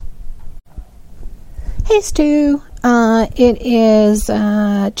Hey, Stu. It is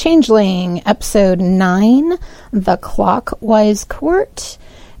Changeling, Episode 9, The Clockwise Court.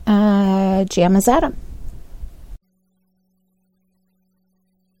 Jam is Adam.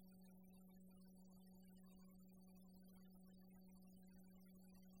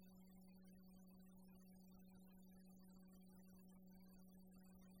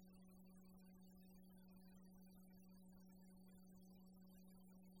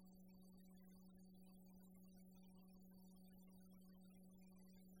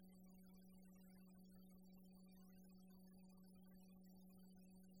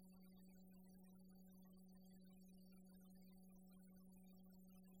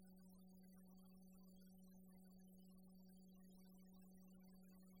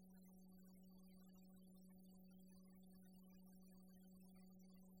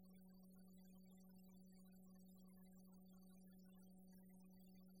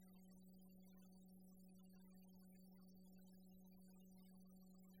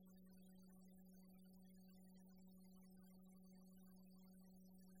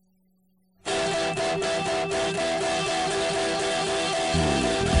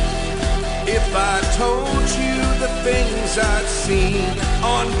 If I told you the things I'd seen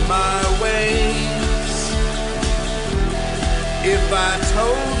on my ways, if I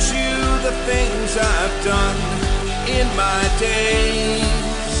told you the things I've done in my days,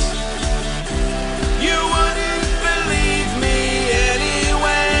 you wouldn't believe me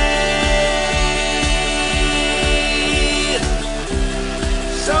anyway.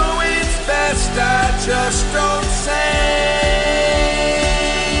 So it's best I just don't say.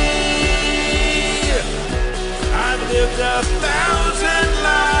 Lived 1,000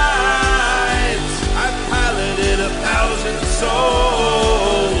 lives, I piloted 1,000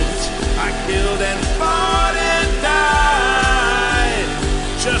 souls, I killed and fought and died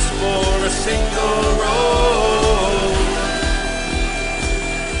just for a single role.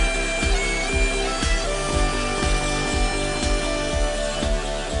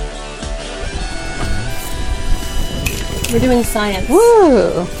 We're doing science.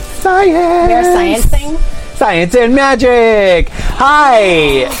 Woo! Science! We're sciencing. Science and Magic!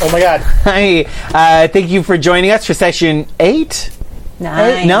 Hi! Oh my god. Hi. Thank you for joining us for session 8?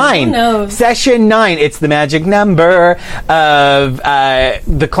 9. 9. Who knows? Session 9. It's the magic number of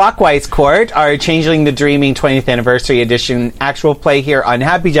the Clockwise Court, our Changeling the Dreaming 20th Anniversary Edition actual play here on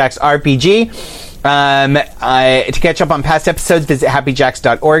Happy Jacks RPG. To catch up on past episodes, visit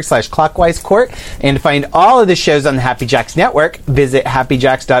happyjacks.org/clockwise-court. And to find all of the shows on the Happy Jacks Network, visit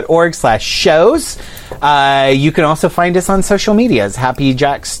happyjacks.org/shows. You can also find us on social medias, Happy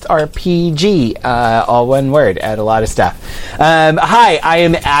Jacks RPG, all one word, add a lot of stuff. Hi, I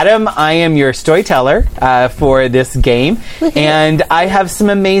am Adam. I am your storyteller for this game. And I have some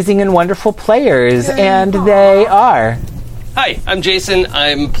amazing and wonderful players, and they are... Hi, I'm Jason.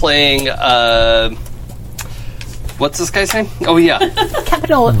 I'm playing, what's this guy's name? Oh, yeah.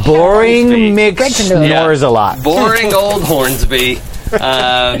 Capital Boring Hornsby. Mix-Nors-a-lot. Boring old Hornsby.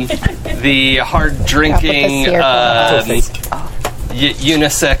 The hard-drinking,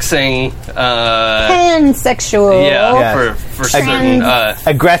 unisexing, Pansexual. for certain,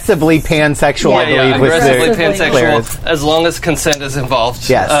 aggressively pansexual, I believe, with aggressively their pansexual, players. as long as consent is involved.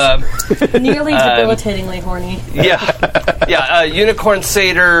 Yes. Nearly debilitatingly horny. Unicorn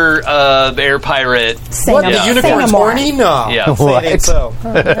satyr, air pirate. What? The unicorn's horny? No. Yeah. Say it ain't so.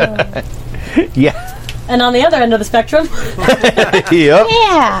 Yeah. And on the other end of the spectrum, Yep.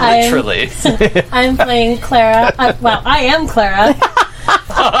 Yeah. Literally. I'm playing Clara. I am Clara.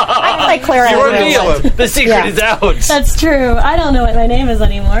 I play Clara. You in real life. reveal it. The secret is out. That's true. I don't know what my name is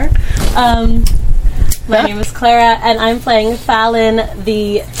anymore. My name is Clara, and I'm playing Fallon,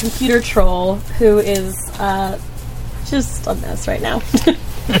 the computer troll, who is just a mess right now.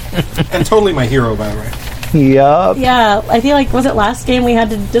 And totally my hero, by the way. Yep. Yeah, I feel like, was it last game we had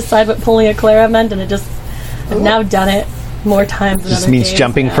to decide what pulling a Clara meant, and I've now done it more times than Just other means games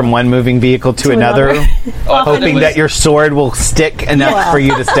jumping now. from one moving vehicle to another, hoping that your sword will stick enough for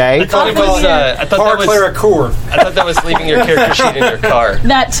you to stay. I thought it was, I thought Par that was, Clara Cour. I thought that was leaving your character sheet in your car.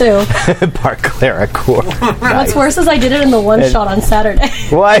 That too. Park Clara Cour. What's worse is I did it in the one shot on Saturday.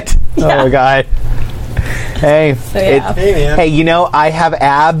 What? Oh Yeah. my god. Hey. yeah. Hey, man. Hey, you know, I have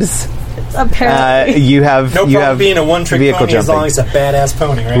abs. Apparently. You have No you problem have being a one-trick vehicle pony as long jumping. as it's a badass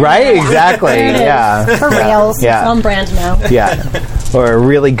pony, right? Right? Exactly. There it is. Yeah. For reals. It's Yeah. on brand now. Yeah. Or a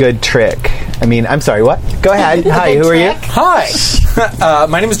really good trick. I mean, I'm sorry, what? Go ahead. Hi, who are you? Hi.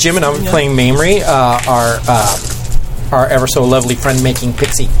 My name is Jim, and I'm playing Mamrie, our ever so lovely friend-making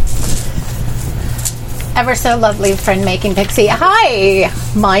pixie. ever so lovely friend making pixie. Hi,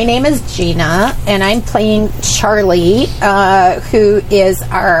 my name is Gina, and I'm playing Charlie, who is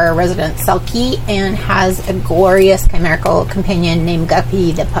our resident Selkie and has a glorious chimerical companion named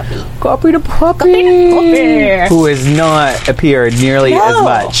Guppy the puppy. Guppy the puppy, who has not appeared nearly as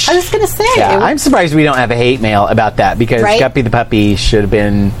much. I was going to say. Yeah, I'm surprised we don't have a hate mail about that, because Right? Guppy the puppy should have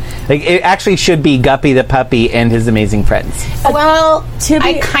been like, it actually should be Guppy the puppy and his amazing friends. Well, To be-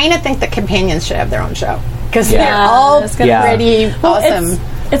 I kind of think the companions should have their own show because Yeah. they're all it's gonna Yeah. pretty awesome.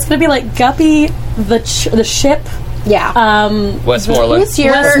 It's going to be like Guppy, the ship, Yeah. Westmoreland. Who's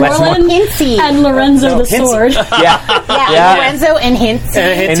your Westmoreland, Hinty? and Lorenzo the Hinty. sword. Yeah, Yeah, Lorenzo and Hinty.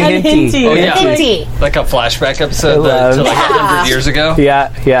 and And Hinty. Hinty. Oh, yeah. Hinty. Like a flashback episode I love- to like Yeah. 100 years ago. Yeah,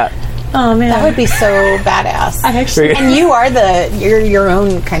 yeah. Oh man, That would be so badass. I actually. And you are you're your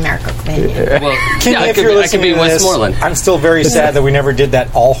own chimerical companion. Well, Kim, yeah, if I could, you're I could listening be to this, Westmoreland. I'm still very sad that we never did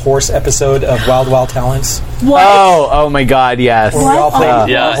that all-horse episode of Wild Wild Talents. What? Oh my God, yes. Where we all played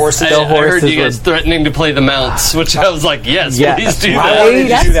Yeah, horses. I The heard horses you guys were- threatening to play the mounts, which I was like, yes, Yeah. please do I that. wanted to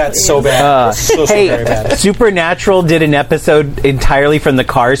Yes, do that so bad. So Hey, very bad. Supernatural did an episode entirely from the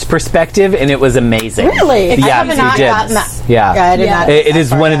Cars perspective, and it was amazing. Really? I Yeah, have they not did. gotten that. Yeah. I did not It get is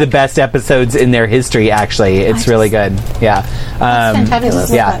that one far of the yet. best episodes in their history, actually. It's really good. Yeah.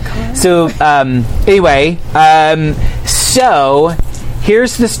 fantabulous. Yeah. So, anyway, so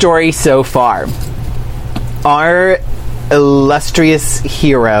here's the story so far. Our illustrious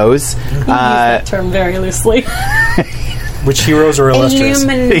heroes. Use that term very loosely. Which heroes are illustrious?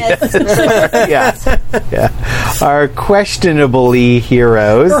 Yeah. Yeah. Our questionably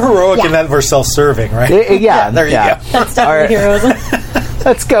heroes. We're heroic Yeah. in that we're self-serving, right? Yeah, there you go. That's definitely heroism.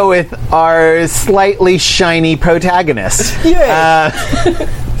 Let's go with our slightly shiny protagonist.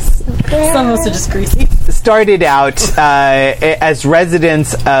 Some of us are just greasy. Started out as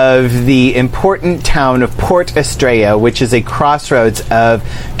residents of the important town of Port Estrella, which is a crossroads of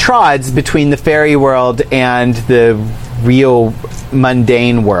trods between the fairy world and the real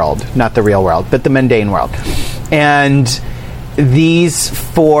mundane world. Not the real world, but the mundane world. And these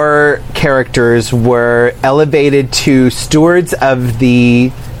four characters were elevated to stewards of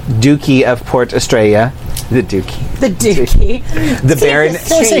the Duchy of Port Estrella. The Duchy. The Dookie. The Baron.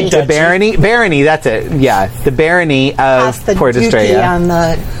 Duchy. The Barony, that's it. Yeah. The Barony of Past the Port Dookie Estrella. on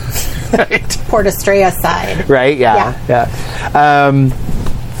the Port Estrella side. Right? Yeah.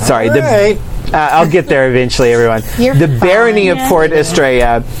 Sorry. Right. I'll get there eventually, everyone. You're The Barony fine. of Port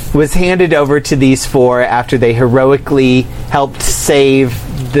Estrella was handed over to these four after they heroically helped save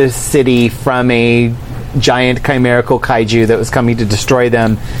the city from a giant chimerical kaiju that was coming to destroy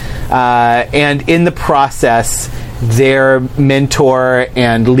them. And in the process, their mentor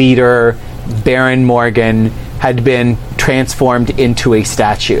and leader, Baron Morgan, had been transformed into a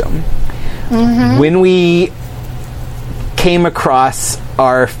statue. When we came across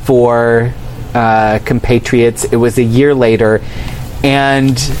our four compatriots, it was a year later,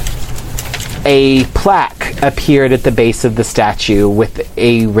 and a plaque appeared at the base of the statue with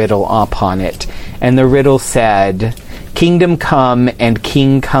a riddle upon it. And the riddle said, "Kingdom come and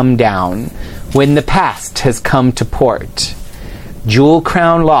king come down, when the past has come to port. Jewel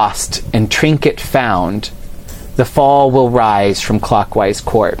crown lost and trinket found, the fall will rise from clockwise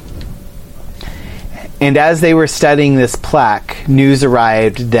court." And as they were studying this plaque, news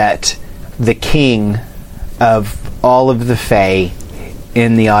arrived that the king of all of the Fae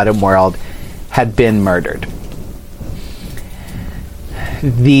in the Autumn World had been murdered.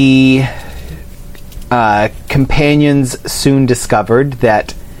 The companions soon discovered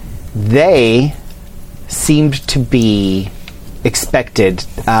that they seemed to be expected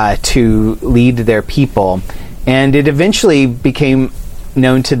to lead their people, and it eventually became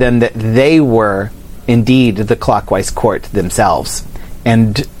known to them that they were indeed the Clockwise Court themselves,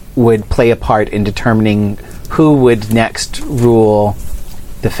 and would play a part in determining who would next rule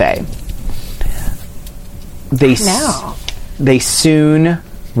the Fae. They soon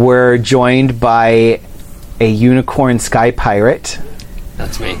were joined by a unicorn sky pirate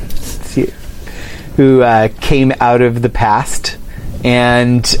That's me. who came out of the past,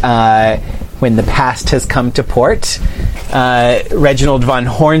 and when the past has come to port, Reginald von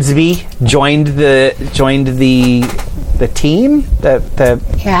Hornsby joined the team,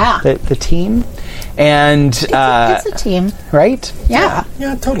 the team, and It's a team. right, Yeah.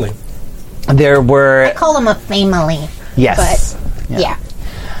 Yeah, totally. there were I call them a family. yes. But, yeah.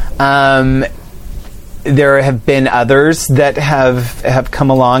 There have been others that have come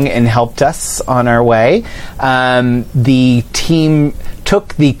along and helped us on our way. The team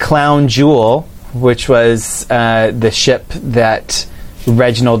took the Clown Jewel, which was the ship that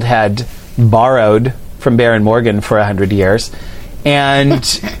Reginald had borrowed from Baron Morgan for 100 years, and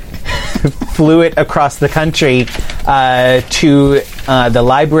flew it across the country to the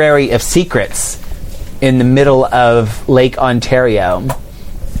Library of Secrets in the middle of Lake Ontario.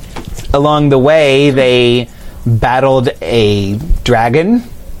 Along the way, they battled a dragon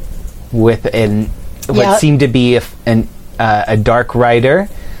with what seemed to be a dark rider.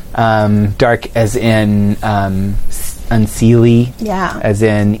 Dark as in unseelie. Yeah. As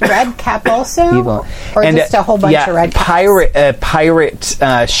in Red cap also? evil. Or just a whole bunch of red caps? Pirate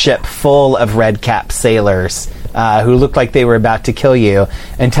ship full of red cap sailors who looked like they were about to kill you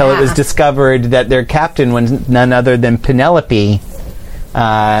until it was discovered that their captain was none other than Penelope.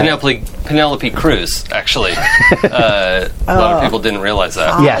 Penelope Cruz, actually. A lot of people didn't realize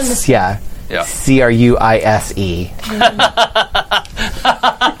that. Yes, yeah. Yeah. Cruise.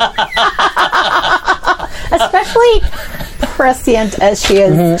 Especially prescient as she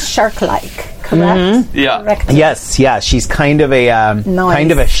is shark-like, correct? Yeah. Correct. Yes, yeah. She's kind of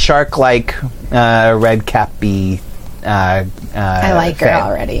a shark-like red cappy. I like her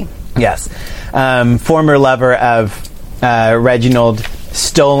already. Yes, former lover of Reginald,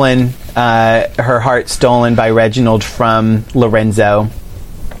 stolen her heart stolen by Reginald from Lorenzo,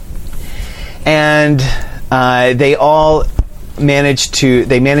 and they all managed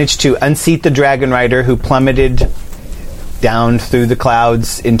to unseat the Dragon Rider, who plummeted down through the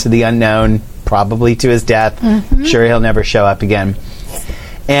clouds into the unknown, probably to his death. Sure, he'll never show up again.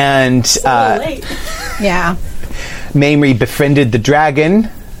 And Yeah. Mamrie befriended the dragon,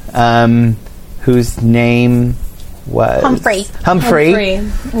 whose name was Humphrey.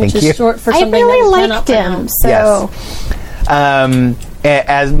 Which is you. short for I something really that we liked cannot him, pronounce. so...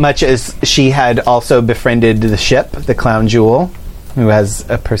 As much as she had also befriended the ship, the Clown Jewel, who has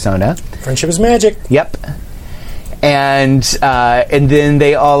a persona. Friendship is magic. Yep. And then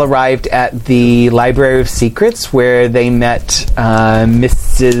they all arrived at the Library of Secrets, where they met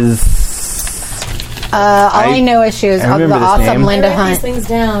Mrs. all I know is she was I the remember this awesome name. Linda I write these Hunt. things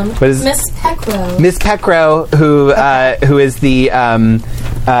down. What is- Miss Peckrow. Miss Peckrow, who is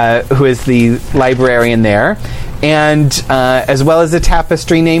the librarian there, and as well as a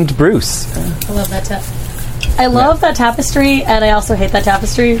tapestry named Bruce. I love that I love that tapestry, and I also hate that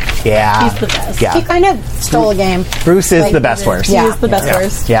tapestry. Yeah, He's the best. Yeah, He kind of stole a game. Bruce is Like, the best worst. Yeah. He's the best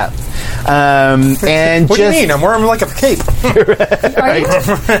worst. Yeah. And What do you just mean? I'm wearing like a cape. Are you?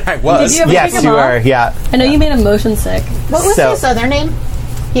 I was. Did you ever yes, pick him you up? are. Yeah. I know you made him motion sick. What was So- his other name?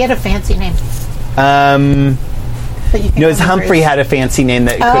 He had a fancy name. But you can No, his call him Humphrey Bruce. had a fancy name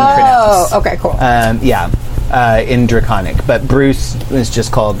that he couldn't pronounce. Oh, okay, cool. In Draconic, but Bruce was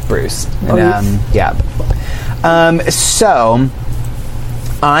just called Bruce. And, so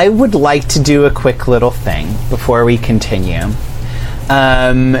I would like to do a quick little thing before we continue.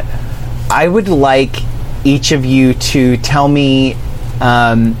 I would like each of you to tell me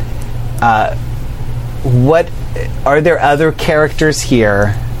what are there other characters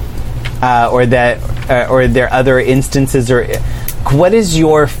here, or are there other instances, or what is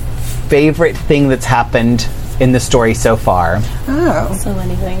your favorite thing that's happened in the story so far? So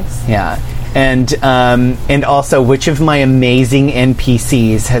many things. Yeah. And also, which of my amazing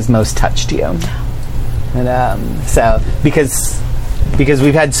NPCs has most touched you? And so because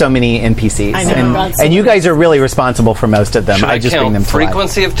we've had so many NPCs, I know. and you guys are really responsible for most of them. Should I just count bring them to life.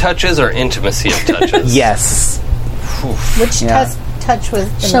 frequency of touches or intimacy of touches? Yes. Which Yeah. touch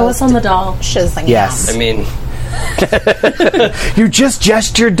was the Show most us on the doll. shizzling? Yes. I mean, You just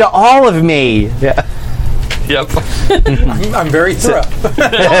gestured to all of me. Yeah. yep. I'm very thorough.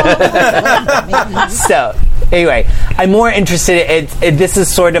 So, anyway, I'm more interested. This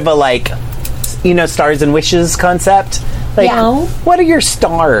is sort of a stars and wishes concept. Like, Yeah. what are your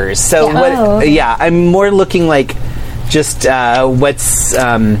stars? So, Yeah. I'm more looking like just what's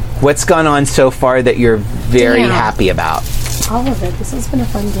gone on so far that you're very Yeah. happy about. All of it. This has been a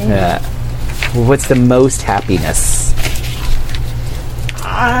fun game. What's the most happiness?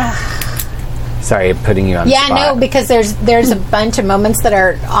 Sorry, I'm putting you on the Yeah, spot. no, because there's a bunch of moments that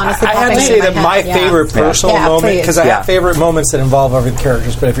are honestly. I have popping to in say my that head. my Yeah. favorite personal Yeah, moment, please. because I Yeah. have favorite moments that involve other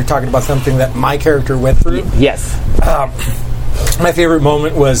characters, but if you're talking about something that my character went through, Yes. my favorite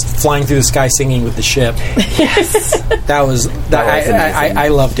moment was flying through the sky singing with the ship. Yes, that was I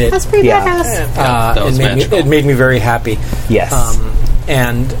loved it. That's pretty Yeah. badass. That was magical. It made me very happy. Yes.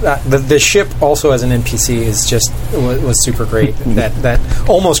 And the ship also as an NPC is just was super great. that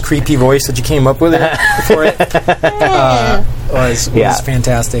almost creepy voice that you came up with for it was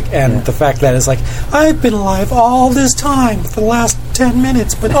fantastic. And the fact that it's like, I've been alive all this time for the last 10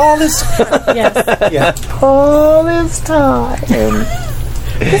 minutes, but all this Yes. yeah. all this time.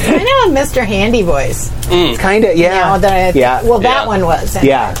 It's kind of a Mr. Handy voice. It's kind of, yeah. Now that I think, yeah. well, that Yeah. one was.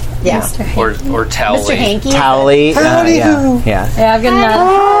 Yeah. Yeah. Or Towley. Mr. Hanky. Towley. Howdy yeah. ho. Yeah. Yeah, I've gotten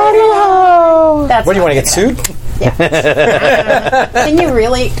that. That's What do you want to not get sued? Can you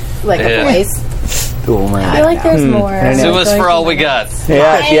really, like, Yeah. a voice? Oh, my I feel like there's more. I know. Sue us for all we got.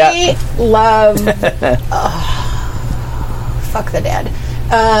 Yeah, yeah. I love. Fuck the dead.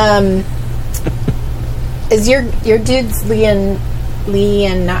 Is your dude's not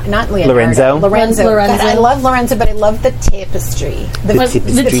Leonardo. Lorenzo? Lorenzo. Lorenzo. God, I love Lorenzo, but I love the tapestry. The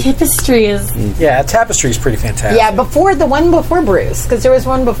tapestry is. Yeah, Tapestry is pretty fantastic. Yeah, the one before Bruce, because there was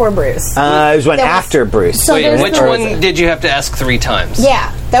one before Bruce. It was one That was- after Bruce. So Wait, there's which the- one did you have to ask 3 times?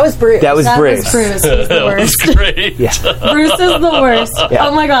 Yeah, that was Bruce. That was That Bruce. was Bruce. He's the That was worst. great. Bruce is the worst. Yeah.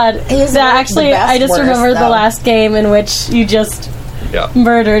 Oh my god. He's That the actually, best I just worst, remember the though. last game in which you just Yeah,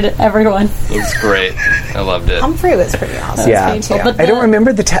 murdered everyone. it was great. I loved it. Humphrey was pretty awesome. Yeah. Painful. Yeah. But I don't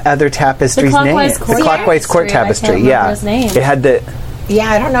remember the other tapestry's the name. clockwise court The clockwise court tapestry. I tapestry. can't Yeah, remember his name. it had the Yeah,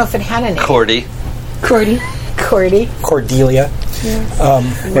 I don't know if it had a name. Cordy. Cordy. Cordy. Cordelia.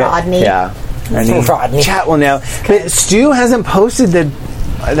 Rodney. Yeah. Rodney. Chat will know. But Stu hasn't posted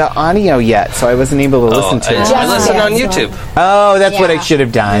the audio yet, so I wasn't able to listen to I it. listened on Yeah. YouTube. Oh, that's what I Yeah. should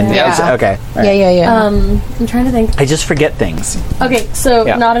have done. Yeah. Okay. Yeah. I'm trying to think. I just forget things. Okay, so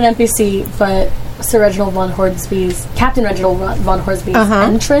Yeah. not an NPC, but Sir Reginald von Hornsby's, Captain Reginald von Hornsby's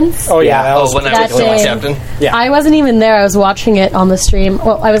entrance. Oh, yeah. That Oh, was when I That was day. captain. Yeah. I wasn't even there. I was watching it on the stream.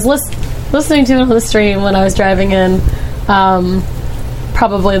 Well, I was listening to it on the stream when I was driving in.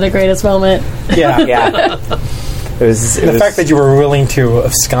 Probably the greatest moment. yeah. Yeah. The fact that you were willing to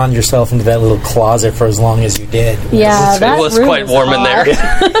abscond yourself into that little closet for as long as you did. Yeah, that It was room quite warm in hot.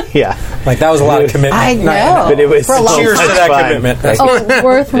 there. yeah. Like, that was a lot of commitment. I know. But it was For a long so Cheers much to that fun. commitment. Like, Oh,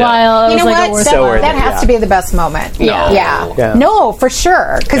 worthwhile. It You was know like a what? worth That, So worth that it, has yeah. to be the best moment. No. Yeah. Yeah. No, for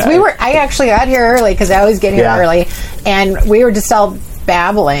sure. Because Yeah. I actually got here early because I always get here Yeah. early, and we were just all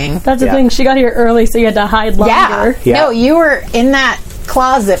babbling. That's the Yeah. thing. She got here early, so you had to hide Yeah. longer. Yeah. No, you were in that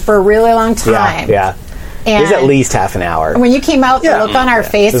closet for a really long yeah. time. Yeah. It And was at least half an hour. when you came out, the Yeah. look on our was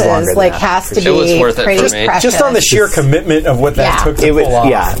faces longer than like that, has to It was be worth it pretty for me. precious. Just on the sheer commitment of what that Yeah. took to It was, pull off.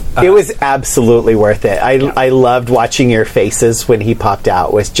 yeah, it was absolutely worth it. I loved watching your faces when he popped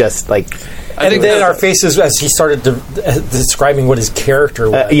out. Was just like, I And think then the- our faces, as he started describing what his character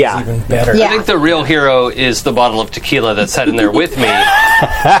was, yeah. was even better. Yeah. I think the real hero is the bottle of tequila that sat in there with me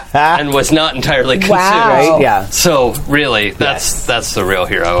and was not entirely consumed. Wow. right? Yeah, So really, that's the real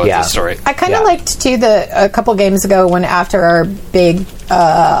hero of Yeah. the story. I kind of Yeah. liked too a couple games ago when after our big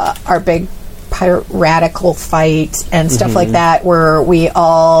piratical fight and stuff like that, where we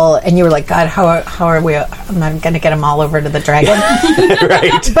all and you were like, God, how are we? I'm going to get them all over to the dragon.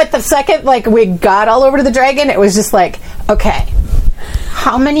 right. But the second we got all over to the dragon, it was just like, okay,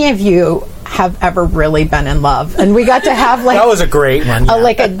 how many of you have ever really been in love? And we got to have That was a great one.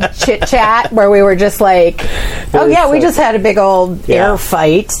 Yeah. a chit chat where we were just like, oh was yeah, we so- just had a big old Yeah. air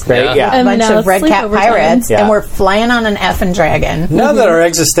fight. Right. Yeah. Yeah. A And bunch now of red cap sleepover time. pirates, Yeah. and we're flying on an effing dragon. Now that our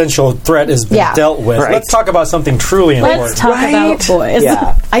existential threat has been Yeah. dealt with, Right. let's talk about something truly important. Let's talk Right? about boys.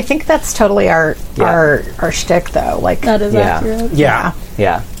 Yeah. I think that's totally our shtick, though. Like, That is Yeah. accurate. Yeah.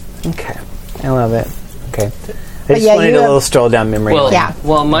 Yeah. Okay. I love it. Okay. I just yeah, wanted you a have- little stroll down memory Well, lane. Yeah.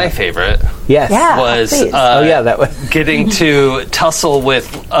 well, my favorite Yes. Yeah. was please. Oh yeah, that was. getting to tussle with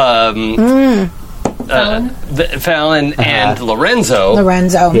Fallon and Lorenzo.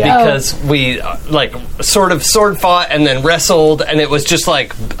 Lorenzo. Yeah. Because we sort of sword fought and then wrestled, and it was just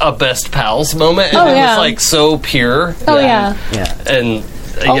like a best pals moment, and Oh, it yeah. was like so pure. Oh, yeah. Yeah. And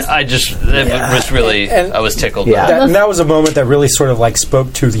I just it was really And- I was tickled. Yeah. by it. And that was a moment that really sort of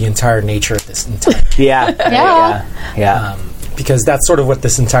spoke to the entire nature of this entire Yeah. Yeah. Yeah. because that's sort of what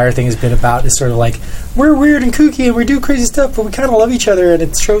this entire thing has been about, is sort of like, we're weird and kooky and we do crazy stuff, but we kind of love each other, and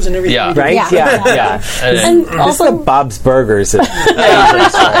it shows in everything Yeah. we do. Right. Yeah. Yeah. Yeah. And And It's the also, Bob's Burgers. Well,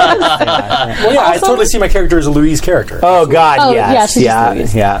 yeah, I totally see my character as a Louise character. Oh God. Oh, yeah, yes. she's just Yeah.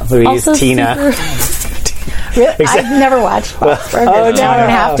 Louise. Yeah. Louise. also Tina. Really? I've never watched Bob's Burgers. Oh, Now I don't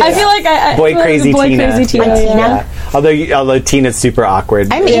have to. I feel like I Boy Crazy Boy Tina. Crazy Tina. Yeah. Yeah. Tina. Although Tina's super awkward.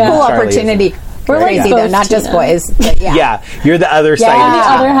 I'm Yeah. equal Charlie opportunity. We're like crazy, though, both not just Tina. boys. But yeah. Yeah, you're the other side Yeah. of The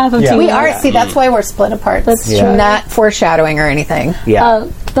Tina. other half of Yeah. Tina. We are. See, that's why we're split apart. That's Yeah. true. Not foreshadowing or anything. Yeah.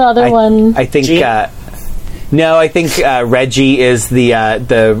 The other one. I think. Gene? No, I think Reggie is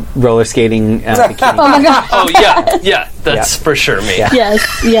the roller skating bikini. Oh my god. oh yeah, That's for sure me. Yeah.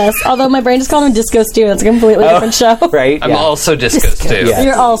 Yes. Although my brain just called him Disco Stew. That's a completely different show. Right? I'm also Disco Stew. Yeah.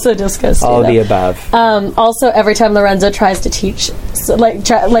 You're also Disco Stew. All though. the above. Also, every time Lorenzo tries to teach,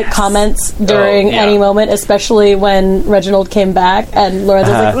 comments during yeah. any moment, especially when Reginald came back, and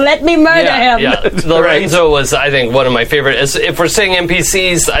Lorenzo's like, "Let me murder him." Yeah. Lorenzo was, I think, one of my favorite. If we're saying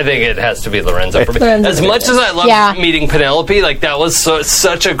NPCs, I think it has to be Lorenzo for me. Lorenzo's As much as I love Yeah. meeting Penelope, like that was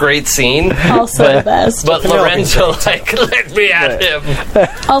such a great scene. Also the best. But Lorenzo, like, let me at him.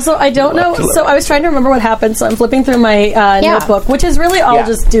 Also, I don't know. So I was trying to remember what happened. So I'm flipping through my notebook, which is really all Yeah.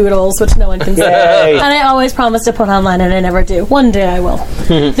 just doodles, which no one can see. Yay. And I always promise to put online, and I never do. One day I will.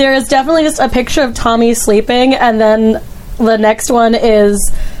 There is definitely just a picture of Tommy sleeping, and then the next one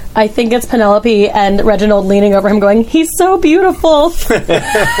is, I think it's Penelope and Reginald leaning over him going, "He's so beautiful."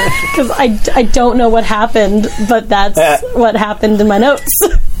 Because I don't know what happened, but that's what happened in my notes.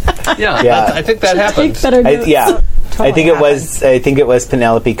 Yeah. I think that happened. Take better notes. I think it was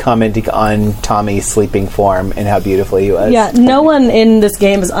Penelope commenting on Tommy's sleeping form and how beautiful he was. Yeah, no one in this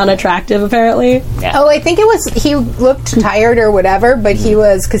game is unattractive, apparently. Oh, I think it was, he looked tired or whatever, but he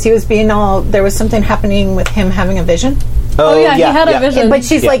was, because he was being all, there was something happening with him having a vision. Oh, yeah, he had a vision. But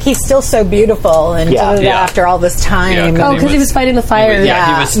she's like, he's still so beautiful, and Yeah. da-da-da Yeah. after all this time. Yeah, Oh, because he was fighting the fire. He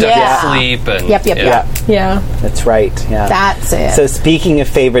was stuck Yeah. asleep. And, Yep. Yeah. That's right. Yeah. That's it. So speaking of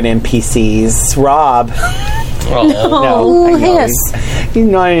favorite NPCs, Rob. Oh. No, I know. yes. He's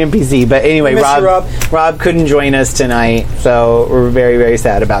not an NPC, but anyway, Miss you, Rob couldn't join us tonight, so we're very, very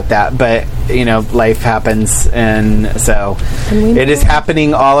sad about that. But life happens, and so it is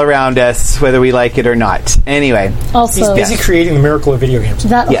happening all around us, whether we like it or not. Anyway, Also, He's busy creating the miracle of video games.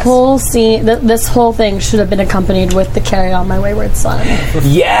 that Yes. whole scene, this whole thing should have been accompanied with the "Carry On My Wayward Son."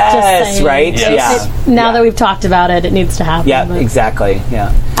 yes, Just saying. right, Yes. yeah, Now that we've talked about it, it needs to happen. yeah, but exactly,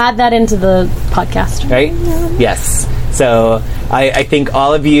 yeah. add that into the podcast. Right? Yes. So I think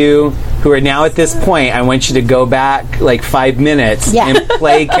all of you who are now at this point, I want you to go back like 5 minutes Yeah. and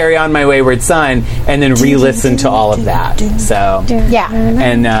play Carry On My Wayward Son and then re-listen to all of that. So, Yeah.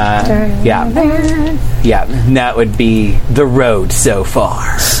 and yeah, and that would be the road so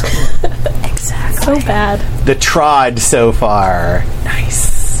far. So bad. The trod so far.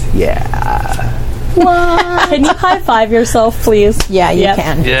 Nice. Yeah. Can you high five yourself, please? Yeah, you Yep.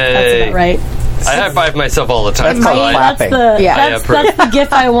 can. Yay. That's about right. I high five myself all the time. That's called so I- clapping. That's the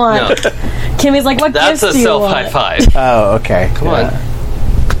gift I want. No. Kimmy's like, what That's gifts a do you self want? high five. Oh, okay. Come on.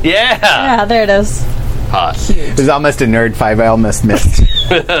 Yeah. Yeah, there it is. Hot. It was almost a nerd five. I almost missed.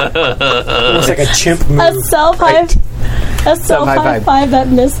 It's like a chimp A move. self high, a self high Self-high-five. five that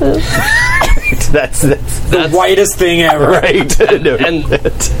misses. That's The whitest thing ever. right. No. And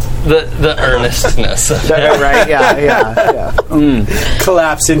the earnestness. Right? Yeah.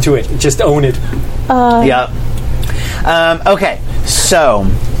 Collapse into it. Just own it. Yep. Okay, so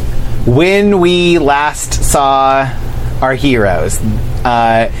when we last saw our heroes,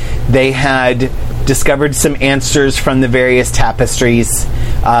 they had discovered some answers from the various tapestries.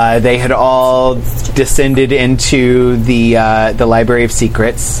 They had all descended into the Library of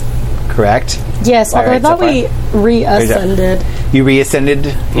Secrets. Correct? Yes, although I Alright, thought so we reascended. You reascended?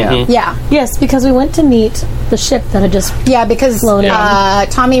 Yeah. Yeah. Yes, because we went to meet the ship that had just. Yeah, because Flown in.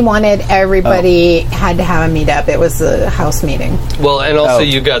 Tommy wanted everybody had to have a meetup. It was a house meeting. Well, and also Oh,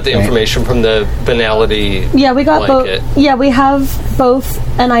 you got the right. information from the banality. Yeah, we got blanket. both. Yeah, we have both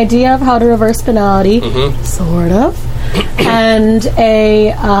an idea of how to reverse banality, sort of, and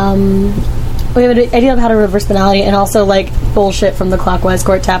we have an idea of how to reverse banality, and also like bullshit from the Clockwise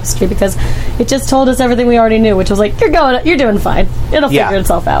Court Tapestry, because it just told us everything we already knew, which was like, you're doing fine. It'll Yeah. figure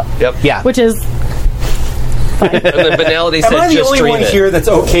itself out. Yep. Yeah. Which is And the banality Am said I the just only dream one it. here that's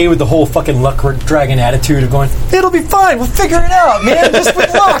okay with the whole fucking luck dragon attitude of going, it'll be fine, we'll figure it out, man, just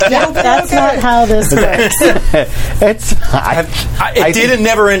with luck. It'll be that's okay." not how this works. It's It did a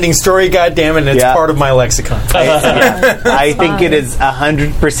never-ending story, goddammit, and it's Yeah. part of my lexicon. I think it is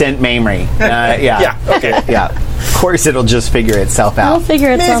 100% memory. Yeah, okay. Yeah. Of course, it'll just figure itself out. It'll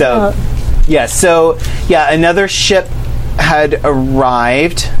figure itself out. Another ship had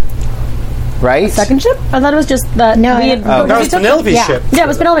arrived, right? Second ship? I thought it was just that. No, we had, no. That was Penelope's Yeah. ship. Yeah, it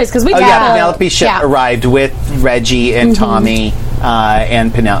was Penelope's because we. Oh, got yeah, the- Penelope's ship yeah. arrived with Reggie and Tommy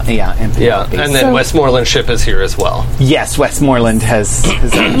and Penelope. Yeah, and Yeah, Penelope. and then So- Westmoreland ship is here as well. Yes, Westmoreland has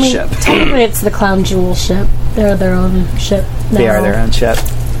his own ship. Technically, it's the Clown Jewel ship. They're their own ship. Now. They are their own ship.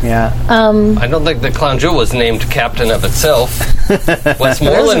 Yeah. I don't think the Clown Jewel was named captain of itself.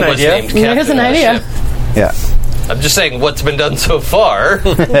 Westmoreland was idea. named captain There's an of the idea. ship. Yeah. I'm just saying what's been done so far.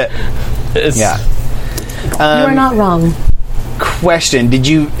 is Yeah. You are not wrong. Question: do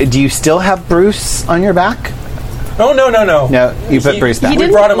you still have Bruce on your back? Oh, no. No, you put Bruce back. We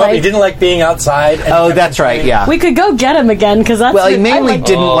didn't brought him up. He like- didn't like being outside. And Oh, he kept that's right. complaining. Yeah. We could go get him again because that's. Well, he I mainly like-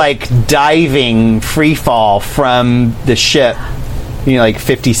 didn't like diving free fall from the ship. Like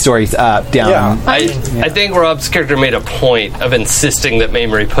 50 stories up, down. Yeah. I think Rob's character made a point of insisting that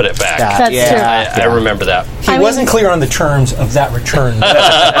Mamrie put it back. That's I remember that. He wasn't clear on the terms of that return.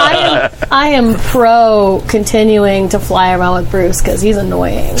 I am pro continuing to fly around with Bruce because he's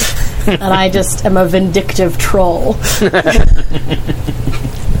annoying, and I just am a vindictive troll.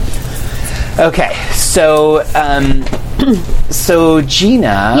 Okay, so so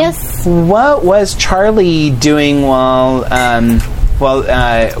Gina, Yes? what was Charlie doing while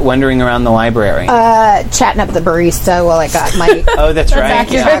wandering around the library? Chatting up the barista while I got my Oh, that's right.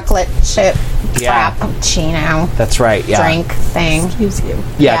 Yeah. chocolate chip Yeah. frappuccino That's right. Yeah, drink thing. Excuse you.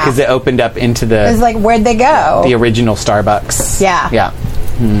 yeah, because it opened up into It was the like, where'd they go? original Starbucks. Yeah. yeah.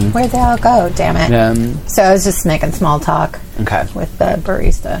 Where'd they all go? Damn it. So I was just making small talk Okay, with the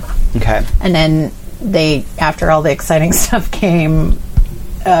barista. okay. And then they, after all the exciting stuff came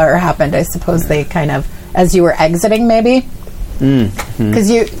or happened, I suppose they kind of, as you were exiting maybe, because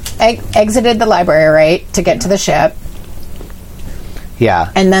you exited the library, right, to get to the ship.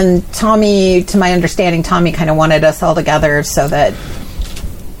 Yeah, And then Tommy, to my understanding, Tommy kind of wanted us all together so that,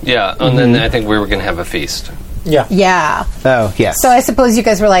 Yeah, and then I think we were going to have a feast. Yeah. yeah. oh yes. So I suppose you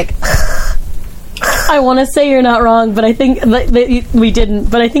guys were like, I want to say you're not wrong, but I think that we didn't.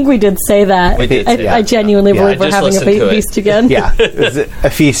 But I think we did say that. We did say I that. genuinely Yeah, believe I we're just having a listened to it. feast again. yeah, it was a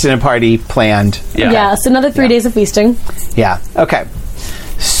feast and a party planned. Yeah. So another 3 days of feasting. Yeah. Okay.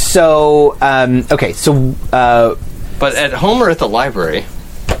 So But at home or at the library?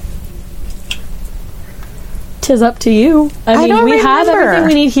 Tis up to you. I mean, don't we have remember. everything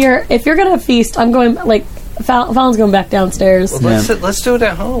we need here. If you're gonna feast, I'm going. Like Fallon's going back downstairs. Let's do it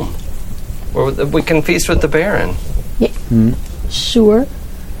at home. Or we can feast with the Baron. Sure.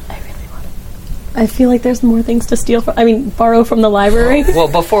 I really want. I feel like there's more things to steal from. I mean, borrow from the library.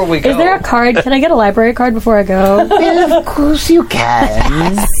 Well, before we go, Is there a card? Can I get a library card before I go? of course you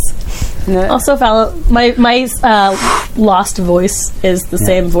can. Also, Fallon, my lost voice is the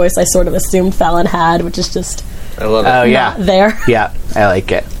same voice I sort of assumed Fallon had, which is just I love it. Oh yeah. not there. Yeah, I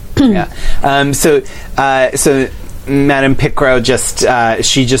like it. Yeah. So Madame Pickrell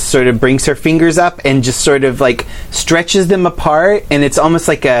she just sort of brings her fingers up and just sort of like stretches them apart, and it's almost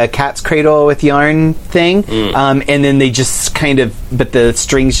like a cat's cradle with yarn thing. And then they just but the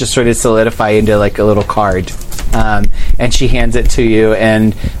strings just sort of solidify into like a little card. And she hands it to you,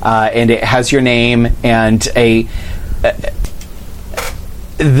 and it has your name and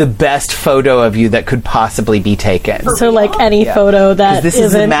the best photo of you that could possibly be taken. So, like any photo that This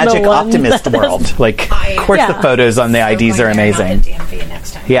is the isn't Magic the one Optimist that world. Like, of course, Yeah. the photos on the IDs are amazing.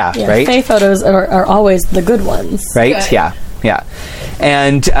 Yeah, Yeah, right. Fae photos are always the good ones. Right? Good. Yeah, yeah.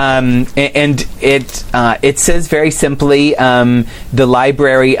 And it says very simply the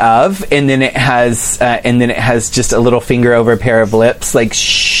library of, and then it has just a little finger over a pair of lips, like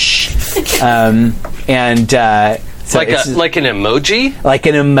shh, so like it's like an emoji. like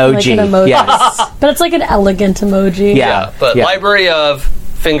an emoji. Like an emoji. Yes. But it's like an elegant emoji. Yeah. But yeah. library of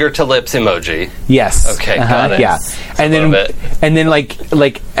finger to lips emoji. Yes. Okay, got it. Yeah. And Love then it. and then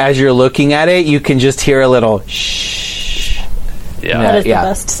like as you're looking at it, you can just hear a little shh. Yeah. That is Yeah. the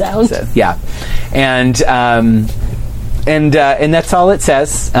best sound. So, yeah. And that's all it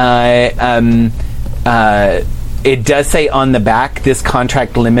says. It does say on the back, this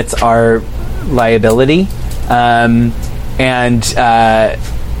contract limits our liability.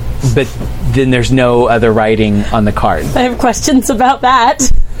 But then there's no other writing on the card. I have questions about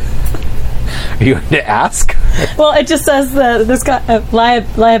that. Are you going to ask? Well, it just says that there's got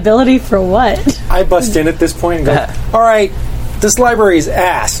liability for what? I bust in at this point and go, all right, this library is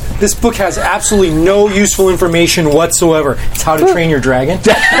ass. This book has absolutely no useful information whatsoever. It's How to Train Your Dragon.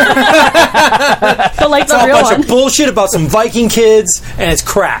 So, like It's the all a real bunch one. of bullshit about some Viking kids, and it's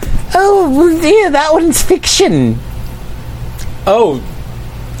crap. Oh, well, yeah, that one's fiction. Oh,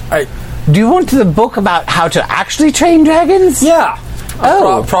 Do you want the book about how to actually train dragons? yeah.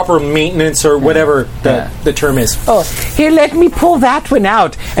 Oh. Proper maintenance or whatever the term is. Oh, here, let me pull that one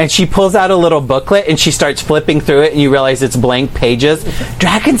out. And she pulls out a little booklet and she starts flipping through it, and you realize it's blank pages.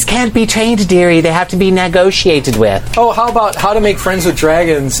 Dragons can't be trained, dearie. They have to be negotiated with. Oh, how about how to make friends with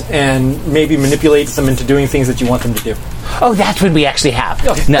dragons and maybe manipulate them into doing things that you want them to do? Oh, that's what we actually have.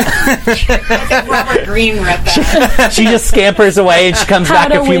 No. Robert Greene read that. She just scampers away and she comes How back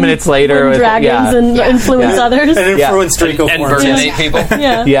to a few win- minutes later. win with, dragons and influence others. And influence Draco And forms. burninate people.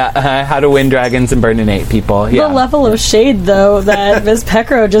 Yeah. how to win dragons and burninate people. Yeah. The level of shade, though, that Miss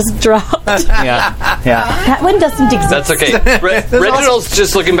Pecro just dropped. Yeah. That one doesn't exist. That's okay. Reginald's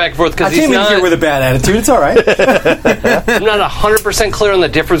just looking back and forth I because he's came in not. here with a bad attitude. It's all right. I'm not 100% clear on the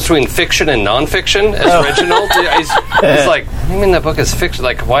difference between fiction and nonfiction. As Reginald, he's like, I mean, that book is fiction.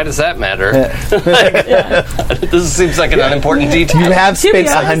 Like, why does that matter? This seems like an unimportant detail. You have To be spent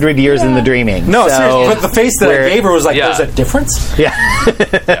honest, 100 years in the dreaming. No, so seriously. But the face that I gave her was like, Yeah. there's a difference? Yeah.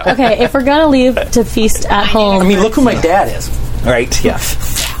 Okay, if we're gonna leave to feast at home, I mean, look who my dad is. Right. Yeah.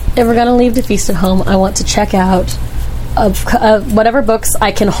 if we're gonna leave to feast at home, I want to check out whatever books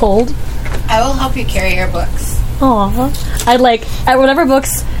I can hold. I will help you carry your books. Aw, I'd like whatever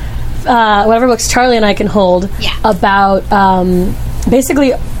books Charlie and I can hold about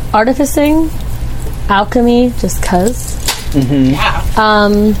basically artificing, alchemy, just cause.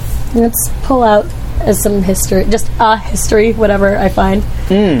 Yeah. Let's pull out some history, just history, whatever I find.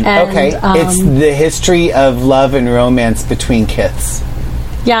 And, Okay. It's the history of love and romance between kiths.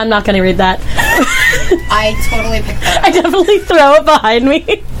 yeah, I'm not going to read that. I totally picked that up. I definitely throw it behind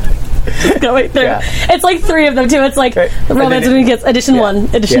me. Going through. Yeah. It's like 3 of them too. It's like Right. Romance Between Kids, edition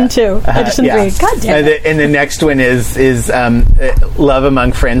 1, edition 2, edition 3. God damn it. And the next one is Love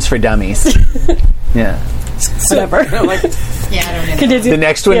Among Friends for Dummies. Yeah. Whatever. Yeah, I don't know. Continue. The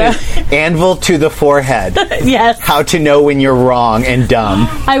next one is Anvil to the Forehead. Yes. How to know when you're wrong and dumb.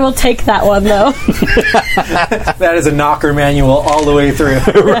 I will take that one though. That is a knocker manual all the way through.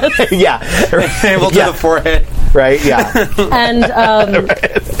 Yeah. Able to the forehead. Right, yeah. And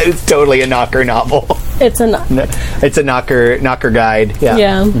It's totally a knocker novel. it's an It's a knocker guide. Yeah.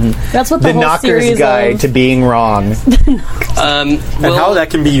 yeah. That's what the, The whole knocker's series guide of, to being wrong. And how that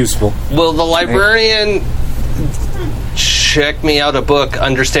can be useful. Will the librarian check me out a book,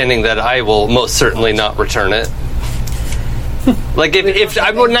 understanding that I will most certainly not return it? Like, if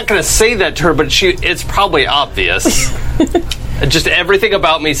I'm not going to say that to her, but it's probably obvious. Just everything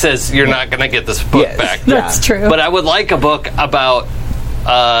about me says you're not going to get this book Yes. back. That's true. But I would like a book about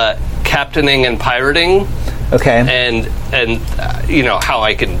captaining and pirating, Okay. and how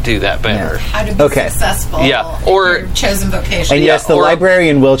I can do that better. How to be Okay. successful Yeah, in or- your chosen vocation. And yes, the or-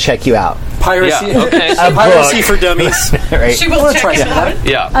 librarian will check you out. Piracy. Yeah, okay. Piracy book. for dummies. Right. She will I'll check try it some of out. that.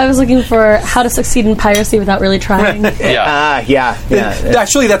 Yeah, I was looking for how to succeed in piracy without really trying. yeah. Yeah.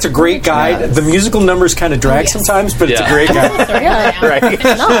 Actually, that's a great guide. The musical numbers kind of drag yes. sometimes, but it's a Yeah. great guide. Yeah. Right.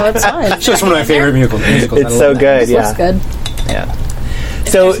 No, it's fine. It's just one of my favorite musicals. It's so good. This Yeah. looks good. Yeah. If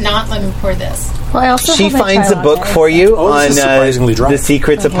So there's not, let me pour this. Well, I also she have my finds chai a book latte. for you Oh, this on is surprisingly dry. the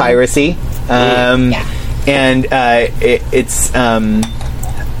secrets of piracy. Yeah. And it's It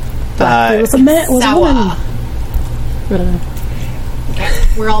was a man. Was a woman. Sawa. Okay,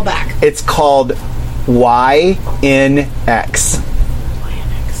 we're all back. it's called YNX.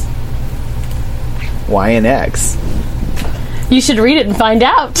 YNX. You should read it and find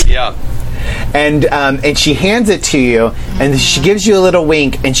out. Yeah. And she hands it to you, and she gives you a little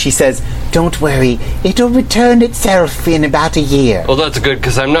wink, and she says, "Don't worry, it'll return itself in about a year." Well, that's good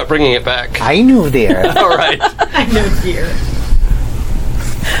because I'm not bringing it back. I knew there. All right. I know dear.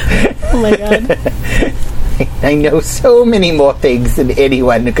 Oh my god. I know so many more things than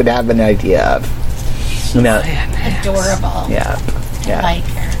anyone could have an idea of. No. Adorable. Yeah. I Yeah. like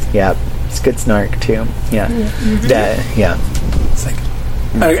her. Yeah. It's good snark too. Yeah. Yeah. It's like,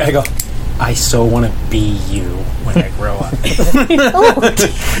 I go, I so want to be you when I grow up.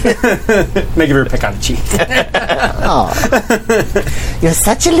 Now give her a pick on the cheek. You're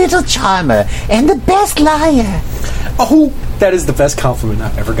such a little charmer and the best liar. Oh, that is the best compliment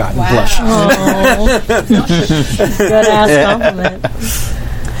I've ever gotten. Blush. Good ass compliment.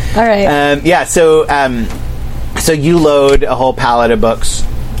 All right. Yeah. So you load a whole pallet of books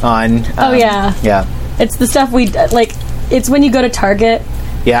on. Oh, yeah. Yeah. It's the stuff we like. It's when you go to Target.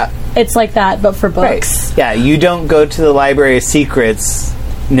 Yeah. It's like that, but for books. Right. Yeah. You don't go to the Library of Secrets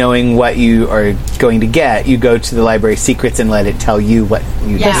knowing what you are going to get. You go to the Library of Secrets and let it tell you what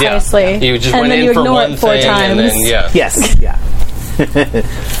you Yeah. get. Precisely. You just and went then in you for ignore one it 4 thing, times. and then Yes. Yeah.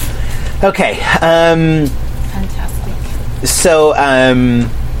 Okay. Fantastic. So,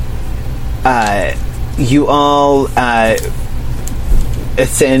 you all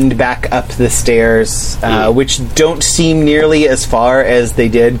ascend back up the stairs, which don't seem nearly as far as they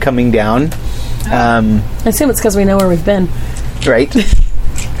did coming down. I assume it's because we know where we've been. Right.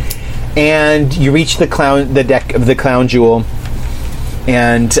 And you reach the deck of the Clown Jewel,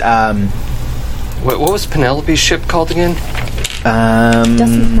 and What was Penelope's ship called again?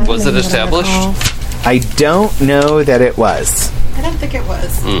 Was it established? I don't know that it was. I don't think it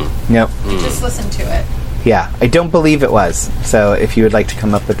was. Nope. Just listen to it. Yeah, I don't believe it was. So if you would like to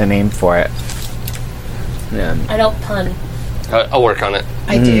come up with a name for it. I don't pun. I'll work on it.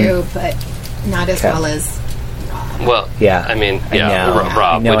 I do, but not as Okay. well as. Well, Yeah. I mean, I know.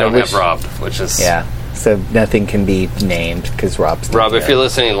 Rob. No, we I don't wish- have Rob, which is... Yeah. So nothing can be named because Rob's not Rob, if there. you're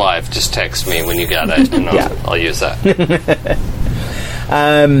listening live, just text me when you got it, and Yeah. I'll use that.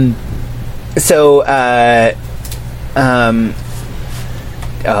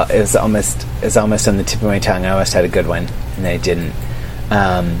 It was almost on the tip of my tongue. I almost had a good one, and I didn't.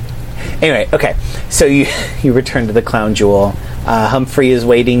 Anyway, okay. So you return to the Clown Jewel. Humphrey is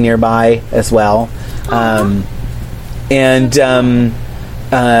waiting nearby as well, and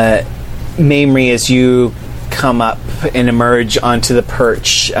Mamrie, as you come up and emerge onto the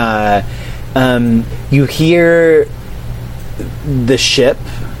perch, you hear the ship,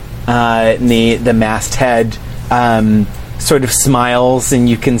 the masthead, sort of smiles, and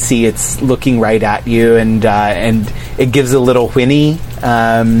you can see it's looking right at you, and it gives a little whinny,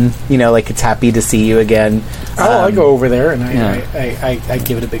 like it's happy to see you again. I go over there and yeah. I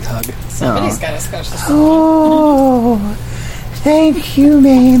give it a big hug. Somebody's got a special. Oh, thank you,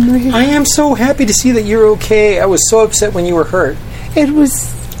 Mamrie. I am so happy to see that you're okay. I was so upset when you were hurt. It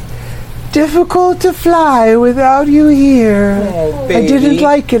was difficult to fly without you here. Oh, I baby. didn't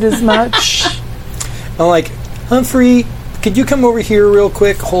like it as much. I'm like, Humphrey, could you come over here real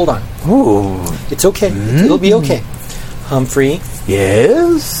quick? Hold on. Ooh, It's okay. It'll be okay. Humphrey,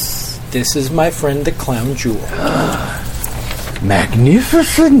 yes, this is my friend the Clown Jewel.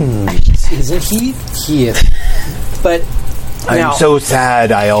 magnificent. Isn't he? He is. But now, I'm so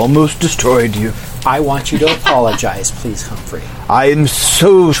sad I almost destroyed you. I want you to apologize, please, Humphrey. I am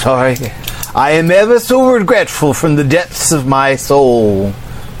so sorry. I am ever so regretful from the depths of my soul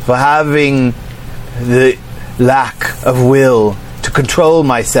for having the lack of will to control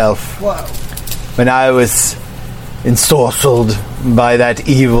myself when I was ensorcelled by that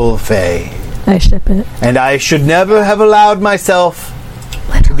evil fae. I ship it. And I should never have allowed myself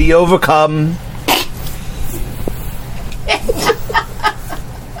to be overcome.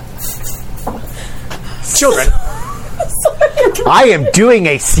 Children. I am doing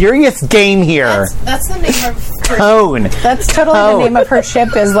a serious game here. That's the name of her. Tone. That's totally the name of her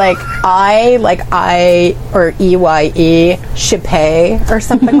ship is I or EYE Shipay or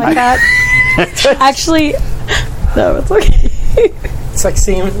something like that. Actually, no, it's okay. It's like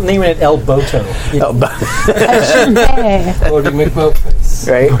naming it El Boto. Shipay. Bodie McBoatface.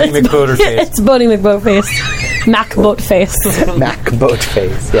 Right? Bodie McBoaterface. It's Bodie McBoatface. Mac Boatface Mac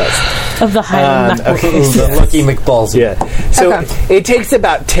Boatface, yes. of the Highland Mac Okay, Boatface. the Lucky McBallsy. Yeah. So Okay. it takes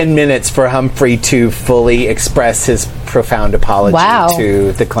about 10 minutes for Humphrey to fully express his profound apology Wow.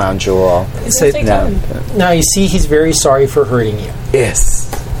 to the Clown Jewel. So, now, you see, he's very sorry for hurting you. Yes.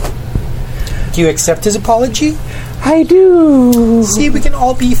 Do you accept his apology? I do. See, we can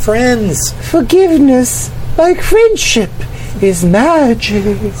all be friends. Forgiveness, like friendship, is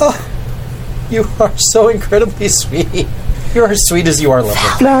magic. You are so incredibly sweet. You're as sweet as you are lovely.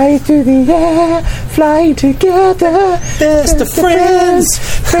 Fly through the air, fly together. Best of friends.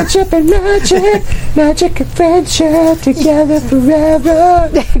 Friendship and magic, magic and friendship, together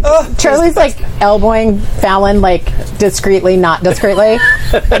forever. Charlie's like elbowing Fallon discreetly, not discreetly,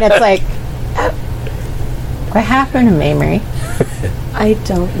 and it's like, what happened to Mamrie? I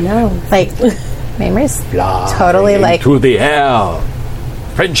don't know. Mamrie's Fly totally to the air.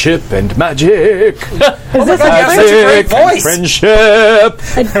 Friendship and magic. Oh my God, you have such a great Magic and voice. Friendship.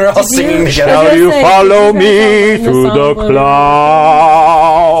 They're all singing together. Shall gonna you say, follow did you guys all me sing the through song the when-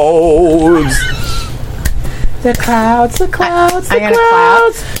 clouds? The clouds, the clouds, the I'm gonna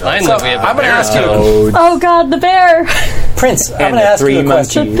clouds. Finally, we have I'm a gonna ask you- Clouds. Oh God, the bear! Prince, I'm And going to the ask three you a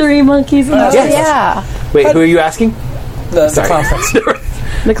question. The three monkeys in the Yes. yeah. Wait, who are you asking? The Sorry. Clown Prince. the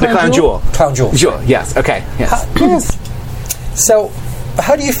The Clown Jewel. Clown Jewel. Jewel, yes, okay. Yes. Yes. So,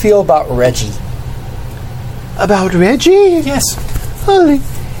 how do you feel about Reggie? About Reggie? Yes. Well,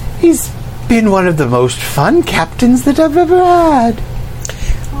 he's been one of the most fun captains that I've ever had.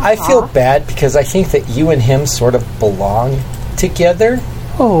 I feel bad because I think that you and him sort of belong together.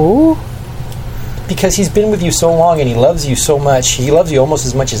 Oh. Because he's been with you so long and he loves you so much. He loves you almost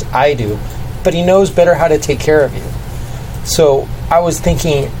as much as I do, but he knows better how to take care of you. So I was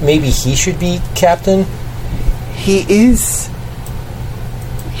thinking maybe he should be captain. He is.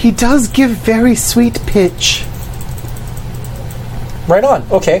 He does give very sweet pitch. Right on.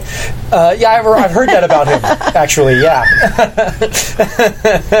 Okay. Yeah, I've heard that about him. Actually, yeah.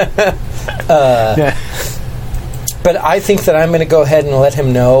 But I think that I'm going to go ahead and let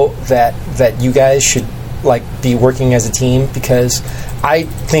him know that you guys should be working as a team, because I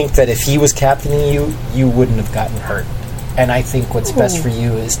think that if he was captaining you, you wouldn't have gotten hurt. And I think what's best for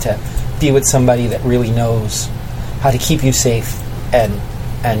you is to be with somebody that really knows how to keep you safe and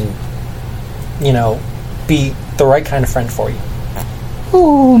be the right kind of friend for you.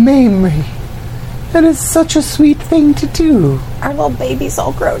 Oh, Mamrie, that is such a sweet thing to do. Our little baby's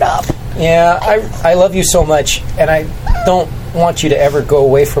all grown up. Yeah, I love you so much, and I don't want you to ever go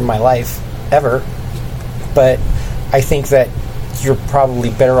away from my life, ever. But I think that you're probably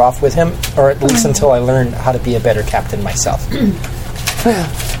better off with him, or at least until I learn how to be a better captain myself. Well,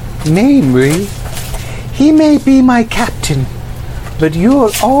 Mamrie, he may be my captain, but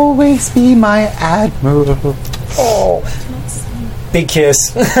you'll always be my admiral. Oh, big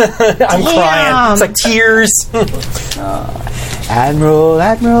kiss. I'm crying. It's like tears. Admiral,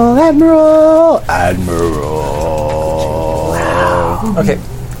 Admiral, Admiral, Admiral. Wow. Okay.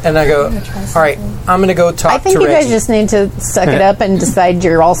 And I go, all right, I'm going to go talk to Reggie. I think you guys just need to suck it up and decide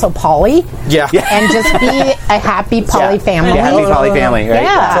you're also poly. Yeah. And just be a happy poly family. Yeah, happy poly family, right?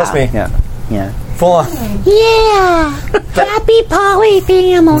 Yeah. Trust me. Yeah. Full on. Yeah. Happy poly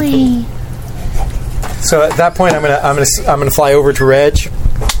family. So at that point, I'm gonna fly over to Reg.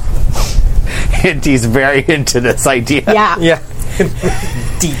 And he's very into this idea. Yeah. Yeah.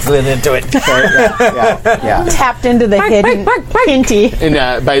 Deeply into it. Yeah. Tapped into the hidden hinty.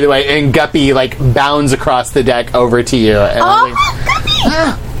 And by the way, and Guppy bounds across the deck over to you.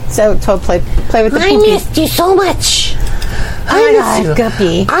 And So Toad play with the I pinky. missed you so much. Oh my God,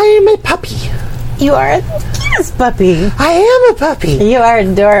 Guppy. I am a puppy. You are the cutest puppy. I am a puppy. You are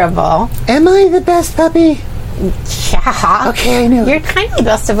adorable. Am I the best puppy? Yeah. Okay, I know. You're kind of the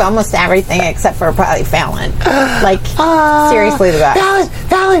best of almost everything except for probably Fallon. Seriously the best.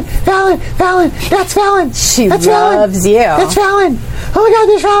 Fallon. That's Fallon. She That's loves you. That's Fallon. Oh my God,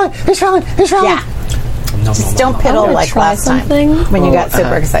 there's Fallon. Yeah. Just don't piddle wanna like try last something. time when you got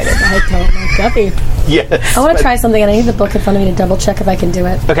super excited. I told my Guppy. Yes. I want to try something, and I need the book in front of me to double check if I can do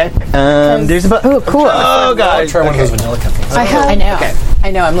it. Okay. There's a book. Oh, cool. Oh, God. I'll try one of those vanilla cupcakes. I know. Okay. I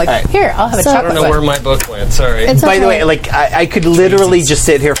know. I'm like, here, I'll have a So- I chocolate don't know one. where my book went. Sorry. It's By the okay. way, I could literally just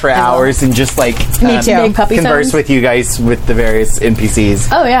sit here for hours and just Me too. Big puppy converse sounds. with you guys with the various NPCs.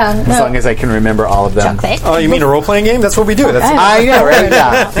 Oh yeah, As long as I can remember all of them. Chocolate. Oh, you mean a role-playing game? That's what we do. That's I know, right?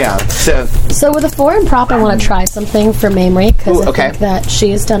 Yeah. So with a foreign prop, I want to try something for Mamrie because Ooh, I okay. think that she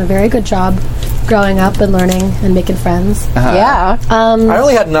has done a very good job growing up and learning and making friends. Yeah. I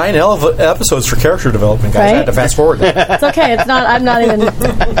only had 9 episodes for character development, guys. I had to fast forward that. It's okay. It's not. I'm not even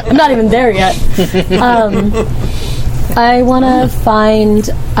there yet. I want to find.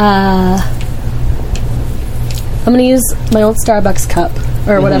 I'm going to use my old Starbucks cup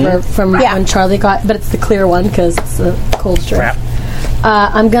or whatever from when Charlie got, but it's the clear one because it's a cold drink. Crap.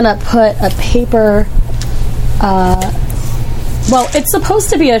 I'm going to put a paper. Well, it's supposed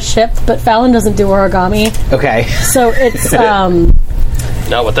to be a ship, but Fallon doesn't do origami, Okay. so it's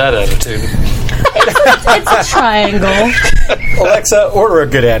Not with that attitude. it's a triangle. Alexa, order a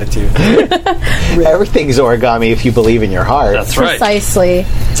good attitude. Everything's origami if you believe in your heart. That's right. Precisely.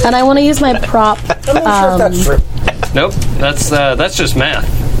 And I want to use my prop. Nope. That's just math.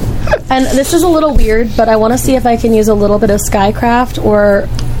 And this is a little weird, but I want to see if I can use a little bit of Skycraft or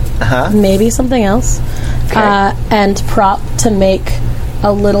maybe something else. And prop to make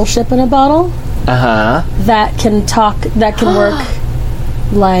a little ship in a bottle that can talk, that can work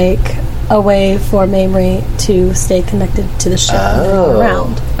like a way for Mamrie to stay connected to the ship and go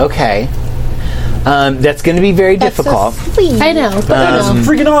around. Okay. That's going to be very difficult. I know, but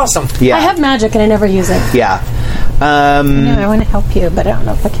Freaking awesome. Yeah. I have magic and I never use it. Yeah. No, I want to help you, but I don't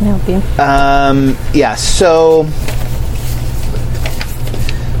know if I can help you. Yeah. So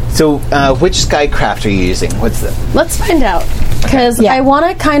which Skycraft are you using? What's the? Let's find out. Because Yeah. I want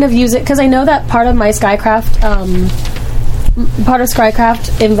to kind of use it, because I know that part of my Skycraft,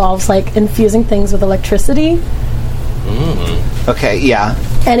 involves like infusing things with electricity. Okay. Yeah.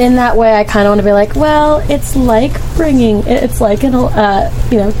 And in that way, I kind of want to be like, well, it's like it's like an,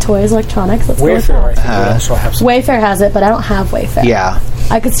 toys, electronics. Let's go with Wayfair, I that. think, would also have some. Wayfair has it, but I don't have Wayfair. Yeah.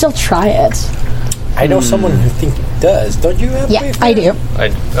 I could still try it. I know someone who does. Don't you have Yeah, Wayfair? I do.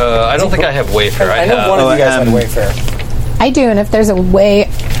 I don't think I have Wayfair. I know one of you guys had Wayfair. I do, and if there's a way,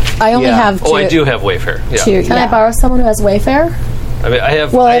 I only Yeah. have two. I do have Wayfair. Yeah. two, Can yeah. I borrow someone who has Wayfair? I mean, I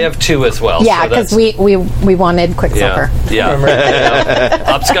have Well, I have 2 as well. Yeah, so because that's- we wanted Quicksilver. yeah.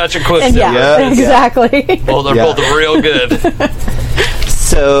 Hopscotch and And Quicksilver. yeah, exactly. Well, they're Yeah. both real good.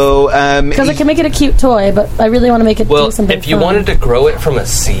 So, Because I can make it a cute toy, but I really want to make it Well, do something if you fun. wanted to grow it from a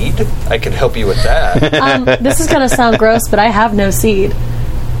seed, I could help you with that. This is going to sound gross, but I have no seed.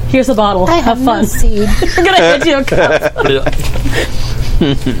 Here's a bottle. I have have fun. no seed. I'm going to hand you a cup.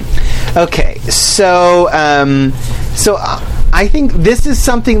 okay, so I think this is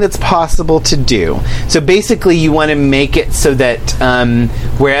something that's possible to do. So basically, you want to make it so that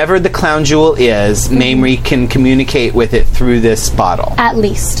wherever the clown jewel is, Mamrie can communicate with it through this bottle. At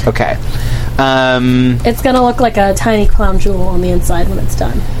least. Okay. It's going to look like a tiny clown jewel on the inside when it's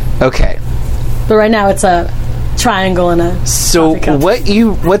done. Okay. But right now it's a triangle and a So coffee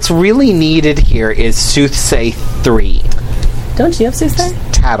cup. what's really needed here is Soothsay 3, Don't you have Soothsay?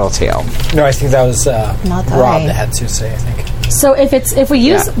 Tattletale. No, I think that was Not that Rob I- that had to say. I think. So if we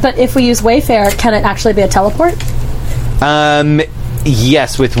use Wayfair, can it actually be a teleport?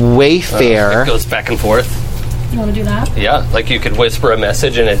 Yes, with It Wayfair. goes back and forth. You want to do that? Yeah, like you could whisper a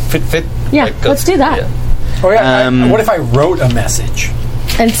message and it fit. Yeah, like, goes- let's do that. Yeah. Oh yeah. What if I wrote a message?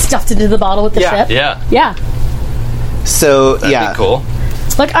 And stuffed it into the bottle with the Yeah. ship? Yeah, Yeah. So that'd yeah, be cool.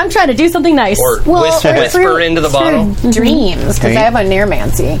 Like, I'm trying to do something nice. Or whisper into the bottle. Dreams, because Okay. I have a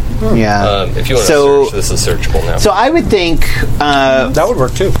nearmancy. yeah. If you want to So- search, this is searchable now. So I would think. That would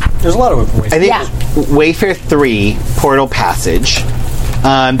work too. There's a lot of open ways. I think Yeah. Wayfair 3 Portal Passage.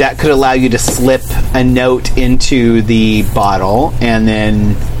 That could allow you to slip a note into the bottle, and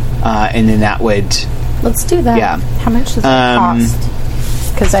then that would. Let's do that. Yeah. How much does it cost?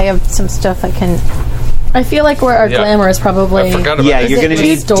 Because I have some stuff I can. I feel like our Yeah. glamour is probably... I forgot about Yeah, this. you're gonna it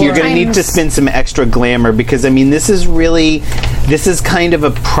need store? you're gonna need to spend some extra glamour because I mean this is kind of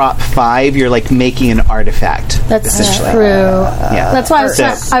a prop 5. You're like making an artifact. That's essentially. true. Yeah. That's why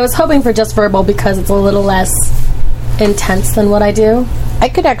I was hoping for just verbal because it's a little less intense than what I do. I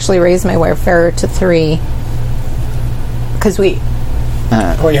could actually raise my Wayfarer to 3. Because we.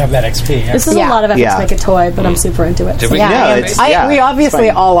 Oh, you have that XP. Yeah. This is Yeah. a lot of effort Yeah. to make a toy, but I'm super into it. Did we- Yeah, No, I am. it's- I- yeah, we it's obviously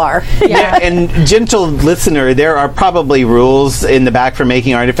fine. all are. Yeah, and gentle listener, there are probably rules in the back for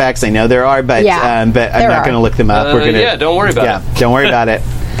making artifacts. I know there are, but Yeah, but I'm there not are. going to look them up. We're gonna yeah, don't worry about it. Don't worry about it.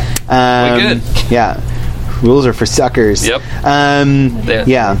 good. Yeah, rules are for suckers. Yep.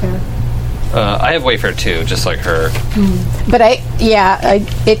 Yeah. I have Wayfair too, just like her. But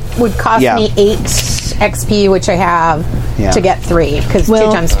it would cost Yeah. me 8 XP, which I have, Yeah. to get 3, because 2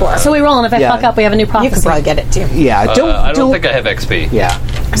 times 4. So we roll, and if I Yeah. fuck up, we have a new you prophecy. could probably get it too. Yeah. I don't think I have XP. Yeah.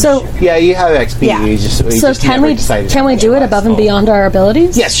 So, Yeah, you have XP. Yeah. You just, we so just can never we decided can we do it above and beyond our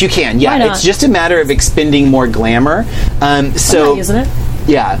abilities? Yes, you can. Yeah, Why not? it's just a matter of expending more glamour. So I'm not using it.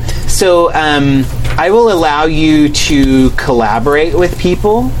 Yeah. So I will allow you to collaborate with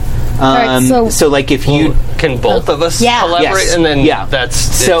people. right, so- like if you Can both of us Yeah. collaborate? Yes. And then Yeah. that's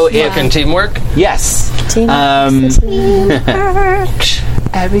So it's if- fucking teamwork? yes, Team.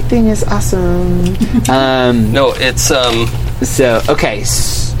 everything is awesome. No, it's So okay.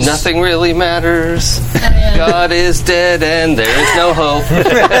 nothing really matters. God is dead and there is no hope.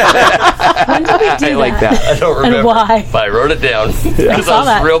 When did we do I like that. I don't remember. why? But I wrote it down because I saw was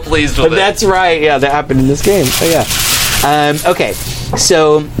that. real pleased with But it. that's right. Yeah, that happened in this game. Oh yeah. Okay.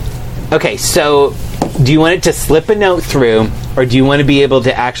 So, do you want it to slip a note through, or do you want to be able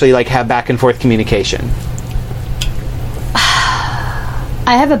to actually like have back and forth communication?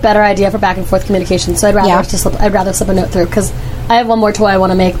 I have a better idea for back and forth communication, so I'd rather slip a note through because I have one more toy I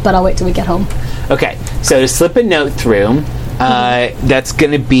want to make, but I'll wait till we get home. Okay. So to slip a note through, that's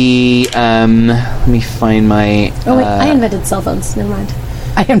going to be. Let me find my. Oh wait, I invented cell phones. Never mind.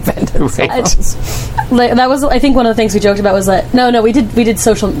 I invented Right. That was, I think, one of the things we joked about was that we did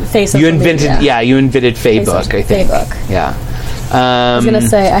social face. You invented, you invented Facebook. Facebook. I think. Facebook. Yeah. I was gonna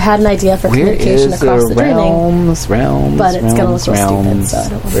say I had an idea for Where communication is across the dreaming. realms? But it's gonna look real stupid, so I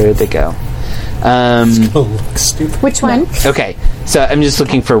don't want to- Where'd they go? Look stupid. Which one? Okay, so I'm just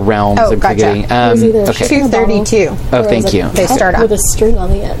looking for realms. Oh, I'm gotcha. forgetting. It was either Okay. 232. Oh, thank you. They start with off. a string on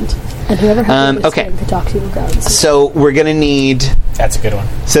the end, and whoever had the okay. string could talk to you regardless. So we're gonna need. That's a good one.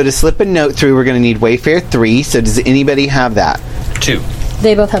 So to slip a note through, we're gonna need Wayfair 3. So does anybody have that? 2,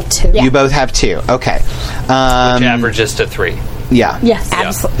 They both have 2. Yeah. You both have 2. Okay. which averages to 3. Yeah. Yes.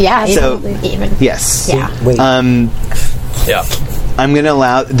 Absolutely. Yeah, So- even. Yes. Yeah. Wait. Yeah. I'm going to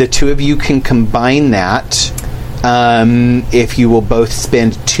allow the two of you can combine that if you will both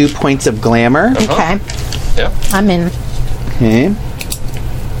spend 2 points of glamour. Okay. Yeah. I'm in. Okay.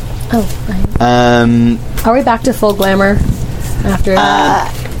 Oh, right. Are we back to full glamour after?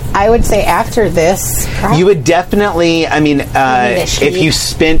 I would say after this, You would definitely, I mean, if you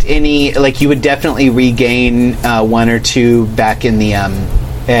spent any, like, you would definitely regain 1 or 2 back in the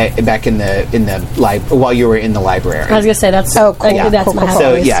while you were in the library. I was gonna say that's Oh, cool. yeah, that's Cool, my cool, house.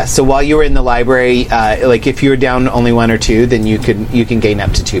 So yeah, so while you were in the library, like if you were down only 1 or 2, then you can gain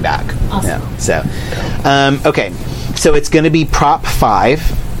up to 2 back. Awesome. Yeah. So, okay, so it's going to be prop 5.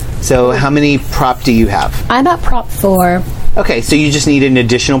 So how many prop do you have? I'm at prop 4. Okay, so you just need an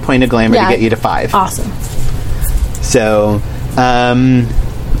additional point of glamour Yeah. to get you to 5. Awesome. So,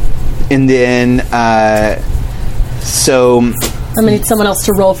 and then so I'm gonna need someone else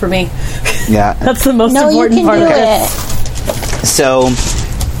to roll for me. yeah, That's the most no, you important can part do of it. it. so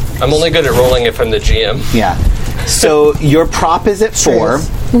I'm only good at rolling if I'm the GM. yeah. So your prop is at 4.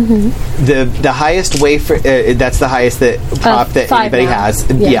 Mm-hmm. The highest way for that's the highest prop that 5 anybody now. has.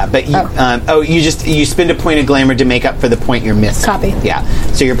 Yeah. Yeah, but you spend a point of glamour to make up for the point you're missing. Copy. Yeah.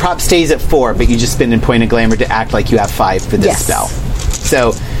 So your prop stays at 4, but you just spend a point of glamour to act like you have 5 for this Yes. spell.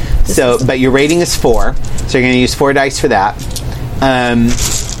 So but your rating is 4, so you're going to use 4 dice for that.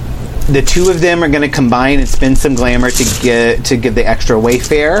 The 2 of them are going to combine and spend some glamour to give the extra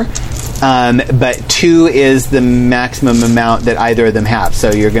wayfare. But 2 is the maximum amount that either of them have,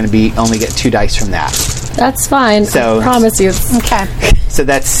 so you're going to only get 2 dice from that. That's fine. So- I promise you. Okay. So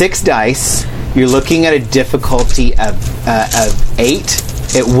that's 6 dice. You're looking at a difficulty of 8.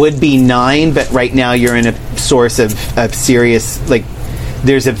 It would be 9, but right now you're in a source of serious, like,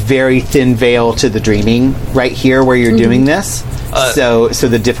 there's a very thin veil to the dreaming right here where you're doing this. So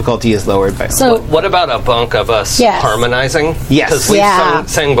the difficulty is lowered by. So What about a bunk of us Yes. harmonizing? Yes. Because we Yeah.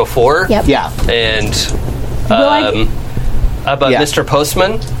 sang before. Yep. yeah. And I- about Yeah. Mr.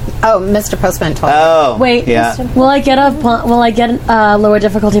 Postman. Oh, Mr. Postman told me. Oh. wait. Yeah. Will I get a lower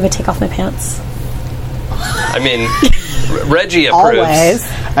difficulty if I take off my pants? I mean, Reggie approves. Always.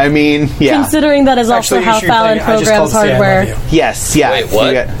 I mean, yeah. Considering that is also Actually, how you should Fallon play- I just programs called Say I Love hardware. You. Yes. Yeah. Wait, So what?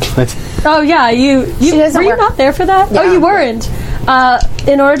 you got- Oh yeah, you doesn't were you work. not there for that? Yeah. Oh, you weren't.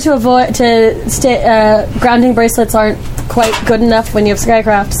 In order to avoid grounding bracelets aren't quite good enough when you have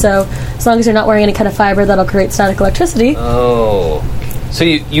Skycraft. So as long as you're not wearing any kind of fiber that'll create static electricity, Oh. So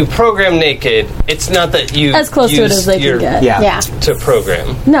you program naked. It's not that you as close to it use as they your- can get. Yeah. Yeah. to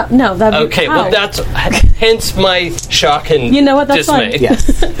program. No, that would Okay, how? well that's hence my shock and You know what, that's dismay. fine. Yes.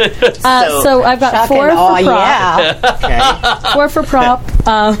 So I've got Shocking. 4 for Oh, prop, yeah. Okay. 4 for prop,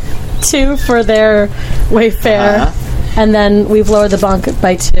 2 for their wayfare, and then we've lowered the bunk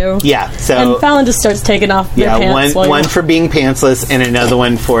by 2. Yeah. So And Fallon just starts taking off their yeah, pants. while one you're- for being pantsless, and another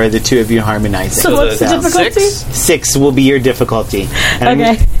one for the 2 of you harmonizing. So what's the difficulty? 6? 6 will be your difficulty. And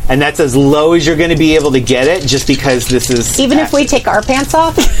Okay. and that's as low as you're going to be able to get it, just because this is Even if we take our pants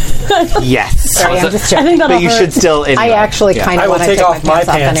off? yes. Sorry, I'm just I joking. think that'll But you hurt. should still. Anyway. I actually Yeah. kind I of will want to take off my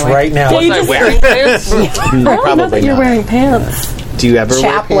pants anyway. right now. Yeah, Was you I just- wearing pants? I don't know Probably that you're not. wearing pants. Do you ever wear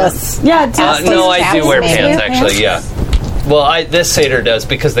pants? Chapless. Yeah, just No, I do wear Maybe. pants actually. Yeah. Well, this satyr does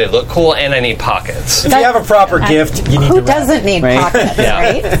because they look cool, and I need pockets. If you have a proper gift, you need Who to wrap. doesn't need Right? pockets, Yeah.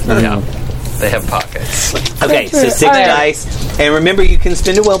 right? Yeah, they have pockets. Okay, so 6 All right. dice, and remember you can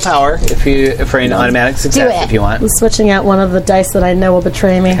spend a willpower for an automatic success it. if you want. I'm switching out one of the dice that I know will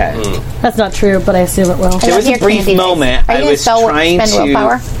betray me. Okay. That's not true, but I assume it will. There was a Your brief candy moment dice. Are you I gonna was spell- trying spend to.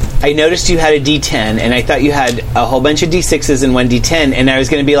 willpower? I noticed you had a D10, and I thought you had a whole bunch of D6s and one D10, and I was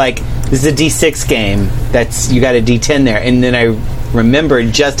going to be like, "This is a D6 game. You got a D10 there," and then I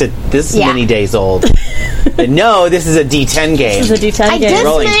remembered just at this Yeah. many days old. that, no, this is a D10 game. This is a D10 I game. just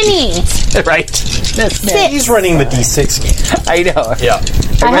Rolling. many. right? He's running the D6 game. I know. Yeah,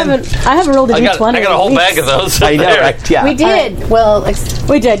 I haven't rolled a I D20. got a whole in bag of weeks. those. I know. there. Right? Yeah. We did. Well,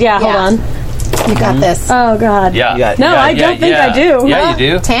 We did, yeah. Hold Yeah. on. you got this. Oh God. Yeah. You got- No, I don't think I do. Yeah,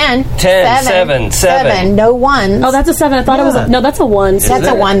 you do. 10. 10, 7. seven. No ones. Oh, that's a 7. I thought it was no. That's a 1. That's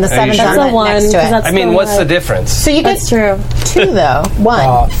a it? 1. The Are you 7's sure? on That's a it 1. next to 'cause it. that's I mean, the what's the one. difference? So you get That's true. 2, though.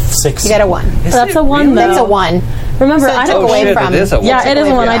 1. 6. You got a 1. That's a 1 though. That's a 1. Remember, So I it don't. took away shit, from. it is a one. Yeah, it is a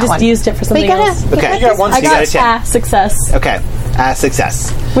away 1. from I that just one. used it for But something you got else. Okay. You got one. I You got a got 10. a success, Okay. Success.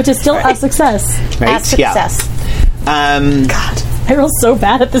 which is still a success. Right? At success. Yeah. God, I roll so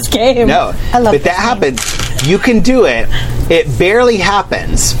bad at this game. No. I love but that this game. happens. You can do it. It barely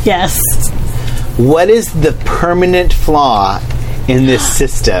happens. Yes. What is the permanent flaw in this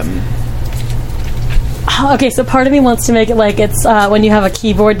system? Okay, so part of me wants to make it like it's when you have a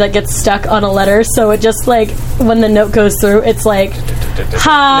keyboard that gets stuck on a letter, so it just like when the note goes through, it's like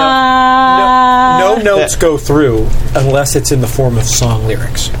Ha. No notes go through unless it's in the form of song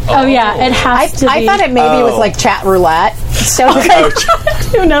lyrics. Oh yeah, it has to be. I thought it maybe was like chat roulette. So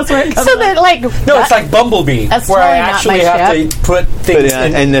Who knows where it comes so from. that like No, it's like Bumblebee, That's where I totally not actually my have ship. to put But things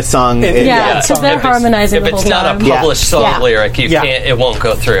in the song, Yeah, because they're harmonizing If the whole it's not time. a published song Yeah. lyric, you Yeah. can't. It won't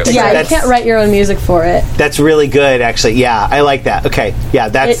go through. Yeah, you That's- can't write your own music for it. that's really good, actually. Yeah, I like that. Okay, yeah,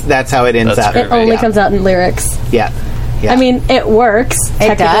 that's how it ends That's up. very It only Yeah. comes out in lyrics. Yeah. Yeah. I mean, it works.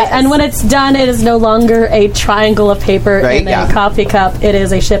 technically. does. And when it's done, it is no longer a triangle of paper Right, in yeah. a coffee cup. It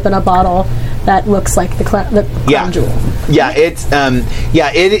is a ship in a bottle that looks like the crown jewel. Yeah, it's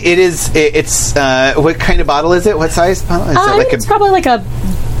it's what kind of bottle is it? What size bottle? Is it It's probably like a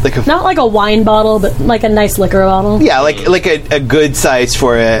not like a wine bottle, but like a nice liquor bottle. yeah, like a good size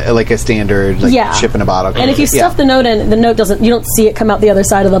for a standard ship in a bottle. And if you stuff the note in, the note doesn't. You don't see it come out the other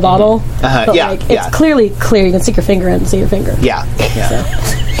side of the bottle. But yeah, like, yeah. it's clearly clear. You can stick your finger in and see your finger. yeah.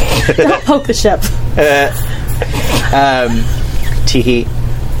 Don't poke the ship. Teehee.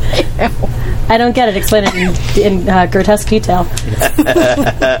 I don't get it. Explain it in grotesque detail.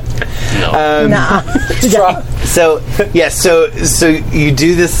 nah. So you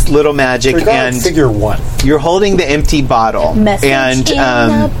do this little magic, and figure one. you're holding the empty bottle, Message and in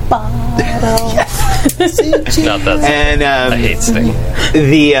a bottle. Not that. and I hate Sting.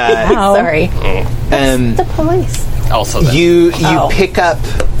 the Wow. Sorry. um, The police. Also, that. you pick up.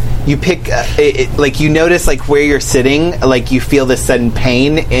 You pick, like you notice, like where you're sitting, like you feel this sudden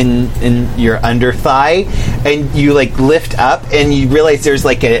pain in your under thigh, and you like lift up, and you realize there's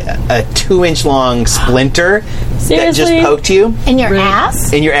like a 2-inch long splinter that just Seriously? poked you In your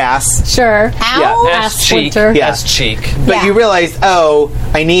ass? in your ass. Sure. Ow. Yeah. Ass cheek. splinter. Yeah. Ass cheek. But Yeah. you realize, oh,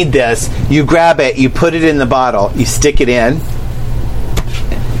 I need this. You grab it, you put it in the bottle, you stick it in.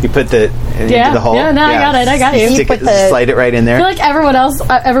 You put the into the hole. Yeah, no, I got it. I got you. Stick put it, the- slide it right in there. I feel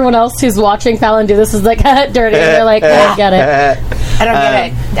like everyone else who's watching Fallon do this is like dirty. And they're like, I don't get it. I don't get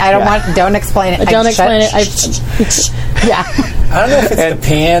it. I don't want. Don't explain it. Don't explain it. Yeah. I don't know if it's the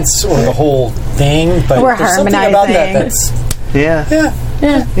pants or the whole thing, but We're there's something about that harmonizing. that's Yeah.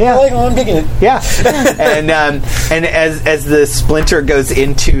 I like. Oh, I'm digging it. Yeah, and as the splinter goes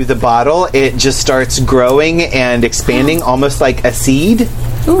into the bottle, it just starts growing and expanding, almost like a seed.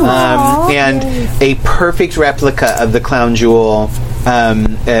 And a perfect replica of the Clown Jewel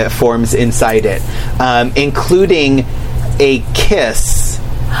forms inside it, including a kiss,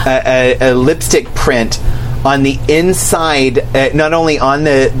 a lipstick print on the inside, not only on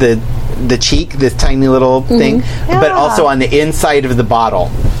the cheek, this tiny little thing, but also on the inside of the bottle.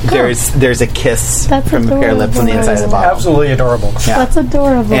 There's a kiss That's from a pair of lips on the inside of the bottle. Absolutely adorable. That's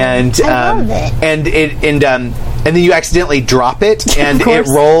adorable. And I love it. and then you accidentally drop it, and it course.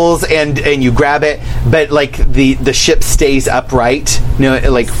 rolls, and you grab it, but like the ship stays upright,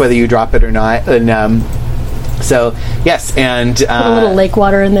 like whether you drop it or not, and so yes, and Put a little lake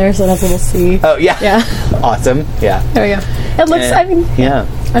water in there so it has a little sea. oh yeah, Yeah. awesome, yeah, There we go. It looks. I mean, yeah.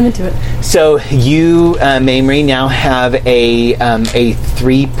 I'm into it. So you, Mamrie, now have a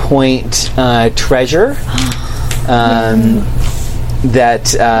 3-point treasure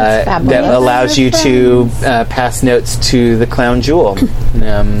that allows you to pass notes to the Clown Jewel.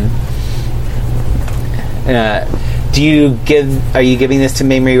 Are you giving this to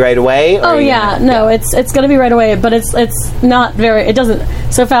Mamrie right away? Or Oh are you yeah, gonna- no, it's going to be right away, but it's not very. It doesn't.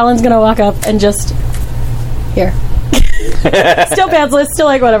 So Fallon's going to walk up and just here. Still pantsless, still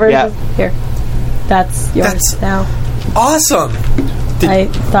like whatever. Yeah. Just, here. That's yours That's- now. Awesome. I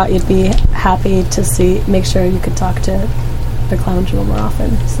thought you'd be happy to make sure you could talk to the Clown Jewel more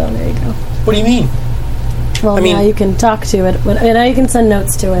often. So there you go. What do you mean? Well, I mean- now you can talk to it. Now you can send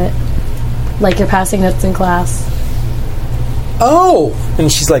notes to it, like you're passing notes in class. Oh,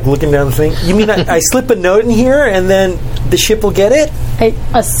 and she's like looking down the thing. You mean I slip a note in here and then the ship will get it? I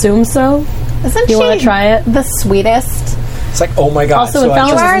assume so. Isn't You she wanna try it? the sweetest? It's like, oh my god! Also, in I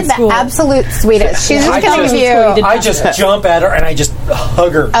Fallon's You just- are in the school. absolute sweetest. She's I just going to just- give school, you you. did I just jump at her and I just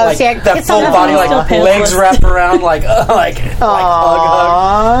hug her. Oh, like, see, I that kiss full on the body, face. like Still legs pantsless. wrapped around, like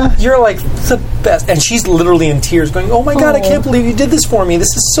hug. You're like the best, and she's literally in tears, going, "Oh my god, I can't believe you did this for me.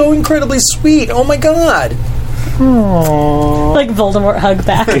 This is so incredibly sweet. Oh my god." Like Voldemort hug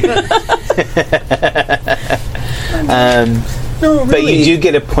back. No, really. But you do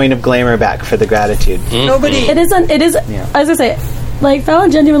get a point of glamour back for the gratitude. Nobody. It isn't. It is. As I say, like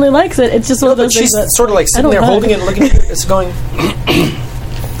Fallon genuinely likes it. It's just one of But those she's things that sort of like sitting don't there hug. holding it and looking at it. It's going,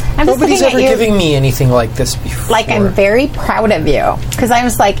 I'm just nobody's looking ever at you giving me anything like this before. like I'm very proud of you. Because I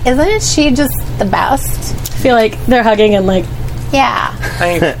was like, isn't she just the best? I feel like they're hugging and like Yeah.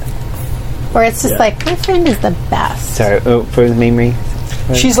 where it's just like, my friend is the best. Sorry, for the memory.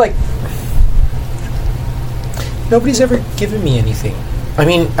 She's like, nobody's ever given me anything. I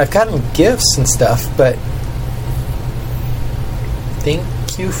mean, I've gotten gifts and stuff, but thank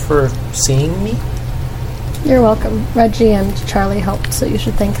you for seeing me. You're welcome. Reggie and Charlie helped, so you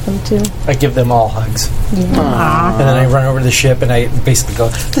should thank them too. I give them all hugs, Yeah. and then I run over to the ship and I basically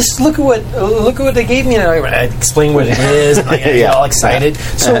go, look at what they gave me, and I explain what it is, and I get all excited.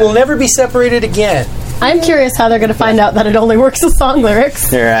 So we'll never be separated again. I'm curious how they're going to find out that it only works as song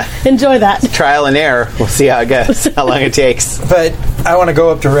lyrics. Enjoy that. Trial and error. We'll see how it goes, how long it takes. But I want to go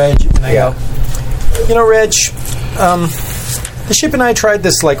up to Reg and I go, you know, Reg, the ship and I tried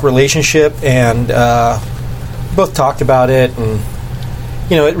this like relationship, and both talked about it, and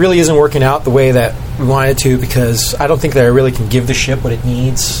you know, it really isn't working out the way that we wanted to, because I don't think that I really can give the ship what it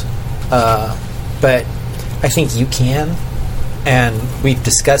needs, but I think you can, and we've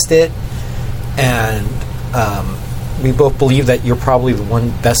discussed it, and we both believe that you're probably the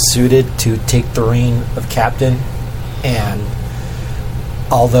one best suited to take the reign of captain. And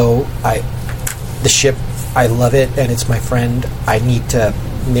although the ship, I love it and it's my friend, I need to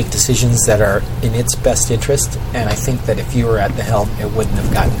make decisions that are in its best interest, and I think that if you were at the helm, it wouldn't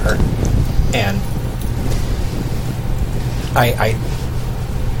have gotten hurt. And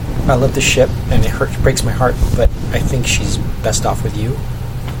I love the ship, and it breaks my heart, but I think she's best off with you.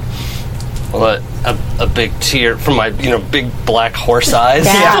 Well, a big tear from my, big black horse eyes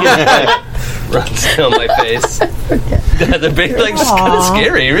runs down my face. The big, just kind of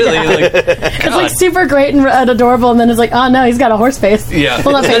scary, really. It's super great and adorable, and then it's like, oh no, he's got a horse face. Yeah.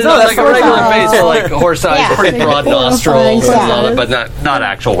 Well, not face, like a regular face, or horse eyes, pretty broad nostrils, and all that, but not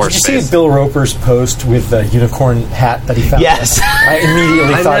actual horse Did face. you see Bill Roper's post with the unicorn hat that he found? Yes. I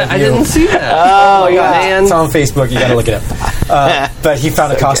immediately thought of you. I didn't see that. Oh, yeah. Man. It's on Facebook. You got to look it up. But he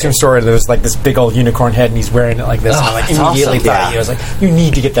found a costume store, and there was like this big old unicorn head, and he's wearing it like this. And I immediately awesome. thought of you. I was like, you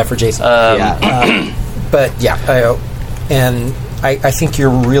need to get that for Jason. But yeah, I think you're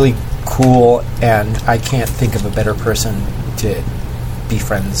really cool, and I can't think of a better person to be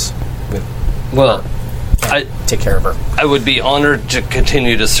friends with. Well, take care of her. I would be honored to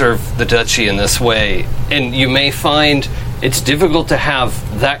continue to serve the duchy in this way, and you may find it's difficult to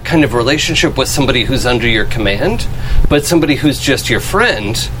have that kind of relationship with somebody who's under your command, but somebody who's just your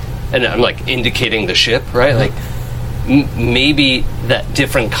friend, and I'm like indicating the ship, right? Like maybe that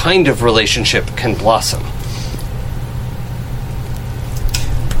different kind of relationship can blossom.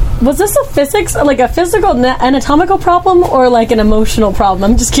 Was this a physical anatomical problem, or like an emotional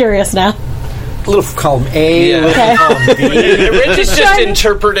problem? I'm just curious now. Little column A, Yeah. Okay. column B. Rich is just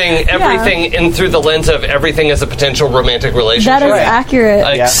interpreting everything in through the lens of everything as a potential romantic relationship. That is accurate.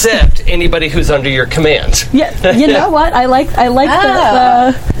 Except anybody who's under your command. Yeah, you know what? I like that.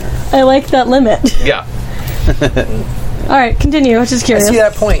 I like that limit. Yeah. All right, continue. I was just I curious. see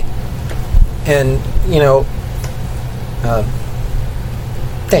that point. And,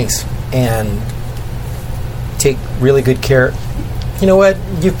 thanks. And take really good care. You know what?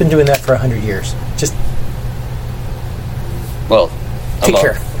 You've been doing that for 100 years. Just take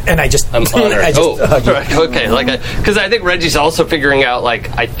care. And I'm honored. I just hug you. Right, okay. Because I think Reggie's also figuring out,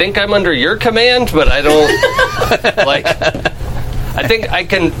 I think I'm under your command, but I don't, I think I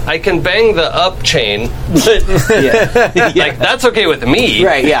can bang the up chain, but that's okay with me.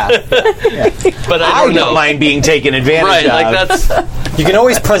 Right, yeah. But I don't mind being taken advantage Right, of. that's... You can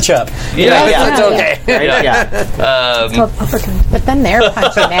always punch up. That's okay. Right, yeah. It's called uppercut. But then they're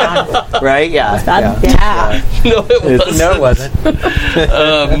punching down. Right, yeah. Yeah. No, it wasn't. No, it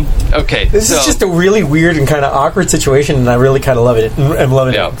wasn't. Okay. This is just a really weird and kind of awkward situation, and I really kind of love it. I'm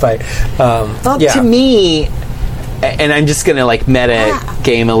loving it. But, Well, to me, and I'm just going to meta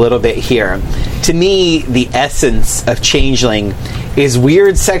game a little bit here. To me, the essence of Changeling is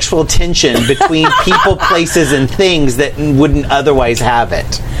weird sexual tension between people, places, and things that wouldn't otherwise have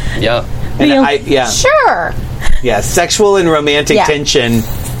it. Yeah. And Sure. Yeah, sexual and romantic tension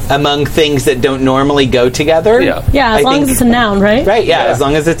among things that don't normally go together. Yeah. Yeah, as long as it's a noun, right? Right, as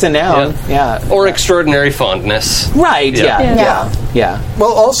long as it's a noun. Yeah. Or extraordinary fondness. Right, yeah.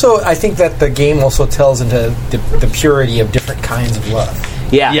 Well, also, I think that the game also tells into the purity of different kinds of love.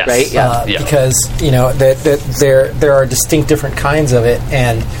 Yeah, Yes. right, yeah. Because, that there are distinct different kinds of it,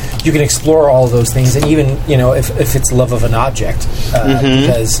 and you can explore all those things, and even, if it's love of an object.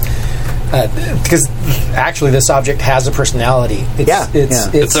 Because actually this object has a personality.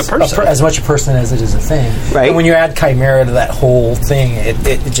 It's a person. As much a person as it is a thing. Right. And when you add chimera to that whole thing,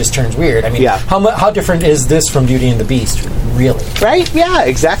 it just turns weird. I mean, how different is this from Beauty and the Beast, really? Right, yeah,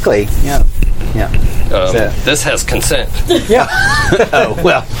 exactly. Yeah. This has consent. Yeah. Oh,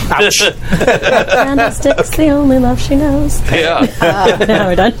 well. Ouch. Candlestick's the only love she knows. Yeah. Now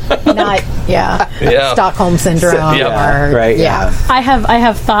we're done. Not, Yeah. Stockholm syndrome. Yeah. Or, Right, yeah. I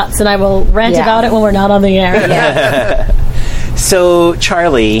have thoughts, and I will rant Yeah. about it when we're not on the air. Yeah. So,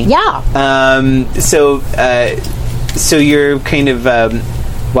 Charlie. Yeah. So you're kind of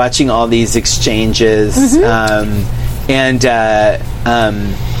watching all these exchanges, and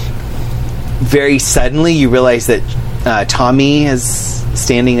very suddenly you realize that Tommy is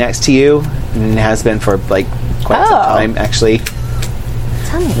standing next to you, and has been for like quite some time, actually.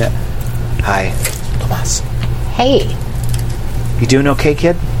 Tommy. Yeah. Hi, Tomas. Hey. You doing okay,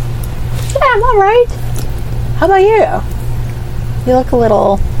 kid? Yeah, I'm all right. How about you? You look a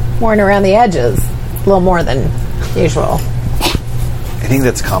little worn around the edges. A little more than usual. I think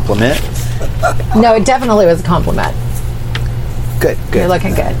that's a compliment. No, it definitely was a compliment. Good. You're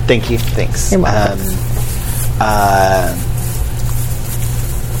looking good. Thank you. Thanks. You're welcome.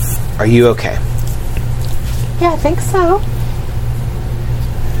 Are you okay? Yeah, I think so.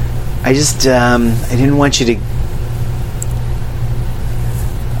 I just, I didn't want you to...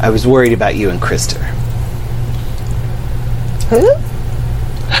 I was worried about you and Krister. Who?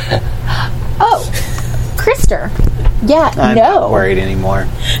 Oh, Krister. Yeah, I'm not worried anymore.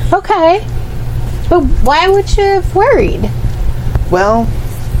 Okay. But why would you have worried? Well,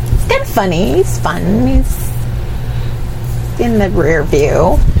 It's kind of funny. He's fun. He's in the rear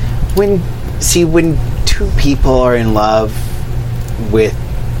view. when two people are in love with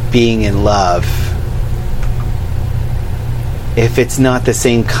being in love, if it's not the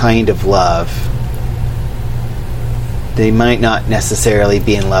same kind of love, they might not necessarily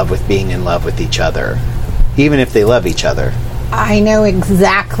be in love with being in love with each other, even if they love each other. I know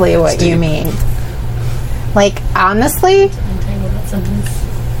exactly what you mean. Like, honestly,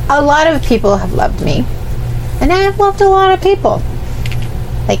 a lot of people have loved me. And I have loved a lot of people.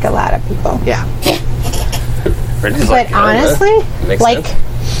 Like, a lot of people. Yeah. Randy's But like, honestly, makes like,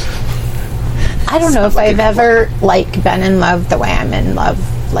 sense. I don't know if I've ever, like, been in love the way I'm in love,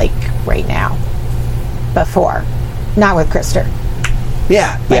 like, right now. Before. Not with Krister.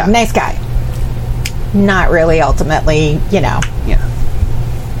 Yeah. Like, Yeah. nice guy. Not really ultimately, Yeah.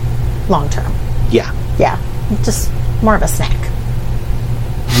 long term. Yeah. Yeah. Just more of a snack.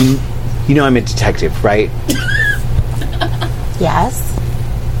 You know I'm a detective, right? Yes.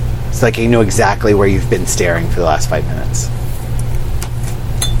 It's like I know exactly where you've been staring for the last 5 minutes.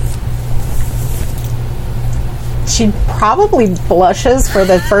 She probably blushes for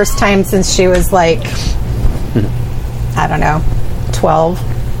the first time since she was like, I don't know, 12.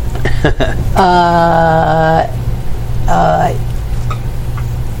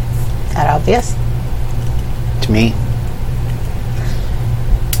 That obvious? To me.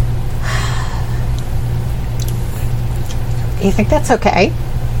 You think that's okay? I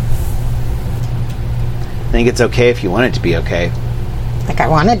think it's okay if you want it to be okay. Like, I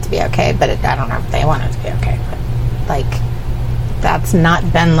want it to be okay, but I don't know if they want it to be okay. But, like, that's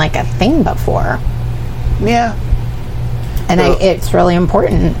not been, like, a thing before. Yeah. And Well- it's really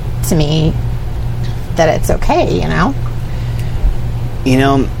important to me that it's okay, you know? You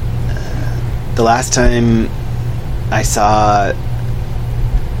know, the last time I saw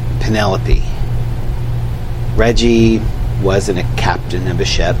Penelope, Reggie wasn't a captain of a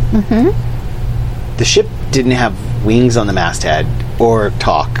ship. Mm-hmm. The ship didn't have wings on the masthead or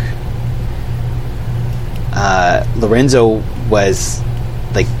talk. Lorenzo was,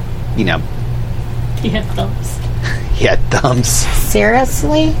 like, you know, He had thumbs. he had thumbs.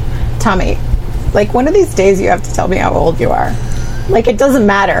 Seriously? Tommy, like, one of these days you have to tell me how old you are. Like, it doesn't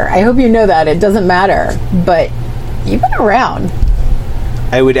matter. I hope you know that. It doesn't matter. But you've been around.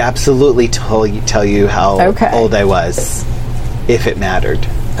 I would absolutely tell you how Okay. old I was if it mattered.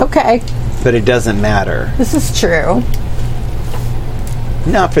 Okay. But it doesn't matter. This is true.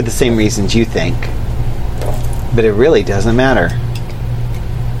 Not for the same reasons you think. But it really doesn't matter.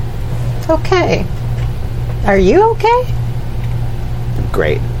 Okay. Are you okay?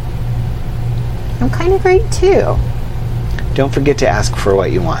 Great. I'm kind of great, too. Don't forget to ask for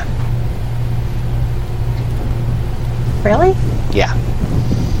what you want. Really? Yeah.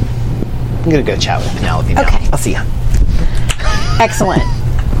 I'm gonna go chat with Penelope now. Okay. I'll see ya. Excellent.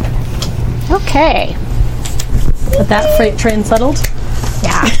 Okay. With that freight train settled.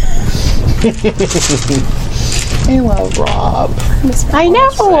 Yeah. I love Rob. I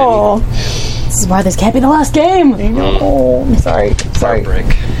know. This is why this can't be the last game. I know. I'm sorry. Break.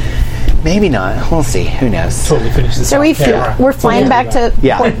 Maybe not. We'll see. Who knows? Totally finish this. So we're flying back to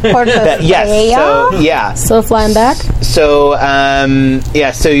Yeah. Port of Yes. So Spain? yeah. So flying back. So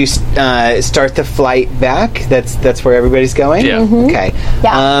So you start the flight back. That's where everybody's going. Yeah. Okay.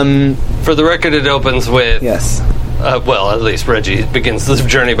 Yeah. For the record, it opens with Yes. well, at least Reggie begins this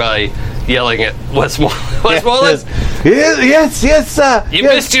journey by yelling at Westmoreland. Westmoreland, Yes. you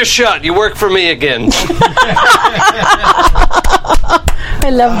missed your shot. You work for me again. I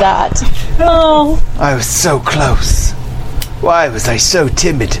love that. Oh, I was so close. Why was I so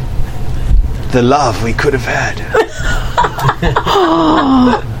timid? The love we could have had.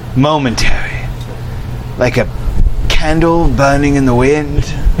 Momentary. Like a candle burning in the wind.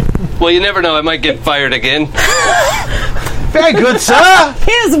 Well, you never know. I might get fired again. Very good, sir.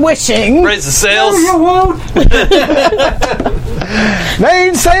 His wishing. Raise the sails.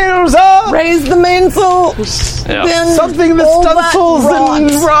 Main sails up. Raise the mainsail. Yeah. Then Something that all that stunsels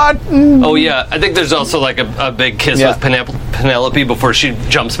and rotten. Oh yeah, I think there's also like a big kiss Yeah. with Penelope before she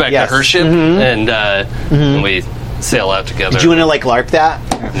jumps back Yes. to her ship, and we sail out together. Do you want to like LARP that?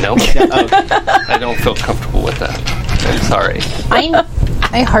 Nope. I don't feel comfortable with that. I'm sorry.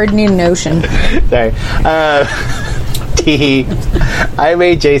 I hardly need an ocean. Sorry. I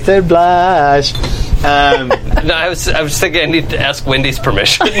made Jason blush. No, I was thinking I need to ask Wendy's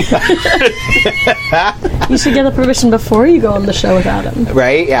permission. you should get the permission before you go on the show with Adam.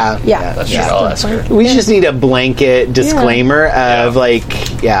 Right? Yeah. Yeah. That's true. I'll ask her. We just need a blanket disclaimer of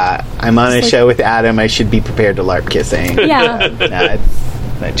I'm on a show with Adam. I should be prepared to LARP kissing. Yeah. No,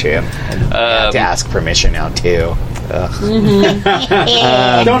 it's not true. I have to ask permission now too. Don't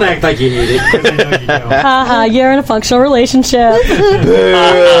act like you need it. 'Cause I know you don't. Haha, you're in a functional relationship.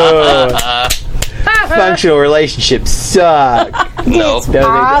 Functional relationships suck. No.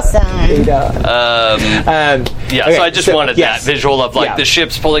 Awesome. Yeah, Okay, so I just wanted that visual of like the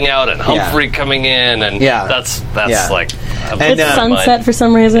ships pulling out and Humphrey coming in, and that's like And, It's sunset for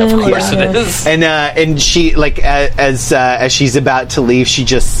some reason. Of course it is. And she as she's about to leave, she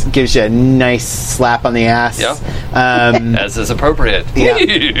just gives you a nice slap on the ass. Yeah. As is appropriate.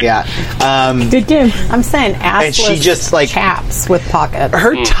 Yeah. Good game. I'm saying assless And she just, like- chaps with pockets.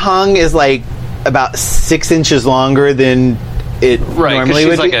 Her tongue is like about 6 inches longer than it Right, because normally she's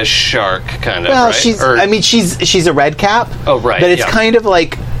would like be. a shark, kind of. Well, right? she's a red cap. Oh, right, But it's yeah. kind of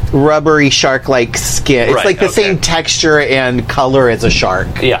like rubbery shark-like skin. It's Right, like the okay. same texture and color as a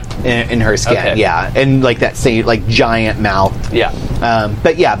shark. Yeah. In her skin. Okay. Yeah, and like that same like giant mouth. Yeah.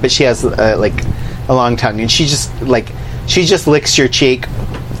 But she has like a long tongue, and she just licks your cheek.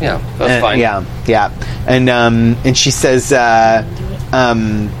 Yeah, that's fine. Yeah, and she says,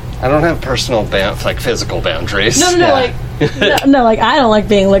 I don't have personal physical boundaries. No, like I don't like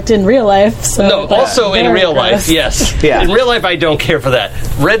being licked in real life. So No, also in very real life, gross. yes. Yeah. In real life, I don't care for that.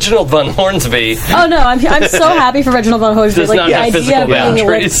 Reginald Von Hornsby. Oh no, I'm so happy for Reginald Von Hornsby. Does Like not the have idea physical of being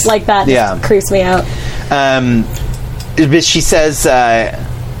boundaries. licked like that just creeps me out. but she says,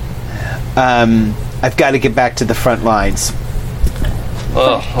 I've got to get back to the front lines.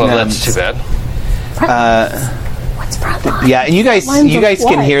 Oh, well, that's too bad. What's front line? Yeah, and you guys Lines of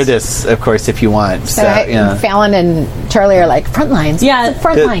can what? hear this, of course, if you want. So, So Fallon and Charlie are like, front lines? Yeah, What's a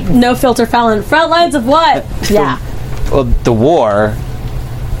front line? No filter, Fallon. Front lines of what? Yeah. Well, the war.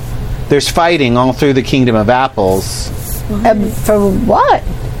 There's fighting all through the Kingdom of Apples. For what?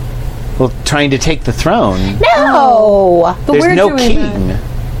 Well, trying to take the throne. No. But There's we're no doing king,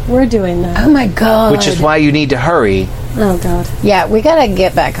 that. We're doing that. Oh my god. which is why you need to hurry. Oh god. Yeah, we gotta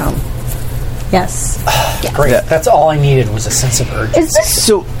get back home. Yes. Great. That's all I needed was a sense of urgency.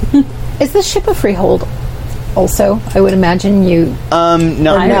 So, Is this ship a freehold? Also, I would imagine you. no,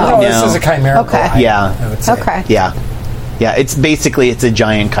 No, this is a chimerical. Okay. I Yeah. would say. Okay. Yeah. It's basically a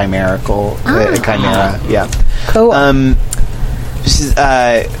giant chimerical chimera. Yeah. Cool.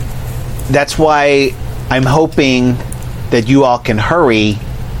 That's why I'm hoping that you all can hurry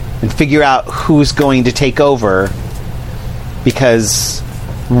and figure out who's going to take over, because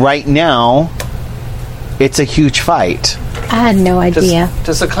right now it's a huge fight. I had no idea.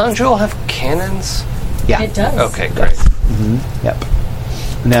 Does the conjure have cannons? Yeah. It does. Okay, great. Yep.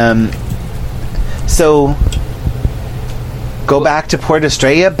 And, so go back to Port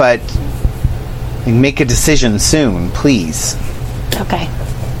Estrella, but make a decision soon, please. Okay.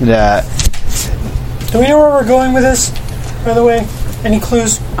 Do we know where we're going with this, by the way? Any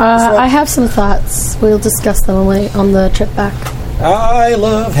clues? I have some thoughts. We'll discuss them on the trip back. I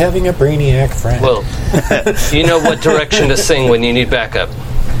love having a brainiac friend. Well, you know what direction to sing when you need backup.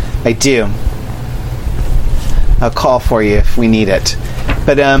 I do. I'll call for you if we need it.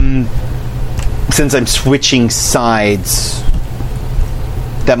 But since I'm switching sides,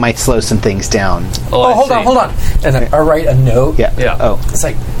 that might slow some things down. I hold see. on. And then I write a note. Yeah. Yeah. Oh. It's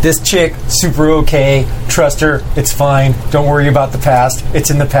like, this chick, super okay, trust her, it's fine, don't worry about the past,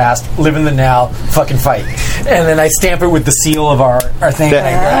 it's in the past, live in the now, fucking fight. And then I stamp it with the seal of our thing, and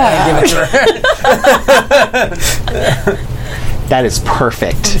I give it to her. That is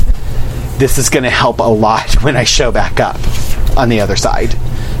perfect. This is going to help a lot when I show back up on the other side.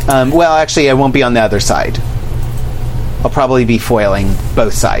 Well, actually, I won't be on the other side. I'll probably be foiling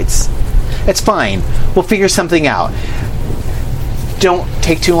both sides. It's fine. We'll figure something out. Don't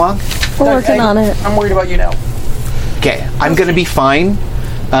take too long. We're working on it. I'm worried about you now. Okay, I'm going to be fine.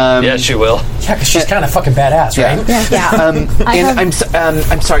 Yes, you will. Yeah, because she's kind of fucking badass, right? Yeah.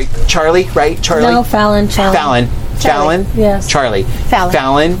 I'm sorry, Charlie, right? Charlie? No, Fallon. Fallon. Fallon? Yes. Charlie.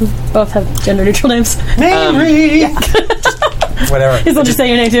 Fallon. Both have gender neutral names. Mary! Whatever. He'll just say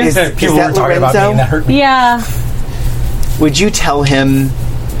your name too. People that were talking about Lorenzo? me and that hurt me. Yeah. Would you tell him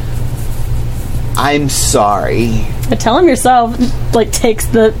I'm sorry? But tell him yourself. Like, takes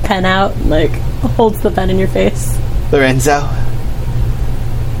the pen out, like, holds the pen in your face. Lorenzo,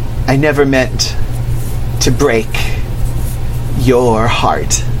 I never meant to break your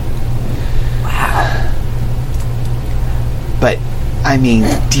heart. Wow. But, I mean,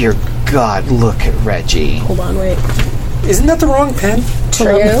 dear God, look at Reggie. Hold on, wait. Isn't that the wrong pen?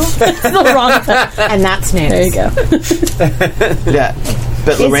 True. It's the wrong pen. And that's news. There you go. Yeah.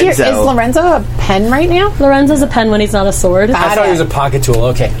 But Is Lorenzo... Lorenzo a pen right now? Lorenzo's a pen when he's not a sword. I thought he was a pocket tool.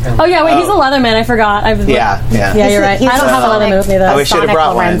 Okay. Oh yeah, wait, he's a leather man. I forgot. Yeah. Yeah, you're right. He's I don't have a leather man with me though. I wish I should have Sonic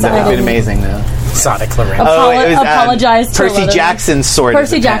brought one. Lorenzo. That would have been amazing, though. Sonic Lorenzo. Apolo- apologize to Percy leather- Jackson's sword.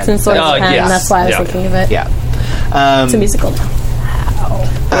 Percy is a pen. Jackson's sword is a pen. yes. That's why I was Yeah. thinking of it. Yeah. It's a musical now.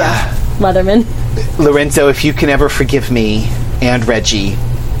 Yeah. Leatherman. Lorenzo, if you can ever forgive me and Reggie,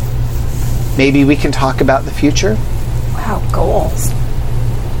 maybe we can talk about the future. Wow, goals.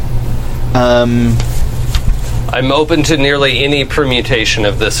 I'm open to nearly any permutation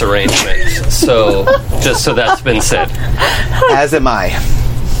of this arrangement. So, just so that's been said. As am I.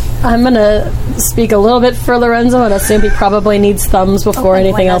 I'm gonna speak a little bit for Lorenzo and assume he probably needs thumbs before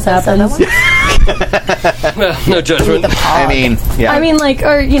anything else happens. No judgment. I mean, yeah. I mean, like,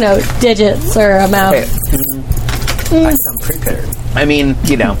 or digits or a mouth. Hey, I sound prepared. I mean,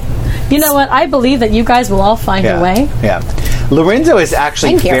 You know what? I believe that you guys will all find yeah. a way. Yeah. Lorenzo is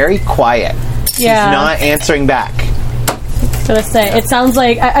actually Thank you. very quiet. Yeah. He's not answering back. Gonna say it sounds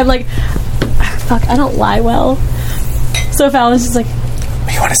like I'm like, fuck, I don't lie well. So Fallon's just like,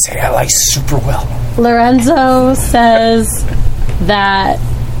 You want to say I lie super well. Lorenzo says that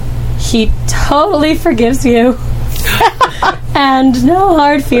he totally forgives you and no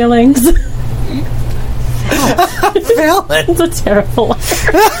hard feelings. Fallon. It's a terrible lie.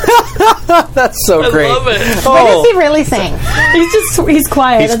 That's so great. I love it. What is he really saying? He's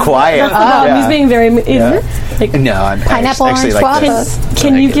quiet. He's quiet. That's the problem. Yeah. He's being very. Like, No, I'm Pineapple actually orange like guavas. this.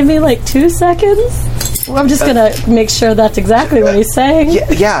 can you give me like 2 seconds? Well, I'm just gonna make sure that's exactly what he's saying.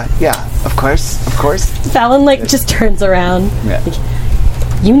 Yeah. Of course. Fallon just turns around. Yeah.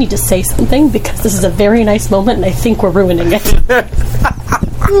 You need to say something because this is a very nice moment and I think we're ruining it.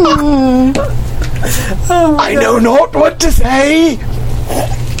 I know not what to say.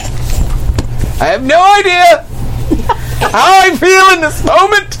 I have no idea how I feel in this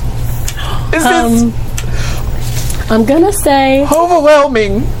moment. Is this I'm gonna say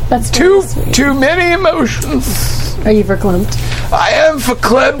overwhelming? that's Too very sweet. too many emotions. Are you verklempt? I am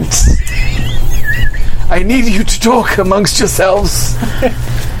verklempt. I need you to talk amongst yourselves.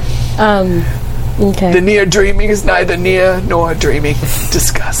 Okay. The near dreaming is neither near nor dreaming.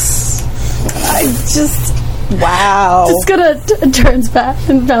 Discuss. I just... Wow. Just gonna turns back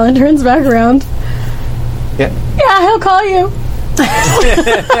and Fallon turns back around. Yeah. Yeah, he'll call you.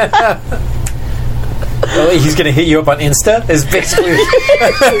 Well, he's going to hit you up on Insta? Is basically...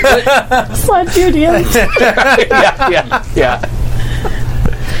 Slide your DMs. Yeah. Yeah,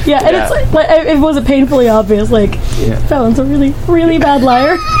 and Yeah. it's like it wasn't painfully obvious. Like, Fallon's a really, really bad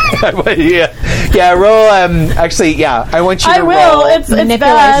liar. Yeah, roll, actually, yeah, I want you to I will. roll It's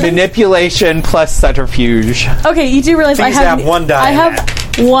bad. manipulation plus subterfuge. Okay, you do realize Please I have have one die I in have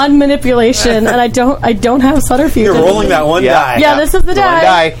one manipulation, and I don't have subterfuge. You're rolling that one Yeah. die. Yeah, this is the die.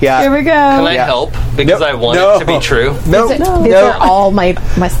 die, yeah. Here we go. Can I Yeah. help? Because I want No. it to be true. Nope. These are all my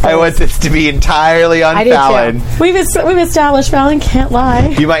skills. I want this to be entirely on I do too. Fallon. We've established Fallon can't lie.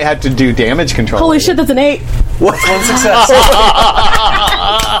 You might have to do damage control. Holy shit, that's an 8. One success.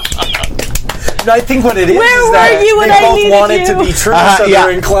 No, I think what it is Where is that were you when they I both needed want it you? to be true, so yeah.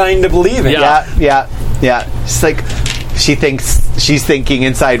 they're inclined to believe it. Yeah. Yeah. She's like, she's thinking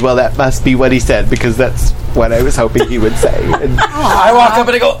inside, well, that must be what he said, because that's what I was hoping he would say. And I walk up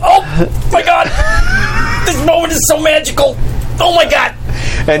and I go, "Oh my god, this moment is so magical! Oh my god!"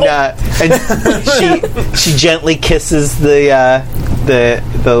 and she gently kisses the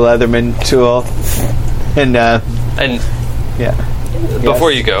Leatherman tool, and yeah.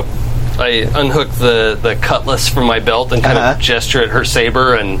 Before you go, I unhook the cutlass from my belt and kind of gesture at her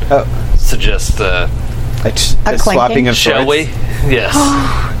saber and suggest a swapping of shall swords. we? Yes.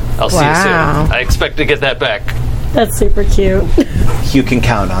 I'll see you soon. I expect to get that back. That's super cute. You can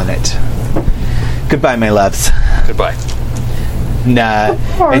count on it. Goodbye, my loves. Goodbye. Nah.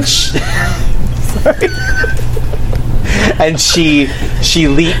 And and she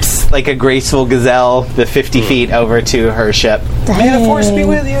leaps like a graceful gazelle the 50 feet over to her ship. May the force be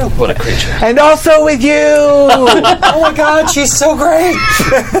with you. What a creature. And also with you! Oh my god, she's so great!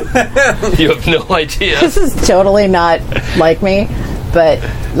 You have no idea. This is totally not like me, but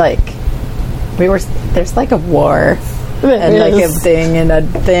like there's like a war and like a thing and a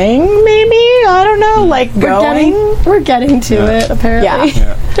thing, maybe, I don't know, like We're getting to it, apparently.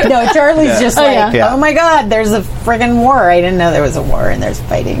 Yeah. No, Charlie's just like, Yeah. oh my god, there's a friggin' war. I didn't know there was a war and there's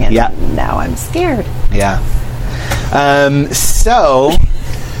fighting, and Yeah. now I'm scared. Yeah. So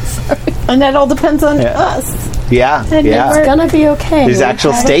And that all depends on us. yeah, It's gonna be okay. There's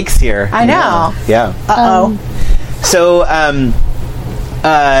actual stakes here. I know. Yeah. Uh-oh. So,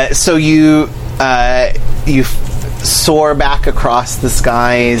 so you soar back across the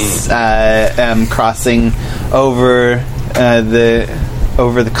skies, crossing over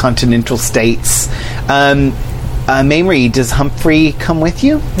the continental states. Mamrie, does Humphrey come with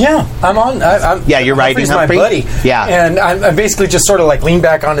you? Yeah, I'm on. Yeah, you're riding Humphrey's Humphrey? my buddy. Yeah. And I'm basically just sort of like lean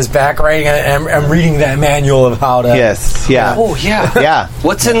back on his back, right? And I'm reading that manual of how to. Yes. Yeah. Oh, yeah. Yeah.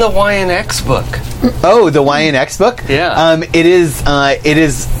 What's in the YNX book? Oh, the YNX book? Yeah. It is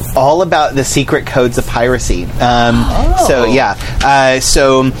all about the secret codes of piracy. So, yeah.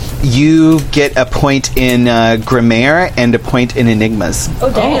 So you get a point in Grimaire and a point in Enigmas.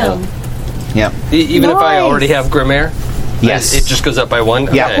 Oh, damn. Yeah. Even if I already have Grimaire? Yes. It just goes up by one?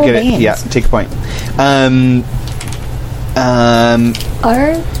 Yeah, Okay. get it. Yeah, take a point.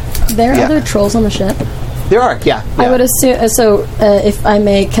 Are there Yeah. other trolls on the ship? There are, yeah. I would assume. So, if I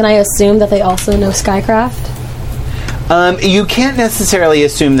may, can I assume that they also know Skycraft? You can't necessarily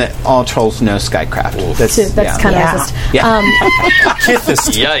assume that all trolls know Skycraft. That's kind of racist. Yeah. Kithis.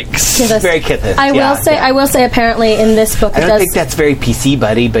 Yikes. Very Kithis. I will say. Apparently, in this book, I don't think that's very PC,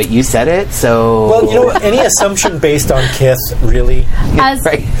 buddy, but you said it, so... Well, you know what? Any assumption based on Kith, really? as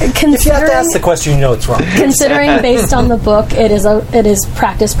Right. If you have to considering ask the question, you know it's wrong. considering based on the book, it is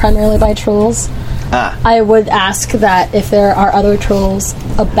practiced primarily by trolls. I would ask that if there are other trolls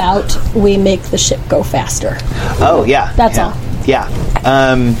about, we make the ship go faster. Oh, yeah. That's yeah. all. Yeah.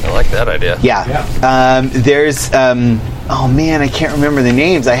 I like that idea. Yeah. There's... oh, man, I can't remember the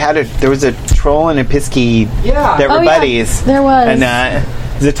names. There was a troll and a pisky that were Oh, yeah. buddies. There was. And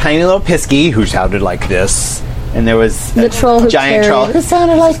there's a tiny little pisky who sounded like this. And there was The troll who giant carried- troll. It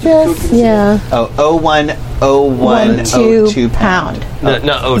sounded like this. Yeah. Oh, 010102 pound.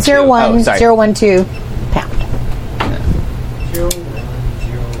 No, oh, 01 sorry. 012 pound.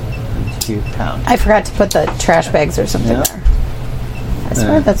 2 pound. I forgot to put the trash bags or something Yeah. there. I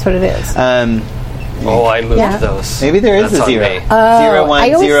swear that's what it is. Oh, I moved Yeah. those. Maybe there is That's a on zero. me.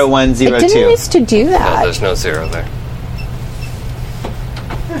 010102. I didn't used to do No, that. there's no zero there.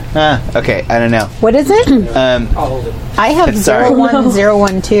 Okay, I don't know. What is it? I'll hold it. I have Sorry.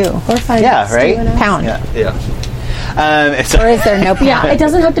 01012 Or five. Yeah, right? pound. Yeah. Or is there no pound? Yeah, it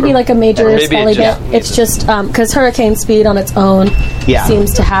doesn't have to be like a major Or maybe it spelling just bit. needs It's just because hurricane speed on its own Yeah.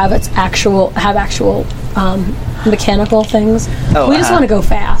 seems to have actual mechanical things. Oh, we just want to go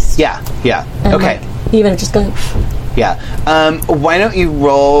fast. Yeah. And, Okay. like, even just going. Yeah. Why don't you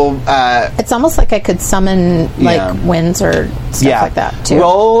roll... It's almost like I could summon Yeah. winds or stuff like that too.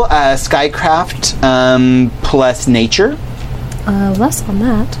 Roll Skycraft plus nature. Less on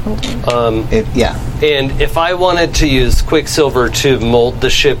that. Hold on. Yeah. And if I wanted to use Quicksilver to mold the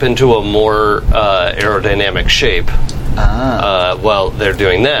ship into a more aerodynamic shape, while they're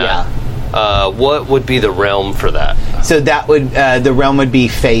doing that, what would be the realm for that? So that would... the realm would be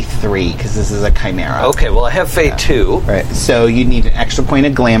Fae 3, because this is a chimera. Okay, well, I have Fae 2. Right. So you need an extra point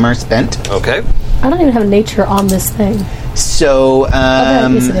of glamour spent. Okay. I don't even have nature on this thing. So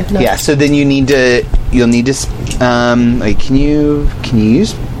yes, it is. No. yeah. So then you'll need to like can you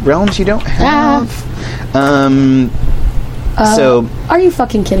use realms you don't have? So Are you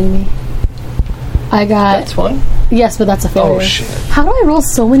fucking kidding me? I got That's one. yes, but that's a failure. Oh, shit. How do I roll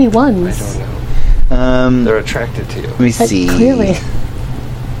so many ones? I don't know. let They're attracted to you. me see. Clearly.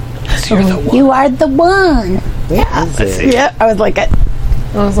 You are the one. Yeah. Is it? Yeah. I was like it.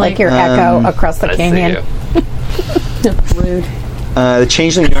 I was Like your echo across the I see canyon. you. rude. The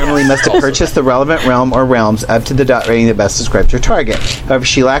changeling normally must have purchased the relevant realm or realms up to the dot rating that best describes her target. However, if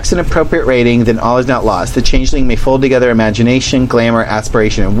she lacks an appropriate rating, then all is not lost. The changeling may fold together imagination, glamour,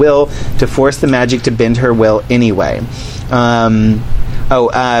 aspiration, and will to force the magic to bend her will anyway.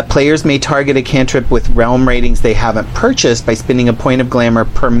 Players may target a cantrip with realm ratings they haven't purchased by spending a point of glamour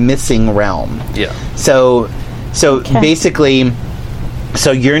per missing realm. Yeah. So basically,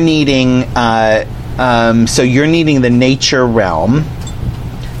 so you're needing the nature realm,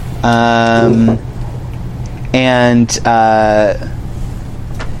 and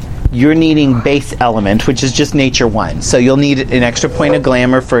you're needing base element, which is just nature 1. So you'll need an extra point of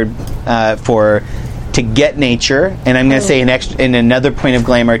glamour for to get nature, and I'm going to say another point of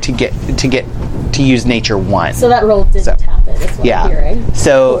glamour to use nature 1. So that roll didn't happen. Is what I'm hearing.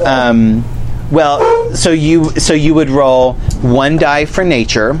 So so you would roll 1 die for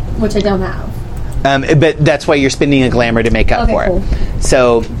nature. Which I don't have. But that's why you're spending a glamour to make up for cool.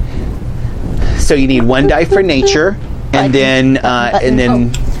 it. So you need 1 die for nature, and then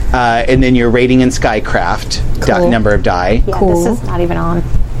your rating in Skycraft number of die, Yeah, this is not even on.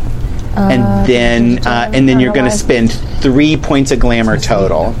 and then you're going to spend 3 points of glamour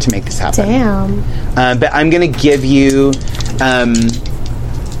total to make this happen. Damn. But I'm going to give you.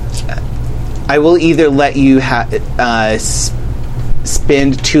 I will either let you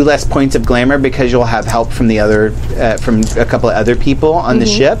spend 2 less points of glamour because you'll have help from from a couple of other people on the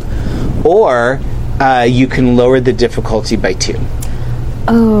ship, or you can lower the difficulty by 2.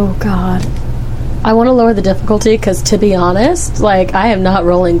 Oh, God. I want to lower the difficulty because, to be honest, I am not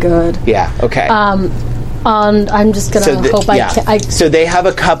rolling good. Yeah. Okay. And I'm just going to hope I can. So they have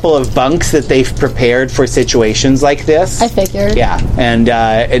a couple of bunks that they've prepared for situations like this. I figured. Yeah,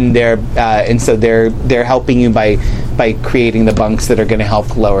 and so they're helping you by creating the bunks that are going to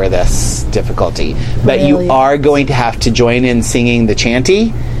help lower this difficulty. But Really? you are going to have to join in singing the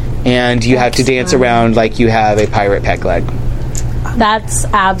chanty, and you have to dance around like you have a pirate peg leg. That's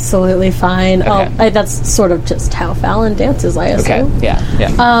absolutely fine. Okay. That's sort of just how Fallon dances, I assume. Okay.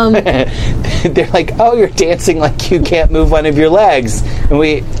 Yeah. They're like, oh, you're dancing like you can't move one of your legs, and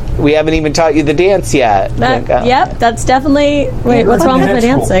we haven't even taught you the dance yet. Yep, that's definitely. Wait, what's wrong with my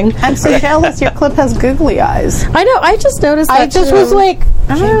dancing? I'm so jealous. Your clip has googly eyes. I know. I just noticed that. I just was like,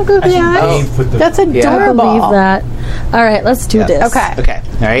 googly eyes. That's I adorable. believe that. All right, let's do this. Okay. Okay.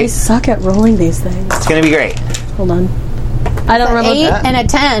 All right. We suck at rolling these things. It's gonna be great. Hold on. I don't remember. 8 and a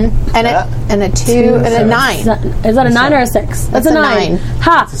 10 and a 2 and a 9 Is that a 9 or a 6? That's a 9.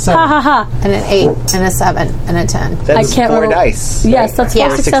 Ha! Ha ha ha! and an 8 and a 7 and a 10. That's I can't 4 roll. dice. Yes, that's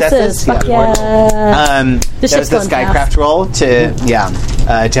 4 successes. Fuck yeah. That was ship's the going Skycraft fast. roll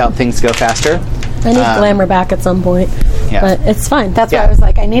to help things go faster. I need glamour back at some point. Yeah. But it's fine. That's why I was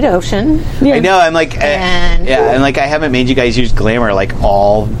like, I need ocean. Yeah. I know. I'm like, And- I haven't made you guys use glamour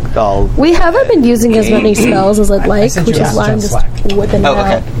all. We haven't been using as many spells as I'd like, sent which you a is why I'm message just on Slack. whipping it Oh,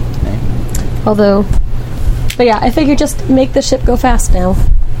 out. okay. Although, but yeah, I figure just make the ship go fast now.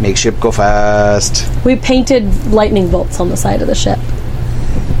 Make ship go fast. We painted lightning bolts on the side of the ship.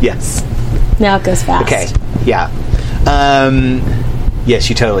 Yes. Now it goes fast. Okay. Yeah. Yes,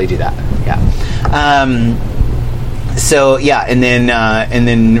 you totally do that. Yeah. So yeah, and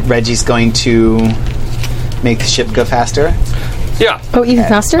then Reggie's going to make the ship go faster. Yeah. Oh, even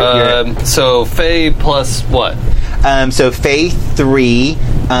faster? So Faye plus what? So Faye 3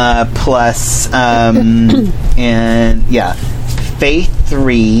 plus and yeah, Faye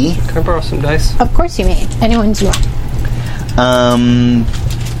 3. Can I borrow some dice? Of course you may. Anyone's you want.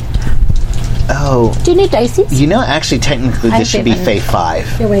 Oh, Do you need dices? you know, actually, technically, I've this should be given- Faye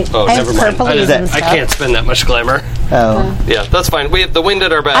 5. Here, wait. Oh, I have never mind. purplies and I stuff. can't spend that much glamour. Oh, Yeah, that's fine. We have the wind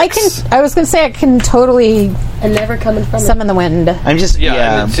at our backs. I was going to say I can totally And never coming from summon the wind. I'm just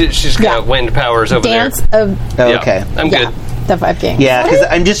Yeah, I mean, she's got wind powers over Dance there. of Oh, Yeah, okay. I'm yeah, good. the 5 games. Yeah, because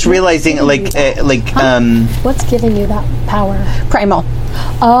I'm just realizing, What's giving you that power? Primal.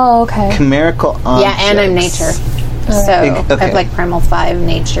 Oh, okay. chimerical objects. Yeah, and I'm nature. So I Okay. have like Primal 5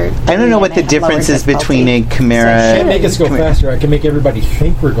 nature. I don't know what the difference is between a chimera. So Make us go faster. I can make everybody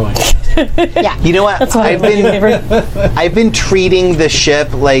think we're going. Yeah. You know what? That's why I've been treating the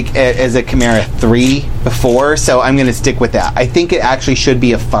ship like as a Chimera 3 before, so I'm going to stick with that. I think it actually should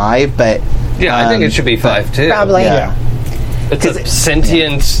be a 5, but Yeah, I think it should be 5 too. Probably. yeah, It's a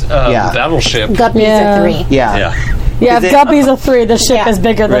sentient battleship. Guppies Yeah. are 3. yeah. Yeah. Yeah, Is if it- Guppy's a 3, the ship Yeah. is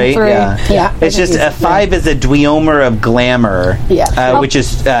bigger than Right? 3. Yeah. Yeah. It's just a 5 is a Dweomer of Glamour, Yeah. which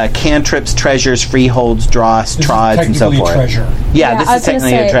is cantrips, treasures, freeholds, dross, trods, and so Technically forth. treasure. Yeah, I this was is gonna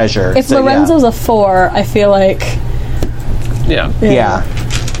technically a say, treasure. If so, yeah. Lorenzo's a 4, I feel like... Yeah. Yeah.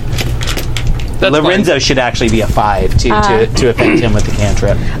 That's Lorenzo should actually be a 5 to affect him with the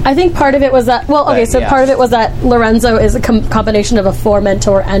cantrip. I think part of it was that... Well, okay, But, so yeah. part of it was that Lorenzo is a combination of a 4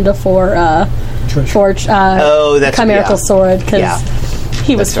 mentor and a 4... Treasure. Oh, that's chimerical yeah. sword, because Yeah.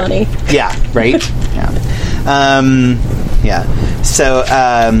 he was funny. Yeah, right? Yeah. So,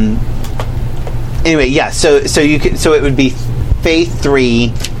 anyway, yeah, so you could, so it would be Faith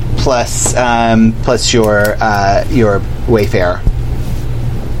 3 plus your Wayfarer,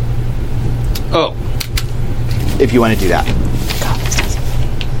 Oh. if you want to do that.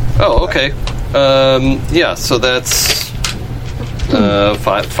 Oh, okay. Yeah, so that's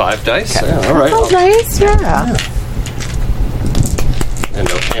 5 dice. Okay. Yeah, all right. Oh, nice. Yeah.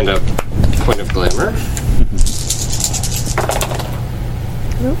 And a point of glamour.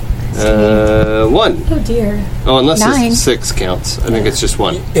 1. Oh, dear. Oh, unless 9. 6 counts. I think it's just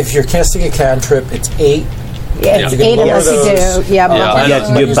 1. If you're casting a cantrip, it's 8. Yeah, it's Yeah. 8 unless Lower you those. do. Yeah, Yeah, I Yeah,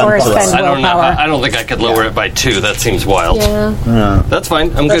 don't- you bump or those. spend I don't know. willpower. I don't think I could lower it by 2. That seems wild. Yeah. That's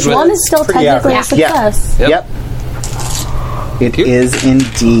fine. I'm good with 1 it. is still pretty technically a average. success. Yep. It is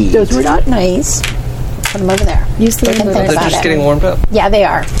indeed. Those were not nice. Put them over there. Use the They can rainbow think dice. They're about just it. getting warmed up. Yeah, they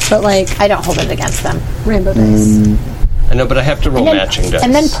are. But, like, I don't hold it against them. rainbow dice. I know, but I have to roll matching dice.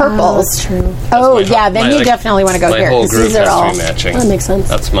 And then Oh, purples. that's true. Oh, My- yeah, then my- you definitely want to go my here. whole 'cause group these are has all. to be matching. That makes sense.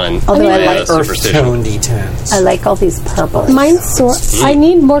 That's mine. Although I My, like Earth superstition. tone D10s. I like all these purples. Mine's I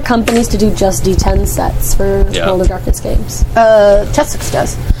need more companies to do just D10 sets for Yeah. World of Darkness games. Chessex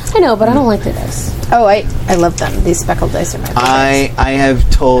does. I know, but I don't like their dice. Oh, I love them. These speckled dice are my favorite. I have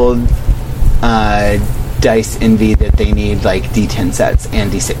told Dice Envy that they need like D10 sets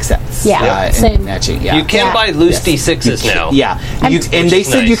and D6 sets. Yeah. and Same. matching. Yeah. You can Yeah. buy loose D6s now. Yeah, and they Which is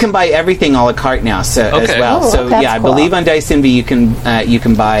said you nice. can buy everything a la carte now, so as Okay. well. Oh, so that's yeah, I cool. believe on Dice Envy you can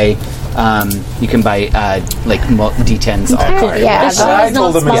buy like D10s a la carte. Yeah, This the- show What I is not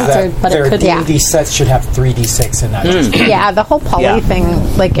told them is sponsored, that but it their could be. D&D sets should have 3d6 and not just yeah, the whole poly Yeah.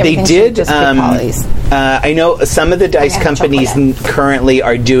 thing, like They everything did. should just be polys. I know some of the dice had companies chocolate. currently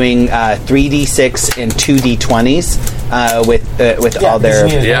are doing 3d6 and 2d20s with all their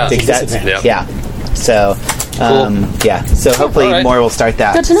because you need Yeah. big sets. disadvantage. Yeah. So yeah. So hopefully All right. more will start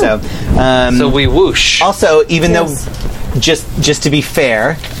that. Good to know. So we whoosh. Also, even Yes. though, just to be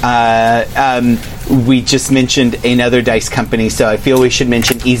fair, we just mentioned another dice company, so I feel we should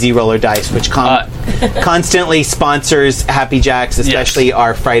mention Easy Roller Dice, which constantly sponsors Happy Jacks, especially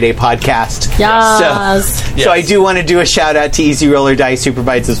our Friday podcast. Yes. So I do want to do a shout out to Easy Roller Dice, who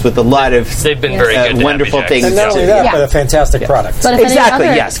provides us with a lot of They've been very good to wonderful Happy Jacks. things. And not only to- that, Yeah. but a fantastic product. But if any Exactly.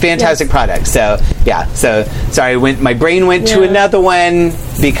 other- Yes. Fantastic product. So yeah. So sorry, my brain went to Yeah. another one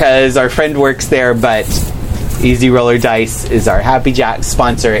because our friend works there, but Easy Roller Dice is our Happy Jacks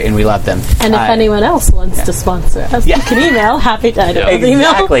sponsor, and we love them. And if anyone else wants to sponsor us, Yeah. you can email happy. I don't know the email.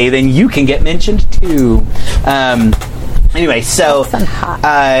 exactly, then you can get mentioned too. Anyway, so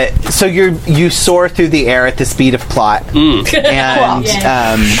so you soar through the air at the speed of plot, and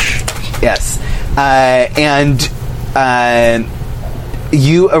yes, and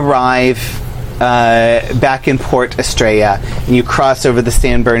you arrive back in Port Estrella, and you cross over the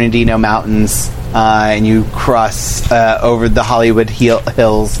San Bernardino Mountains, and you cross over the Hollywood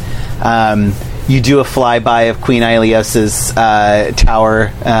Hills. You do a flyby of Queen Ilios's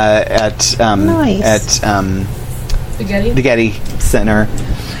tower at Nice. The Getty? the Getty Center.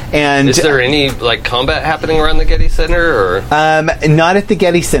 And Is there any like combat happening around the Getty Center, or not at the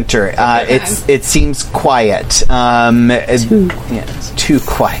Getty Center. It seems quiet. It's too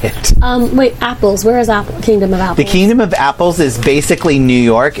quiet. Wait, apples. Where is Kingdom of Apples? The Kingdom of Apples is basically New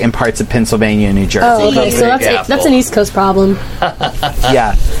York and parts of Pennsylvania and New Jersey. Oh, okay. Big So apple. that's an East Coast problem.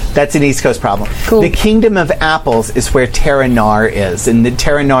 Yeah, that's an East Coast problem. Cool. The Kingdom of Apples is where Terranar is, and the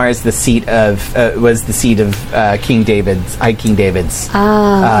Terranar is the seat of was the seat of King David's.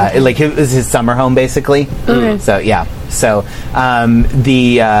 Like it was his summer home, basically. Okay. So yeah, so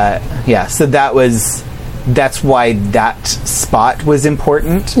so that's why that spot was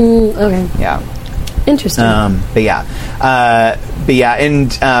important. Okay. Yeah. Interesting. But yeah,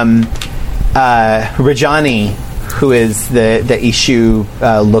 and Rajani, who is the issue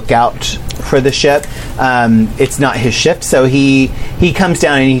lookout for the ship, it's not his ship, so he comes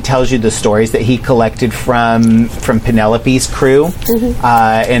down and he tells you the stories that he collected from Penelope's crew,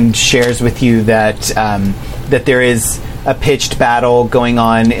 and shares with you that that there is a pitched battle going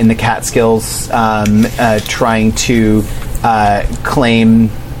on in the Catskills, trying to claim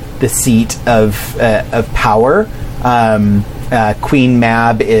the seat of power. Queen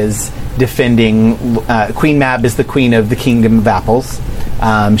Mab is defending. Queen Mab is the queen of the Kingdom of Apples.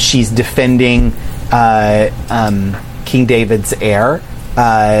 She's defending King David's heir,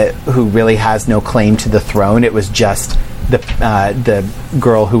 who really has no claim to the throne. It was just the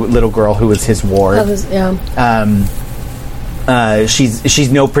little girl who was his ward.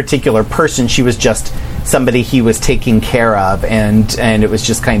 She's no particular person. She was just somebody he was taking care of, and it was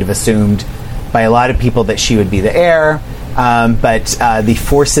just kind of assumed by a lot of people that she would be the heir. But the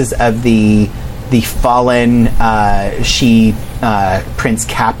forces of the fallen Prince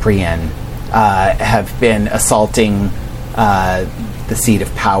Caprian have been assaulting the seat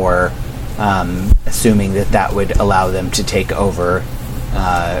of power, assuming that would allow them to take over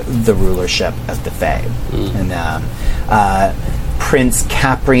the rulership of the Fae. And Prince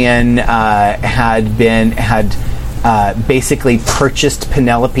Caprian had basically purchased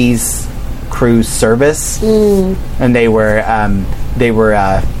Penelope's crew's service, and they were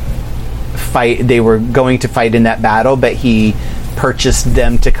going to fight in that battle, but he purchased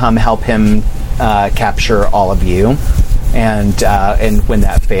them to come help him capture all of you, and when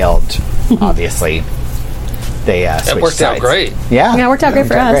that failed, obviously they that switched worked sides. out great. Yeah, it worked out great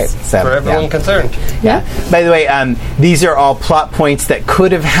for us. So, For everyone concerned. Yeah. By the way, these are all plot points that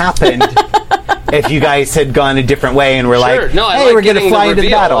could have happened if you guys had gone a different way and were like, No, I "Hey, like we're going to getting fly the into the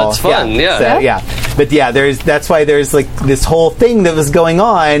reveal. battle." It's fun, yeah. So, but that's why there's like this whole thing that was going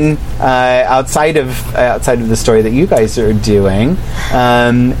on outside of the story that you guys are doing,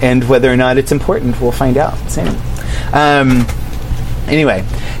 and whether or not it's important, we'll find out soon. Anyway,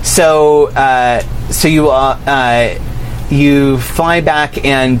 so you fly back,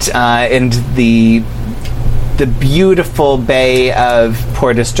 and the beautiful bay of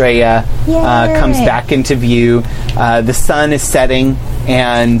Port Estrella comes back into view. The sun is setting,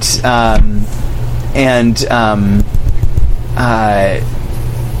 and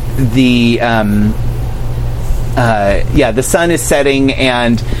the sun is setting,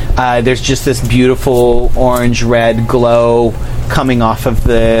 and there's just this beautiful orange-red glow coming off of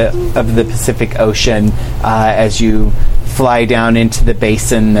the Pacific Ocean as you fly down into the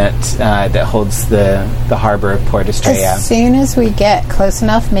basin that holds the harbor of Port Estrella. As soon as we get close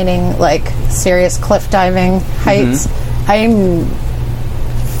enough, meaning like serious cliff diving heights, I'm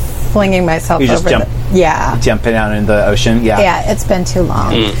flinging myself You just over. jumping out into the ocean. Yeah, it's been too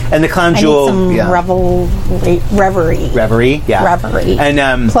long. And the Clown I Jewel, need some reverie. Reverie, Reverie.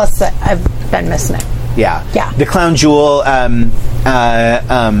 and Plus, I've been missing it. Yeah. Yeah. The Clown Jewel like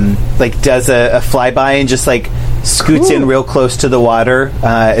does a flyby and just like scoots in real close to the water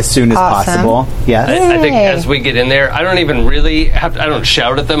as soon as possible. Yeah. I think as we get in there, I don't even really I don't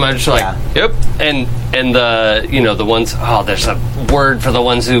shout at them. I'm just like, yep. And the the ones, there's a word for the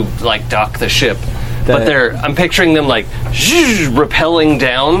ones who like dock the ship. But I'm picturing them like rappelling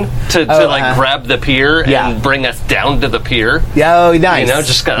down to grab the pier and bring us down to the pier. Yeah, oh, nice.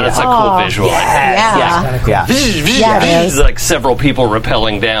 Just that's a cool visual. Yeah. It's like several people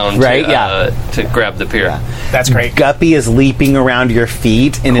rappelling down to grab the pier. That's great. Guppy is leaping around your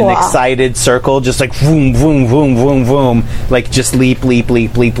feet in an excited circle, just like vroom, vroom, vroom, vroom, vroom. Like just leap, leap,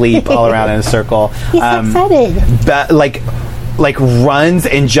 leap, leap, leap all around in a circle. He's excited. But like runs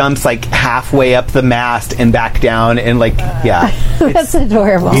and jumps like halfway up the mast and back down, and That's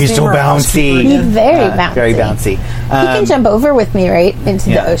adorable. he's so bouncy. He's very bouncy. Very bouncy. He can jump over with me, right, into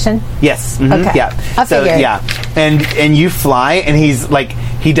the ocean? Yes. Okay. Yeah. I figured. And you fly, and he's like,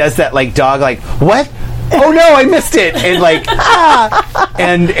 he does that like dog, like, what? Oh no, I missed it! And like,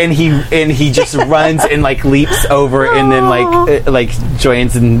 and he just runs and like leaps over, and then like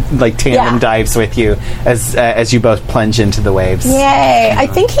joins and like tandem dives with you as you both plunge into the waves. Yay! I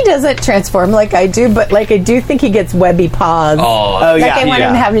think he doesn't transform like I do, but like I do think he gets webby paws. Oh like I want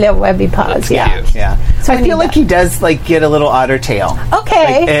him to have little webby paws. That's cute. Yeah. So I feel like he does like get a little otter tail.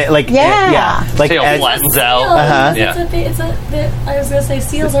 Okay. Like Tail flattens out. I was gonna say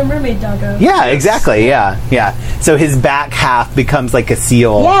seals are mermaid doggos. Yeah, exactly. Yeah. So his back half becomes like a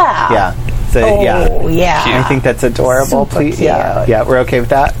seal. Yeah. So Oh, yeah. I think that's adorable. Super Please, cute. yeah, we're okay with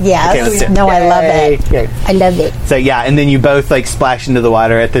that. Yes. Okay, let's do it. No, I love it. Yay. I love it. So and then you both like splash into the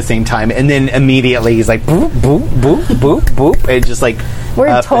water at the same time, and then immediately he's like boop boop boop boop boop, and just like We're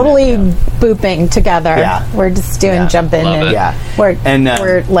up totally and booping together. Yeah. We're just doing jumping, Love and it.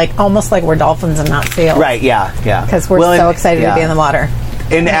 we're like almost like we're dolphins and not seals. right, yeah, Because we're so excited to be in the water.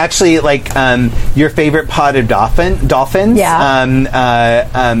 And actually, like your favorite pod of dolphins. Yeah.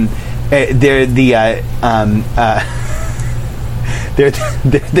 They're the they're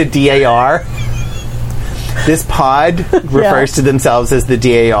the DAR. This pod refers to themselves as the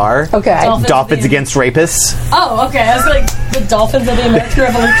DAR. Okay. Dolphins Against Rapists. Oh, okay. I was like, the dolphins of the American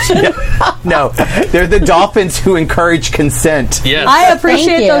Revolution. No, they're the dolphins who encourage consent. Yes. I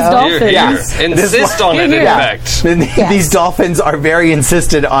appreciate Thank those you. dolphins. Yeah. Insist on it, in fact. And Yes. These dolphins are very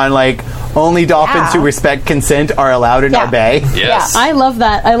insistent on, like, only dolphins Yeah. who respect consent are allowed in Yeah. our bay. Yes. I love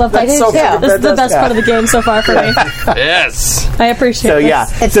that. I love that. do so too. good. This is the best part of the game so far for me. Yes. I appreciate So this. yeah,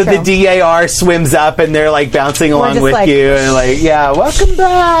 It's so true. the DAR swims up and they're like bouncing along just with like- you and like, yeah, welcome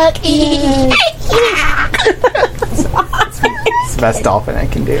back. It's the best dolphin I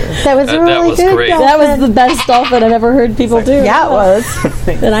can do. That was That really was good. great. Dolphin. That was the best dolphin I've ever heard people do. Yeah, it was.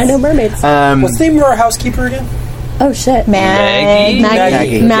 And I know mermaids. What's the name of our housekeeper again? Oh, shit. Maggie.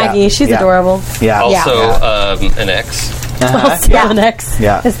 Maggie. Yeah. She's Yeah. adorable. Yeah. Also, an ex. Yeah. The next.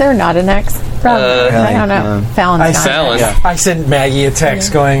 Yeah. Is there not an X? Probably. I don't know. Fallon's not. Fallon. Yeah. I sent Maggie a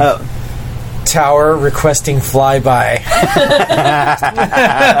text going, Oh. Tower requesting flyby.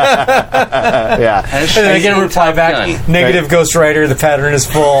 Yeah. And then I get a reply back, Gun. negative Ghost Rider, the pattern is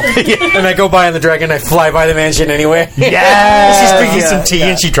full. And I go by on the dragon, I fly by the mansion anyway. Yeah. She's drinking some tea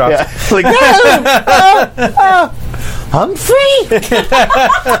and she drops. Yeah. Like, Humphrey.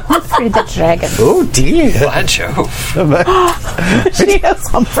 Humphrey the dragon. Oh dear. Glad Jove. She is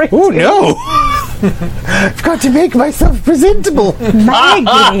Humphrey. Oh no. I've got to make myself presentable.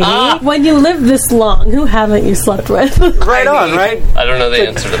 Maggie. When you live this long, who haven't you slept with? Right on, right? I don't know the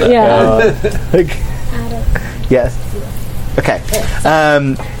answer to that. Yeah. Like, yes. Okay.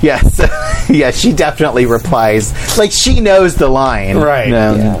 Yes. Yeah, she definitely replies. Like, she knows the line. Right.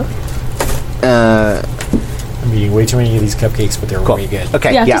 I'm eating way too many of these cupcakes, but they're Cool. way good.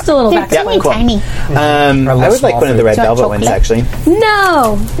 Okay. Yeah, just a little They're back. teeny cool. tiny. I love I would like small one of the red food. velvet ones, Chocolate. actually.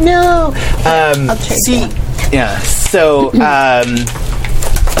 No. No. I'll trade See, that. yeah. So,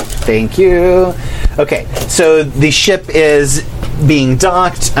 thank you. Okay, so the ship is being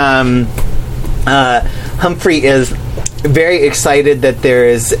docked. Humphrey is very excited that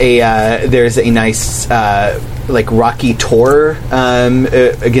there's a nice like rocky tor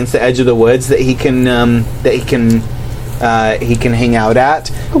against the edge of the woods that he can hang out at.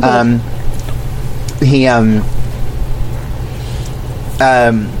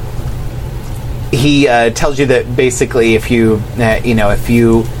 He tells you that basically if you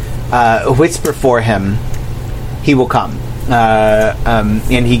whisper for him, he will come,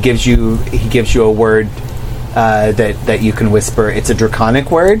 and he gives you a word that you can whisper. It's a draconic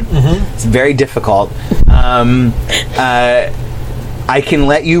word. Mm-hmm. It's very difficult. I can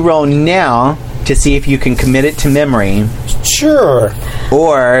let you roll now to see if you can commit it to memory, Sure.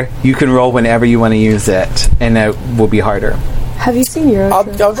 or you can roll whenever you want to use it, and it will be harder. Have you seen Euro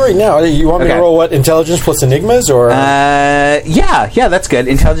Trip? I'll do it now. You want me Okay. to roll what? Intelligence plus enigmas, or Yeah, that's good.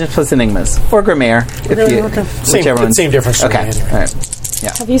 Intelligence plus enigmas or Grimaire, whichever one. same difference. for me Okay, anyway. all right.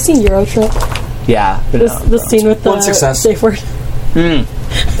 Have you seen Euro Trip? Yeah, but The scene with the One success. safe word.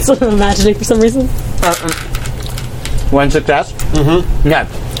 That's what I'm imagining for some reason. one success. Mm-hmm. Yeah.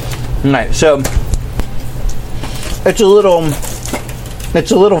 All right. So it's a little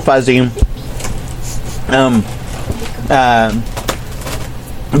fuzzy.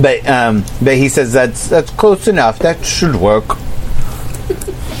 But he says that's close enough. That should work.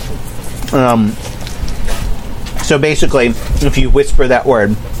 So basically, if you whisper that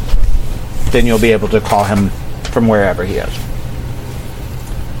word, then you'll be able to call him from wherever he is.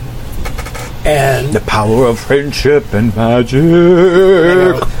 And The power of friendship and magic.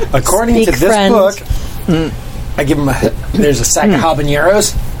 according Speak to this friend. book, I give him there's a sack of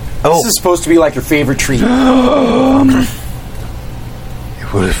habaneros. Oh. This is supposed to be like your favorite treat. Well,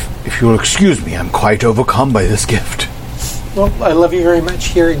 if you'll excuse me, I'm quite overcome by this gift. Well, I love you very much.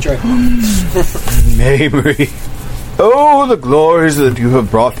 Here, enjoy. Memory. Oh, the glories that you have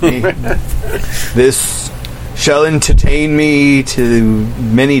brought me. This shall entertain me to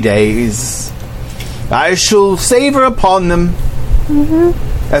many days. I shall savor upon them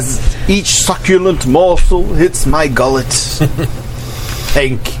as each succulent morsel hits my gullet.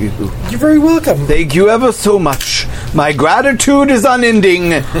 Thank you. You're very welcome. Thank you ever so much. My gratitude is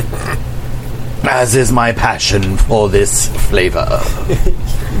unending, as is my passion for this flavor.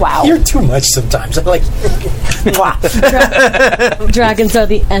 Wow. You're too much sometimes. I like. Dragons are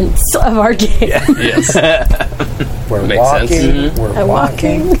the ends of our game. Yes. We're Makes walking. sense. We're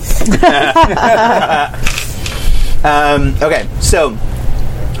walking. Okay, so,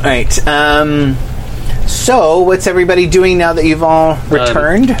 all right. So, what's everybody doing now that you've all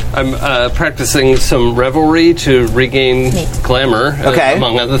returned? I'm practicing some revelry to regain glamour, Okay.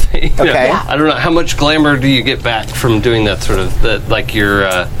 among other things. Okay. Yeah. I don't know, how much glamour do you get back from doing that sort of, like your,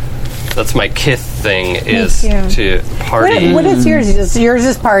 that's my kith thing, is too. to party. What is yours? Yours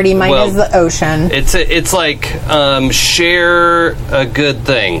is party. Mine Well, is the ocean. It's like share a good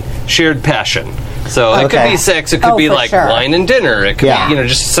thing, shared passion. So it could Okay. be sex, it could be for like sure. wine and dinner, it could Yeah. be,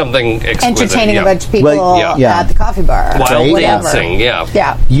 just something exquisite. Entertaining yeah. a bunch of people Well, yeah. at the coffee bar. Wild Whatever. dancing, yeah.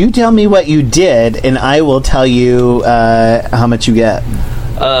 Yeah. You tell me what you did, and I will tell you how much you get.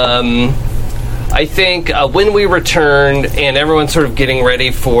 I think when we returned and everyone's sort of getting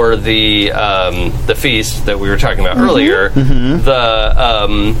ready for the feast that we were talking about earlier,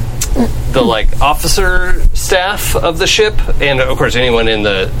 the like officer staff of the ship, and of course anyone in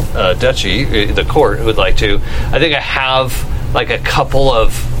the duchy, the court, who would like to, I think I have like a couple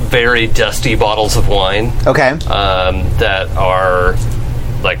of very dusty bottles of wine Okay. that are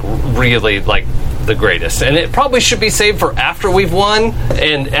like really like the greatest, and it probably should be saved for after we've won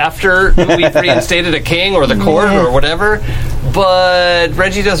and after we've reinstated a king or the court or whatever. But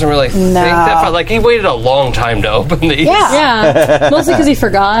Reggie doesn't really think that far. Like, he waited a long time to open these. Yeah. Mostly because he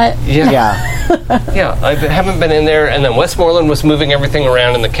forgot. Yeah. Yeah, I haven't been in there. And then Westmoreland was moving everything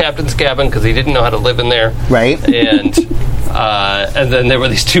around in the captain's cabin because he didn't know how to live in there. Right. And then there were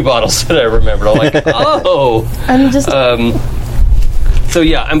these 2 bottles that I remembered. I'm like, oh. I'm just. So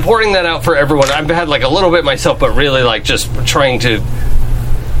yeah, I'm pouring that out for everyone. I've had like a little bit myself, but really like just trying to.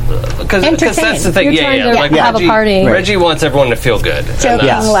 Because that's the thing. You're trying to Like have a party. Reggie wants everyone to feel good. And Joking,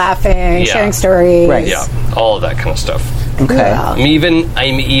 that's- laughing, Yeah. sharing stories. Right. Yeah, all of that kind of stuff. Okay. Yeah.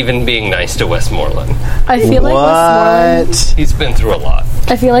 I'm even being nice to Westmoreland. I feel like Westmoreland. What? He's been through a lot.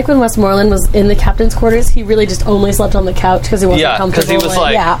 I feel like when Westmoreland was in the captain's quarters, he really just only slept on the couch because he wasn't Yeah, because comfortable. he was and-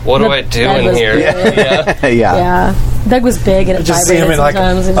 like, Yeah. "What do The I do bed in was here?" big. Yeah. Yeah. Yeah, bed was big and it Just see him vibrated in like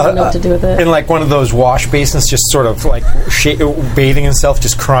sometimes. He didn't know what to do with it. in like one of those wash basins, just sort of like bathing himself,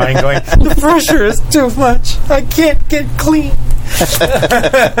 just crying, going, "The pressure is too much. I can't get clean."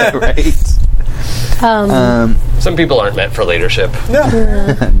 Right. Some people aren't meant for leadership. No.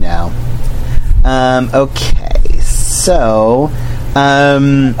 No. Okay. So.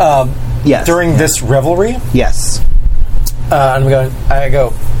 Yes. During this revelry, Yes. I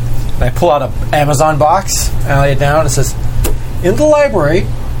pull out an Amazon box and I lay it down. And it says, "In the library,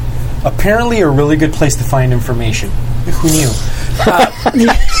 apparently a really good place to find information." Who knew?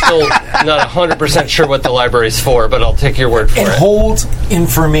 Still not 100% sure what the library's for, but I'll take your word for It it. holds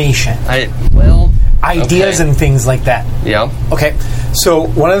information, okay. ideas, and things like that. Yeah. Okay, so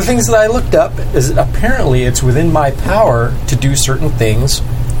one of the things that I looked up is apparently it's within my power to do certain things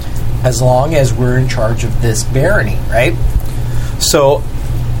as long as we're in charge of this barony, right? So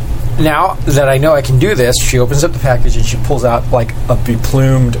now that I know I can do this, she opens up the package and she pulls out like a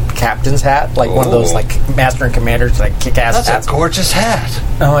beplumed captain's hat, like one of those Oh. like master and commanders, like kick-ass That's hats. a gorgeous hat.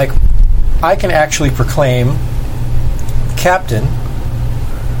 And I'm like, I can actually proclaim Captain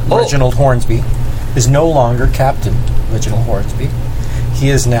Reginald Hornsby is no longer Captain Reginald Hornsby. He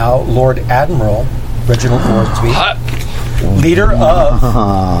is now Lord Admiral Reginald Hornsby, leader of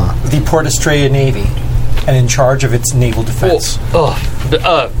the Port Australia Navy and in charge of its naval defense.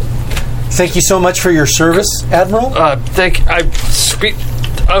 Thank you so much for your service, Admiral. I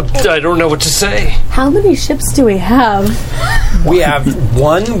don't know what to say. How many ships do we have? We have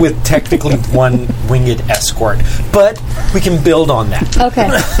one with technically one winged escort, but we can build on that. Okay.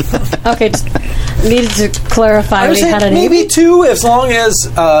 Okay, just needed to clarify I we would say had a maybe navy. 2, as long as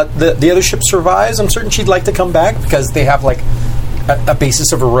the other ship survives. I'm certain she'd like to come back because they have like a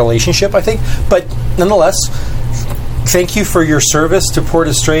basis of a relationship, I think. But nonetheless, thank you for your service to Port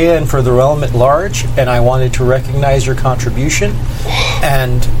Australia and for the realm at large. And I wanted to recognize your contribution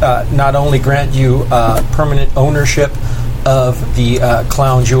and not only grant you permanent ownership of the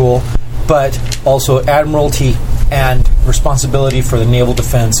Clown Jewel, but also admiralty and responsibility for the naval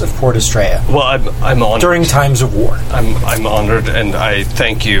defense of Port Australia Well, I'm honored. during times of war. I'm honored, and I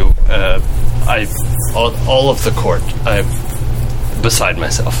thank you. All of the court. I'm beside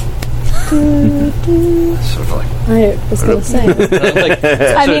myself. Sort of like, I was going to say.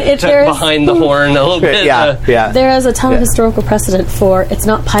 I mean, if there's behind the horn a little bit. Yeah. there is a ton of historical precedent for it's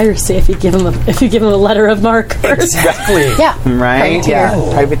not piracy if you give him a letter of marque. Exactly. Yeah. Right? Privateer.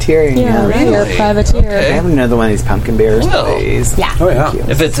 Yeah. Privateering. Yeah, you're a privateer. I have another one of these pumpkin bears, No. please. Yeah. Oh, yeah.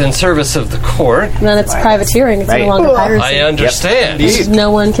 If it's in service of the court, And then it's privateering. It's Right. no longer piracy. I understand.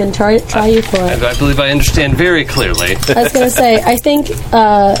 No one can try you for it. I believe I understand very clearly. I was going to say, I think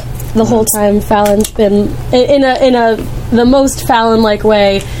the whole time Fallon's been in the most Fallon-like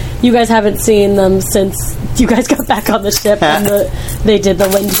way you guys haven't seen them since you guys got back on the ship and they did the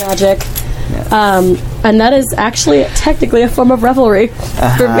wind magic. And that is actually technically a form of revelry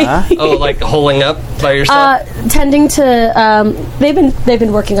for me. Oh, like holding up by yourself? Tending to they've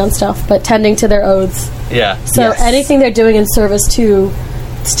been working on stuff, but tending to their oaths. Yeah. So anything they're doing in service to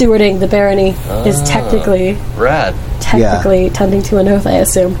stewarding the barony is technically rad. Tending to an oath, I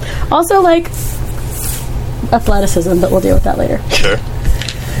assume. Also, like athleticism, but we'll deal with that later. Sure.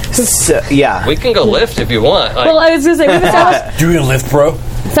 So, we can go lift if you want. Well, I was going to say, do you lift, bro?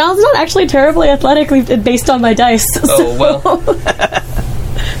 Fal's not actually terribly athletic based on my dice. Oh, well.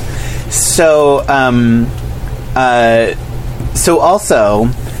 So also,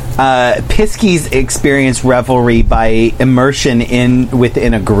 Piskies experience revelry by immersion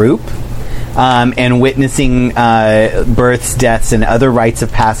within a group. And witnessing births, deaths, and other rites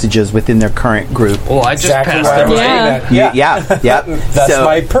of passages within their current group. Oh, I just passed it, right? Yeah. That's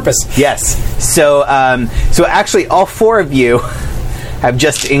my purpose. Yes. So actually, all four of you have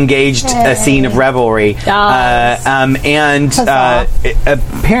just engaged a scene of revelry. Apparently,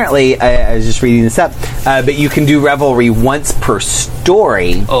 I was just reading this up, but you can do revelry once per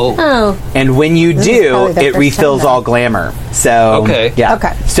story. Oh. And when you do, it refills all glamour. So,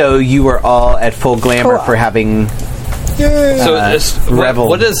 So you were all at full glamour for having revel.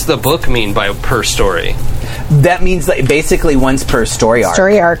 What does the book mean by per story? That means like basically once per story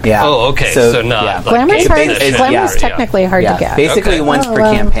arc. Yeah. Oh, okay. So not glamour's technically hard to get. Basically once per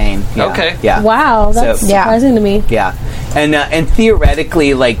campaign. Yeah. Okay. Yeah. Wow, that's surprising to me. Yeah. And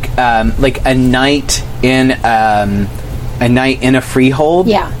theoretically, like a night in a freehold.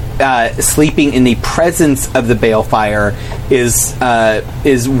 Yeah. Sleeping in the presence of the balefire is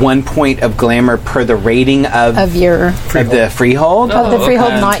 1 point of glamour per the rating of the freehold. The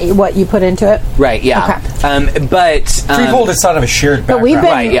freehold, not what you put into it. Right. Yeah. Okay. But freehold is sort of a shared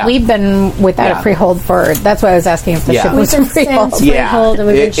background. But we've been without a freehold for. That's why I was asking if the ship was a freehold.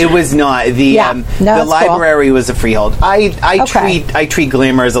 It was not the library was a freehold. I treat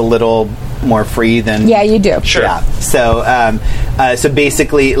glamour as a little more free than you do. Sure. Yeah. So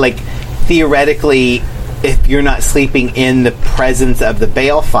basically, like theoretically, if you're not sleeping in the presence of the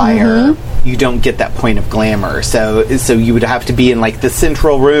balefire, you don't get that point of glamour. So you would have to be in like the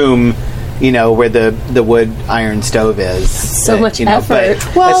central room, where the wood iron stove is. So much effort.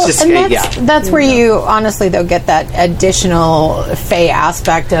 Well, that's where you honestly though get that additional fey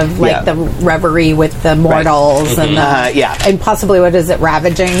aspect of like the reverie with the mortals and and possibly what is it,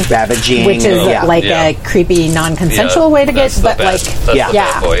 ravaging, which is a creepy non-consensual way to get, but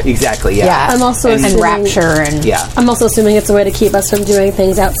exactly. I'm also and rapture and I'm also assuming it's a way to keep us from doing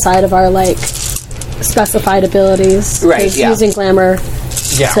things outside of our like specified abilities. Right. Using glamour.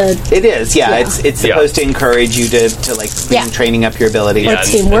 It is. It's supposed to encourage you to like training up your ability.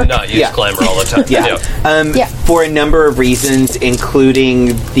 Teamwork. And not use glamour all the time. For a number of reasons, including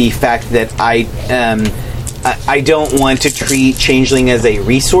the fact that I don't want to treat Changeling as a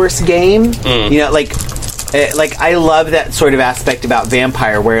resource game. Like I love that sort of aspect about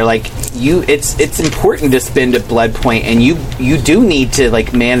Vampire, where like it's important to spend a blood point, and you do need to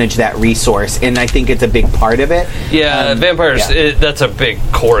like manage that resource, and I think it's a big part of it. Vampires that's a big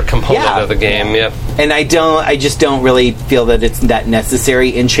core component of the game. And I just don't really feel that it's that necessary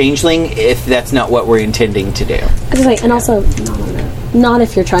in Changeling if that's not what we're intending to do. And also not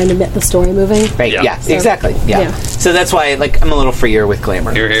if you're trying to get the story moving. Right. Exactly. So that's why like I'm a little freer with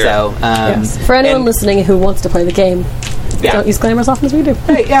glamour. Here. So for anyone listening who wants to play the game, don't use glamour as often as we do.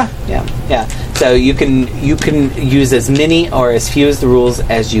 Right, yeah. So you can use as many or as few as the rules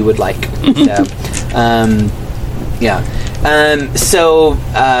as you would like.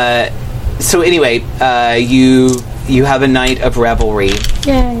 So anyway, you have a night of revelry.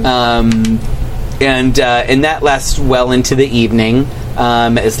 Yay. And that lasts well into the evening,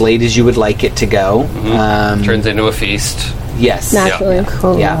 as late as you would like it to go. Turns into a feast. Yes. Naturally.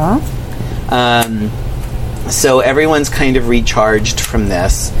 Cool. Yeah. So everyone's kind of recharged from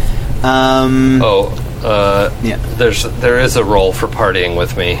this. There is a role for partying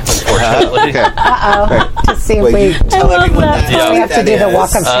with me, unfortunately. To see if we tell everyone that. we have to do the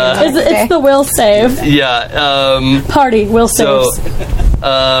walk of shame. It's the will save. Party will saves.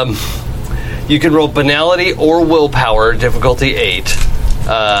 You can roll banality or willpower, difficulty 8,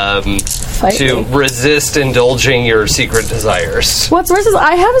 to resist indulging your secret desires. What's worse is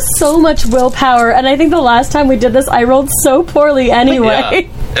I have so much willpower, and I think the last time we did this, I rolled so poorly anyway.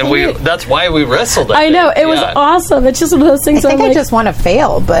 And that's why we wrestled. I know, it was Yeah. awesome. It's just one of those things I where think I'm I like, just want to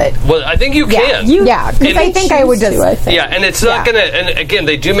fail, but Well, I think you can. yeah, because I think I would just. I think. Yeah, and it's not Yeah. going to. And again,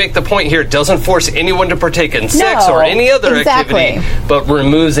 they do make the point here: it doesn't force anyone to partake in sex No, or any other exactly. activity, but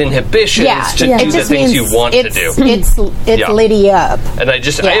removes inhibitions Yeah, to Yeah. do it the just things means you want to it's, do. It's Yeah. Liddy up. And I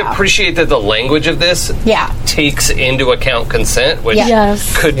Yeah. appreciate that the language of this Yeah. takes into account consent, which Yeah.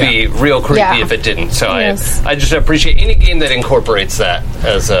 Yes. could be real creepy Yeah. if it didn't. So Yes. I just appreciate any game that incorporates that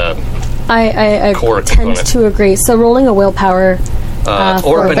as a I core tend component. to agree. So rolling a willpower,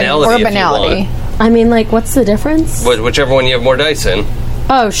 or banality. If you want. I mean, like, what's the difference? Whichever one you have more dice in.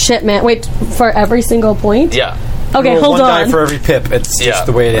 Oh, shit, man. Wait, for every single point? Yeah. Okay, Roll hold one on. die for every pip. It's Yeah. just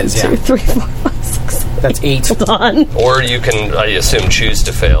the way it is. 2, Yeah, 3, 4, 5, 6, 7. that's 8. Hold on. Or you can, I assume, choose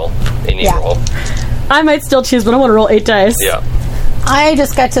to fail any Yeah. roll. I might still choose, but I want to roll 8 dice. Yeah. I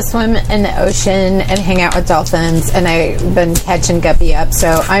just got to swim in the ocean and hang out with dolphins, and I've been catching guppy up,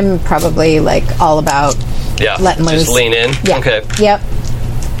 so I'm probably like all about Yeah. letting loose. Just lean in. Yeah. Okay. Yep.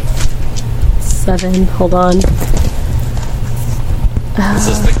 7. Hold on. This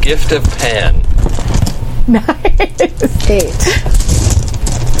is the gift of Pan.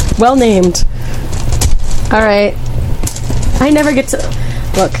 8. Well named. All right. I never get to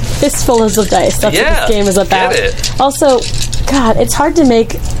look fistfuls of dice. That's Yeah, what this game is about. get it. Also, God, it's hard to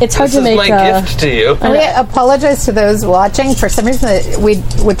make. It's hard This to is make. my gift to you. We apologize to those watching. For some reason,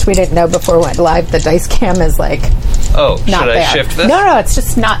 which we didn't know before we went live, the dice cam is like Oh, not should I there. shift this? No, it's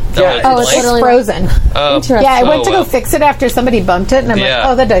just not. Oh, it's Oh, it's blank? literally frozen. Interesting. Yeah, I went to well. go fix it after somebody bumped it, and I'm Yeah. like,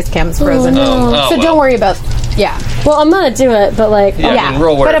 oh, the dice cam's frozen. Oh, So well. don't worry about. Yeah, Well, I'm gonna do it, but like, Yeah. yeah. I mean,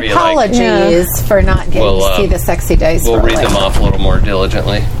 roll But whatever you like. apologies for not getting We'll, to see the sexy dice. We'll read rolling. them off a little more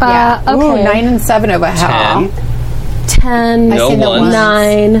diligently. Yeah. okay. Ooh, 9 and 7 over how? 10. 10, No seen the ones. ones.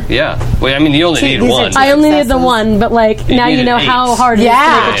 9. Yeah. Well, I mean, you only See, need these are one. two- I only need the Successes. one, but like now you needed know 8. how hard it is to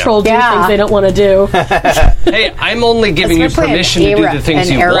Yeah. make a troll do Yeah. things they don't want to do. Hey, I'm only giving you Especially an permission to do arrow- the things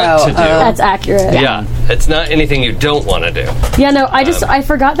an you want arrow to do. of- That's accurate. Yeah. It's not anything you don't want to do. Yeah, no, I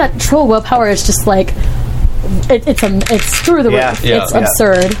forgot that troll willpower is just like it's through the Yeah. roof. Yeah. It's Yeah.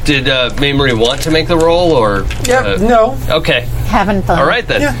 absurd. Did Maymarie want to make the roll, or? No. Okay. Having fun. All right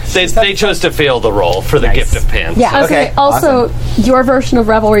then. Yeah, They chose to fail the roll for the Nice. gift of Pan. Yeah. I was Okay, gonna- also, your version of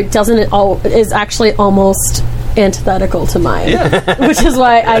Revelry is actually almost antithetical to mine. Yeah. Which is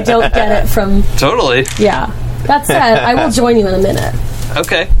why I don't get it from. Totally. Yeah. That said, I will join you in a minute.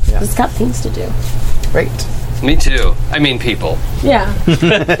 Okay. It's got things to do. Great. Me too. I mean, people. Yeah. Yeah,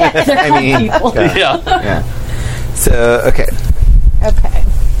 they're called mean, people. Yeah. Yeah. So, okay. Okay.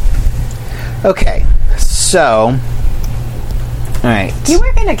 Okay. So, all right. You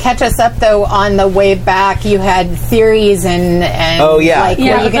were going to catch us up though on the way back. You had theories and Oh, yeah. like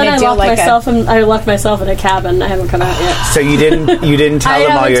Yeah, were you but then going I to do locked like myself in. I locked myself in a cabin. I haven't come out yet. So you didn't tell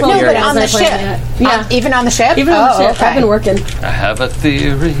them all haven't your told no, you but theories. guys on the I planned ship? yet. Yeah. Even on the ship? Even on the ship, okay. I've been working. I have a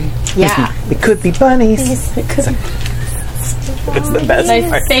theory. Yeah. It could be bunnies. It could be It's the best my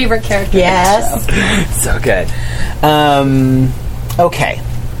part. favorite character. Yes. So good. Okay.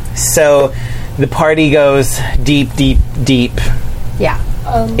 So the party goes deep Yeah.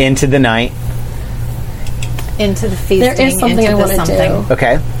 into the night. Into the feasting. There is something into I the want to something. do,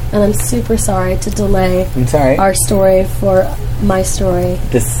 Okay. and I'm super sorry to delay I'm sorry. our story for my story.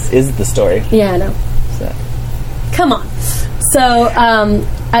 This is the story. Yeah, I know. So. Come on. So,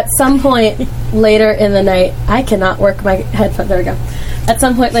 at some point later in the night, I cannot work my headphone. There we go. At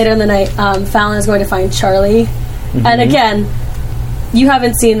some point later in the night, Fallon is going to find Charlie, and again, you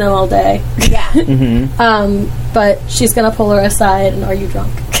haven't seen them all day. Yeah. But she's going to pull her aside and, are you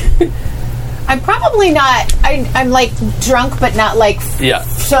drunk? I'm probably not. I'm like drunk, but not like. Yeah.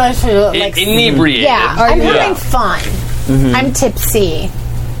 Like, Inebriated. yeah. I'm Yeah. having fun. I'm tipsy.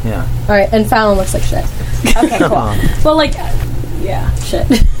 Yeah. All right, and Fallon looks like shit. Okay, cool. Well, like, yeah, shit.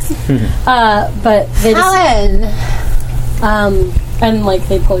 But they just, Helen, and like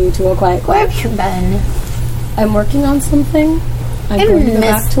they pull you to a quiet where corner. have you been? I'm working on something. I'm I going to go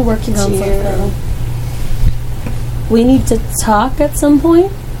missed back to working on you. something. We need to talk at some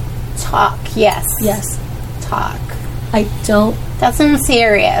point. Talk. Yes. Yes. Talk. I don't. That sounds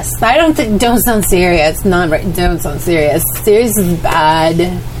serious. I don't think. Don't sound serious. Not right. Don't sound serious. Serious is bad.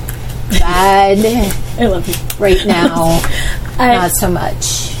 Bad I love you. right now. I, Not so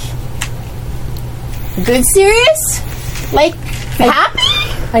much. Good serious? Like happy?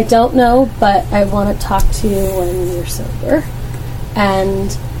 I don't know, but I want to talk to you when you're sober.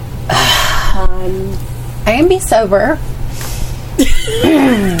 And I can be sober.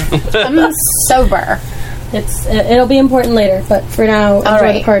 I'm sober. it'll be important later. But for now, enjoy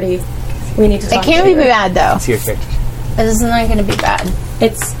right. the party. We need to It talk. can't be later. bad though. See your character. This is not going to be bad.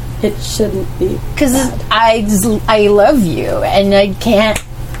 It shouldn't be. Because I love you, and I can't.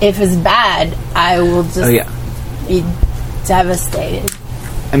 If it's bad, I will just be devastated.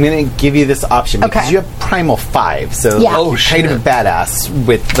 I'm going to give you this option because Okay. you have Primal 5, so Yeah. Oh, you're kind of a shit. badass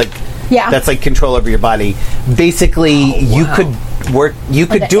with Yeah. that's like control over your body. Basically, you could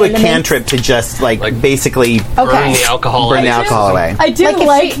the do a elements? cantrip to just basically Burn Okay. the alcohol. burn the out. alcohol away. I do Like if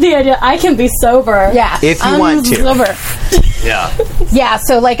like she- the idea. I can be sober. Yeah. If you want to. Sober. Yeah. Yeah,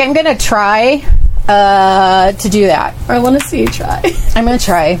 so I'm gonna try to do that. I want to see you try. I'm gonna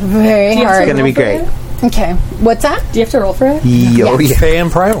try very you have hard. It's going to be roll for great. it? Okay. What's that? Do you have to roll for it? Yo, yeah. Fae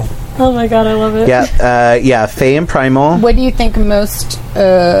and Primal. Oh my god, I love it. Yeah, Fae and Primal. What do you think most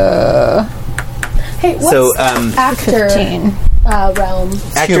Hey, what's So, actor 15? realm?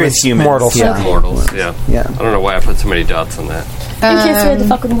 actor is human. Mortals. Yeah. Mortals. Yeah. Yeah. I don't know why I put so many dots on that. In case we had to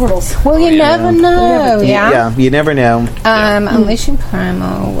fuck with mortals. Well, you yeah. never know. Yeah. Yeah, you never know. Unleashing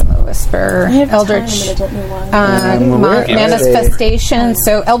Primal, Willow Whisper, I have Eldritch. time, but I don't know why. we're Manifestation.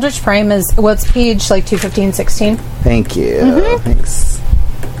 So Eldritch Prime is what's page 215, 16. Thank you. Thanks.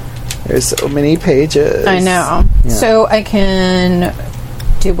 There's so many pages. I know. Yeah. So I can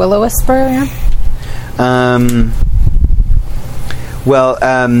do Willow Whisper, Well,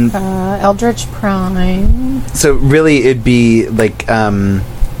 Eldritch Prime, so really it'd be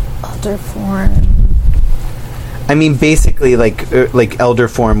Elder Form. I mean, basically, Elder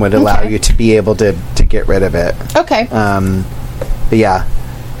Form would allow Okay. you to be able to get rid of it. Okay, But yeah,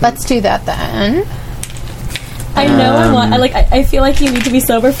 let's do that then. I know I want. I feel like you need to be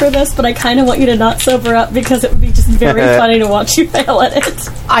sober for this, but I kind of want you to not sober up because it would be just very funny to watch you fail at it.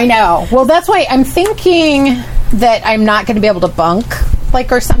 I know. Well, that's why I'm thinking that I'm not going to be able to bunk,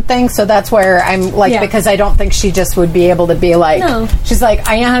 or something. So that's where I'm Yeah. because I don't think she just would be able to be No. she's like,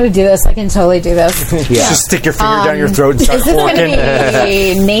 I know how to do this. I can totally do this. yeah. Just stick your finger down your throat and start Is this going forking. to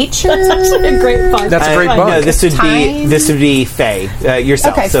be nature? That's actually a great fun. That's a great bug. No, this would Time. be Fae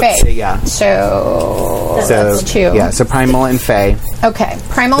yourself. Okay, so, Fae. so, yeah. So that's two. Yeah, so Primal and Fae. Okay,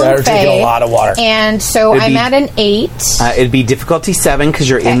 Primal They're and drinking Fae. a lot of water. And so It'd I'm be- at an 8. It'd be difficulty 7 because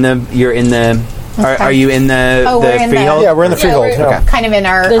you're Okay. in the. Okay. Are you in the Oh, we're in the- freehold? Yeah, we're in the freehold. we're- yeah. kind of in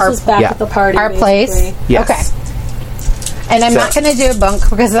our This is back yeah. at the party. our place. basically. Yes. Okay. And I'm So- not going to do a bunk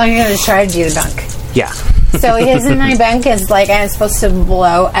because I'm going to try to do the bunk. Yeah. So his and my bunk is I'm supposed to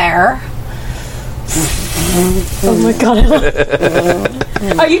blow air. Oh my god! I love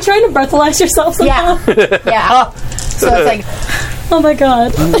it. Are you trying to breathalyze yourself somehow? Yeah. Yeah. So it's Oh my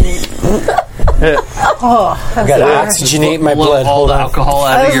god! oh, I gotta oxygenate my Blow blood. all Hold the on. alcohol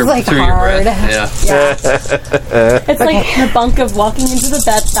out That of was, through your hard. breath. Yeah. It's like the bunk of walking into the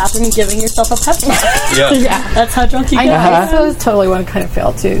bathroom and giving yourself a pep talk. Yeah. Yeah. That's how drunk you I get. know. I totally want to kind of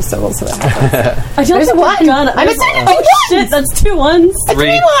fail too, so we'll see what happens. I don't There's think a I've one. done it. I'm There's- assuming oh two shit! ones. That's 2 ones.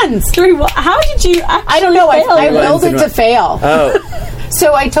 Three. Ones. 3. How did you? I don't know. I fail? willed it to fail. Oh.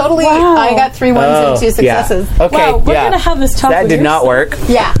 So I totally, Wow. I got 3 ones and 2 successes. Yeah. Okay. Wow, we're yeah. gonna have this talk. That when did you're not sober. work.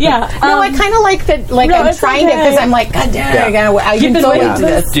 Yeah. Yeah. No, I kind of like that. no, I'm it's trying to okay. because I'm like, God damn it, I You've can been totally waiting do for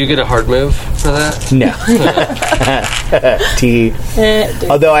this. Do you get a hard move for that? No. T. Dude.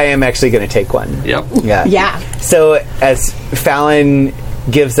 Although I am actually going to take one. Yep. Yeah. Yeah. So as Fallon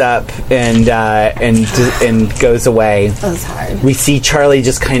gives up and goes away, That was hard. we see Charlie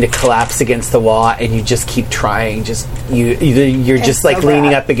just kind of collapse against the wall, and you just keep trying. Just you're just so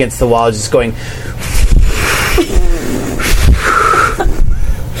leaning bad. up against the wall, just going,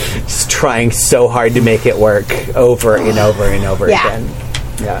 just trying so hard to make it work over and over and over Yeah. again.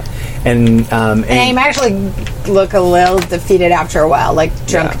 Yeah, and And I'm actually look a little defeated after a while, like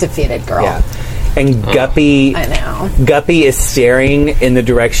drunk, Yeah. defeated girl. yeah, and Guppy. I know. Guppy is staring in the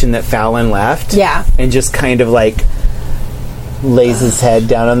direction that Fallon left. Yeah. And just kind of lays his head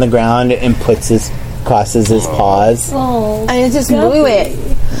down on the ground and crosses his paws. Oh. I just blew it.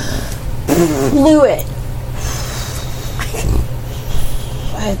 Blew it.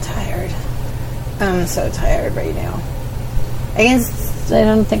 I'm tired. I'm so tired right now. I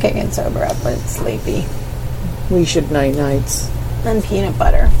don't think I can sober up, but it's sleepy. We should nights. And peanut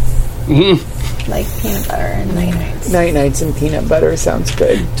butter. Like peanut butter and nights. Nights and peanut butter sounds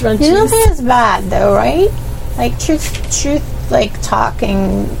good. Drunchies. You don't think it's bad though, right? Like truth, like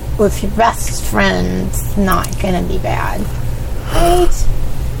talking with your best friend's not gonna be bad, right?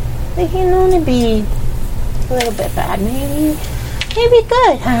 They can only be a little bit bad, maybe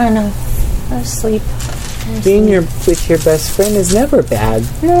good. I don't know. I'll sleep. Being with your best friend is never bad.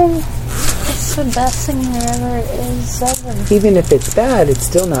 No, it's the best thing there ever is ever. Even if it's bad, it's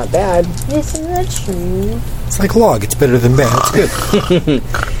still not bad. Isn't that true? It's like log. It's better than bad. It's good.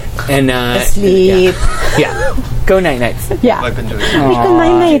 And Sleep. Yeah. Go night nights. Yeah. I've been doing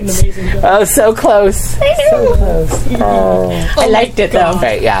Oh, so close. So close. Oh. I liked it though.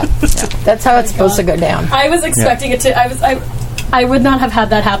 Right, yeah. That's how it's supposed to go down. I was expecting it to. I would not have had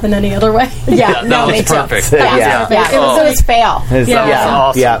that happen any other way. Yeah, that was me too. perfect. Yeah. It was fail. It's- Yeah. That was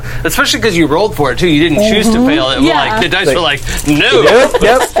awesome. Yeah. Especially because you rolled for it too. You didn't choose to fail it. Yeah. Like the dice were like, no. Nope,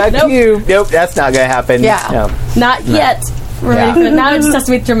 that's you. Nope, that's not going to happen. Yeah. No. Not yet. We're ready for it. Now it just has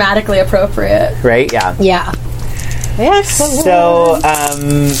to be dramatically appropriate. Right, yeah. Yeah. So,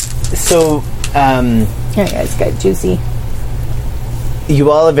 Here, guys, got juicy.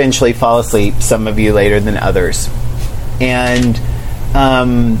 you all eventually fall asleep, some of you later than others. And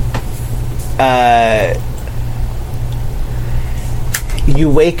you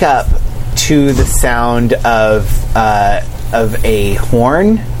wake up to the sound of a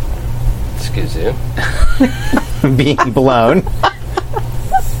horn Excuse you. being blown.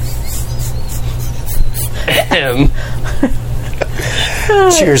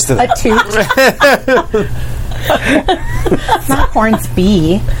 Cheers to A that. toot. Not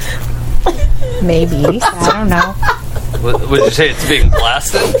Hornsby. Maybe. I don't know. Would you say it's being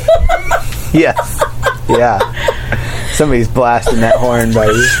blasted? Yes. Yeah. Somebody's blasting that horn,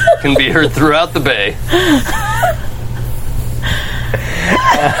 buddy. Can be heard throughout the bay.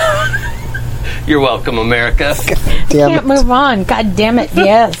 You're welcome, America. Can't move on. God damn it.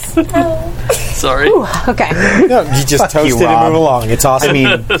 Yes. Sorry. Okay. No, you just toast you, it and Rob. move along. It's awesome. I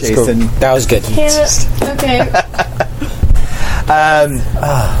mean, Jason. That was good. Okay.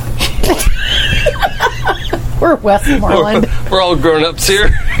 We're Westmoreland. We're all grown ups here.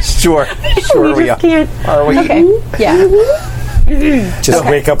 Sure we are. Can't. Are we? Okay. Yeah. Just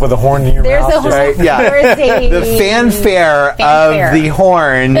wake up with a horn in your There's mouth. a Right, yeah. There's a The fanfare of the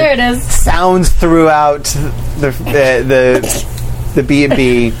horn There it is. sounds throughout the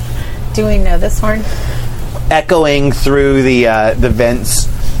B&B, Do we know this horn? echoing through the vents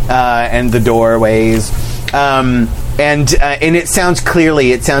and the doorways, and it sounds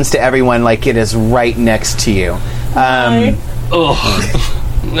clearly. It sounds to everyone like it is right next to you. Oh,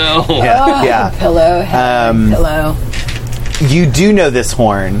 no. Yeah. Pillow. Pillow. You do know this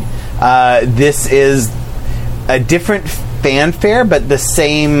horn. This is a different fanfare, but the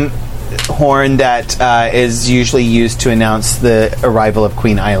same horn that is usually used to announce the arrival of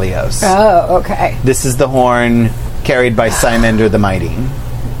Queen Aelios. Oh, okay. This is the horn carried by Simender the Mighty.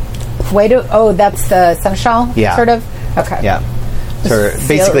 That's the seneschal? Yeah. Sort of? Okay. Yeah. So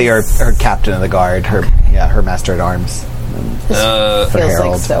basically her captain of the guard, her master at arms. For Feels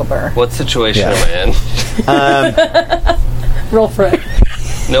Harold. like sober. What situation Yeah. am I in? Roll for it.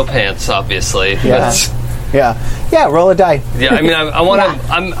 No pants, obviously. Yeah. Yeah, roll a die. Yeah, I mean, I want to.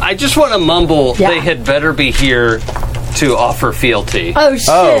 I just want to mumble. Yeah. They had better be here to offer fealty. Oh shit!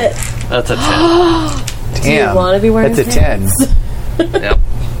 Oh. That's a 10. Damn. you wanna be wearing That's a 10. Yep.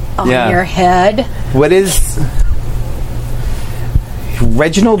 On Yeah. your head. What is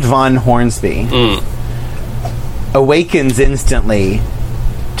Reginald von Hornsby awakens instantly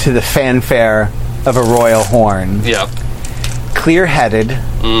to the fanfare of a royal horn. Yep. Clear-headed,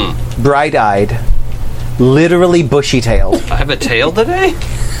 bright-eyed, literally bushy-tailed. I have a tail today.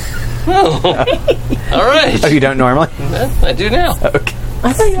 Oh, all right. Oh, you don't normally? I do now. Okay.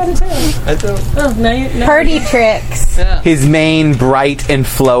 I thought you had a tail. I do. Oh, now you. Party tricks. Yeah. His mane bright and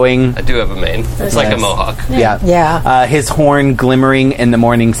flowing. I do have a mane. It's like a Nice. mohawk. Yeah. Yeah. His horn glimmering in the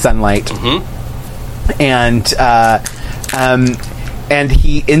morning sunlight. And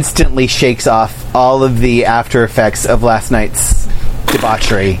he instantly shakes off all of the after effects of last night's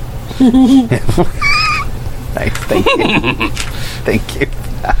debauchery. Nice, thank you. Thank you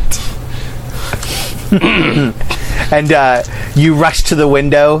for that. And you rush to the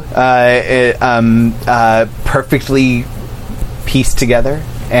window, perfectly pieced together.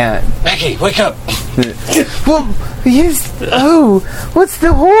 And Maggie, wake up! well, yes. Oh, what's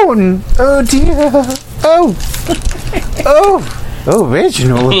the horn? Oh dear. Oh,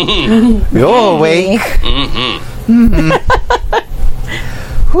 Reginald, you're awake.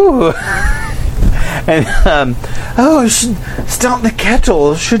 Whew. And I should start the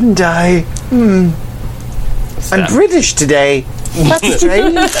kettle, shouldn't I? I'm British today. That's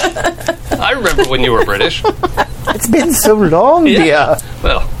strange. I remember when you were British. It's been so long, dear.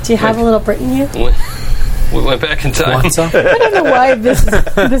 Well, Do you have a little Brit in you? we went back in time. I don't know why this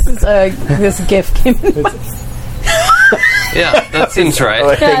gift came in my Yeah, that seems right.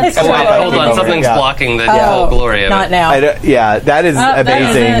 I think it's Oh, wait, fine. hold on. Something's Yeah. blocking the full glory of Not it. now. That is that is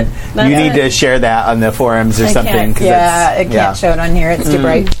amazing. it. That's You need it. to share that on the forums or I something. can't. 'cause Yeah, it's- it can't show it on here. It's too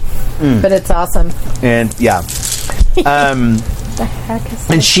bright. But it's awesome. And yeah. The heck is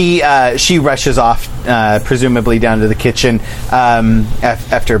And she rushes off, presumably down to the kitchen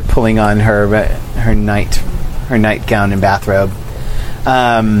after pulling on her nightgown and bathrobe.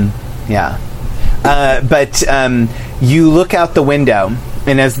 But you look out the window,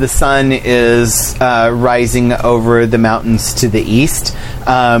 and as the sun is rising over the mountains to the east,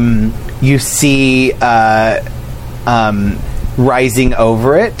 you see rising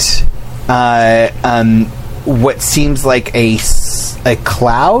over it what seems like a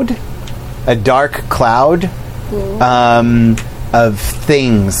cloud, a dark cloud of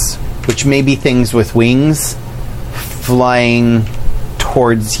things, which may be things with wings, flying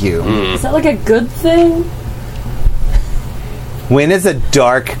towards you. Is that like a good thing? When is a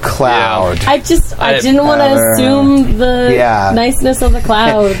dark cloud? I didn't want to assume the niceness of the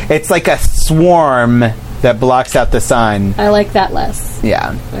cloud. It's like a swarm that blocks out the sun. I like that less.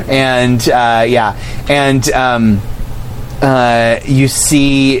 Yeah. Okay. And you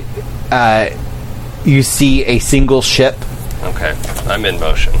see a single ship. Okay, I'm in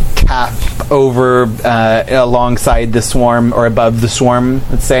motion. Cap over alongside the swarm, or above the swarm,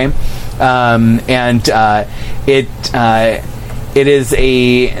 let's say, it is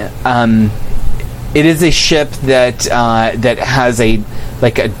a ship that has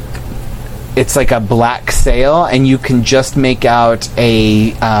it's like a black sail, and you can just make out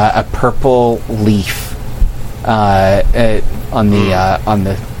a purple leaf on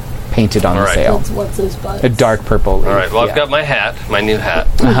the painted on the sail. What's his butt? A dark purple leaf. All right. Well, I've got my hat, my new hat,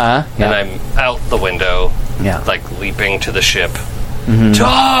 and I'm out the window, like leaping to the ship.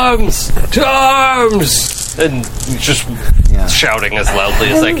 Toms! And just shouting as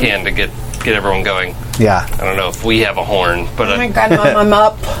loudly as I can to get everyone going. Yeah. I don't know if we have a horn, but Oh my god, Mom, I'm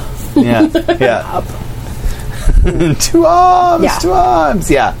up. Yeah. Up. Two arms.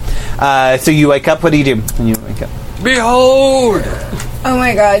 Yeah. So you wake up. What do you do when you wake up? behold! Oh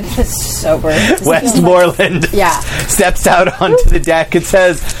my god, this is sober. Westmoreland steps out onto the deck and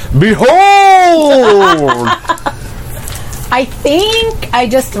says, "Behold!" I think I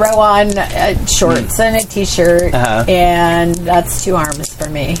just throw on shorts and a t-shirt, and that's 2 arms for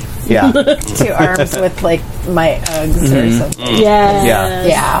me. Yeah. 2 arms with, like, my Uggs or something. Yeah.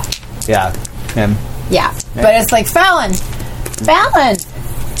 Yeah. Yeah. Yeah. But it's like, Fallon!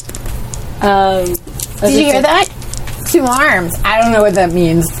 Did you hear that? 2 arms. I don't know what that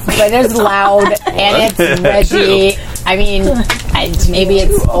means, but it's loud and it's Reggie. I mean, maybe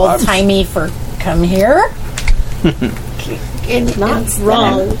it's old-timey for come here. Not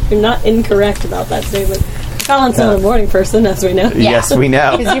wrong. You're not incorrect about that statement. Fallon's not a morning person, as we know. Yes, we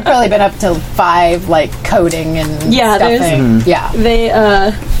know. Because you've probably been up till 5, like, coding and stuffing.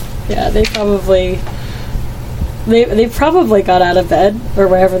 They probably got out of bed or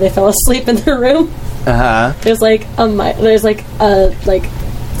wherever they fell asleep in their room. There's like a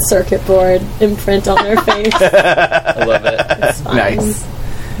circuit board imprint on their face. I love it. It's fine. Nice.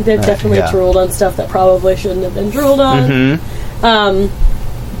 They've definitely drooled on stuff that probably shouldn't have been drooled on.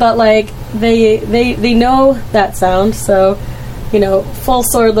 But like they know that sound, so full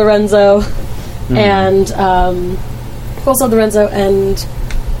sword Lorenzo and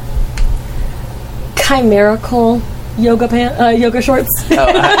chimerical yoga shorts.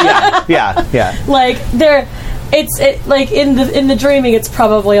 Yeah. Like like in the dreaming, it's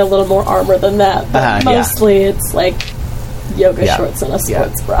probably a little more armor than that. But mostly it's like yoga shorts and a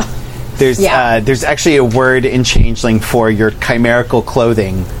sports bra. There's actually a word in Changeling for your chimerical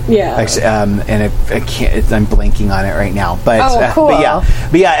clothing. Yeah. Actually, and I can't. I'm blanking on it right now. But cool. But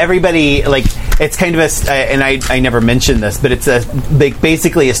yeah. Everybody it's kind of and I never mentioned this, but it's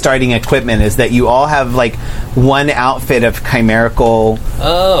basically a starting equipment is that you all have one outfit of chimerical.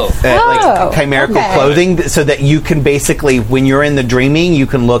 Chimerical clothing, so that you can basically, when you're in the dreaming, you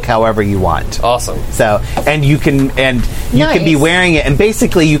can look however you want. Awesome. So, and you can be wearing it, and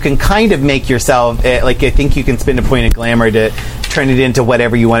basically you can kind of make yourself I think you can spend a point of glamour to turn it into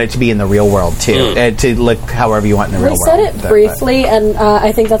whatever you want it to be in the real world too, to look however you want in the real world. We said it briefly, and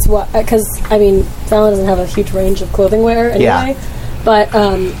I think that's what, because Fallon doesn't have a huge range of clothing wear anyway. Yeah. But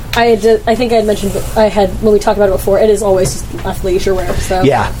I think I had mentioned when we talked about it before, it is always just athleisure wear. So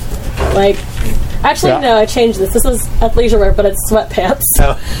actually, no, I changed this. This is athleisure wear, but it's sweatpants.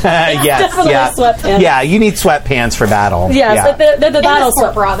 Oh, definitely sweatpants. Yeah, you need sweatpants for battle. Yeah. They're the battle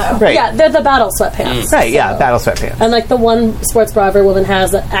sport bra, though. Right. Yeah, they're the battle sweatpants. Right. Yeah, battle sweatpants. And the one sports bra every woman has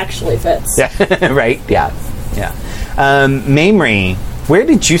that actually fits. Yeah. Right. Yeah. Yeah. Mamrie, where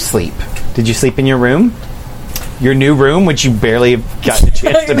did you sleep? Did you sleep in your room? Your new room, which you barely have gotten a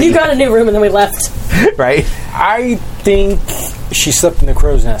chance to You got a new room and then we left. Right? I think she slept in the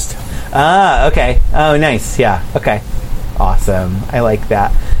crow's nest. Ah, okay. Oh, nice. Yeah, okay. Awesome. I like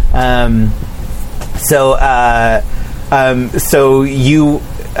that. So you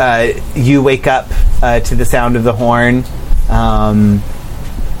wake up to the sound of the horn.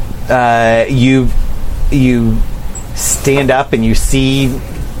 You stand up and you see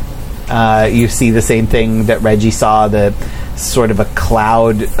the same thing that Reggie saw, the sort of a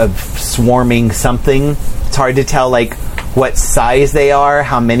cloud of swarming something. It's hard to tell like what size they are,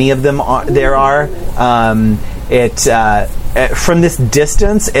 how many of them there are. From this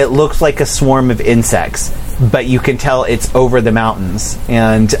distance, it looks like a swarm of insects, but you can tell it's over the mountains.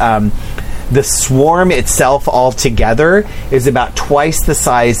 And the swarm itself altogether is about twice the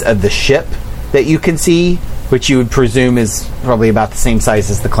size of the ship that you can see, which you would presume is probably about the same size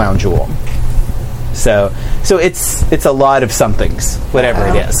as the Clown Jewel. So it's a lot of somethings, whatever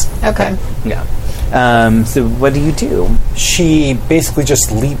it is. Okay. Yeah. So what do you do? She basically just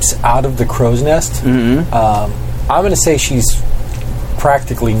leaps out of the crow's nest. Mm-hmm. I'm going to say she's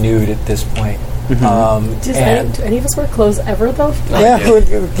practically nude at this point. Mm-hmm. Do any of us wear clothes ever, though? Yeah,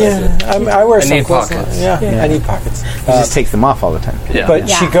 I wear some need clothes. pockets. Yeah, I need pockets. He just takes them off all the time. Yeah. But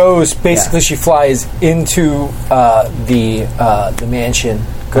Yeah. she goes, basically she flies into the mansion,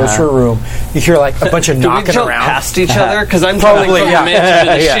 goes to her room. You hear like a bunch of Do we knocking jump around. past each other? Because I'm Probably, probably from yeah. the mansion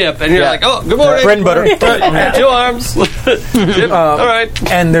to the Yeah. ship, and you're Yeah. like, "Oh, good morning, Bread and butter. 2 arms." Ship, all right.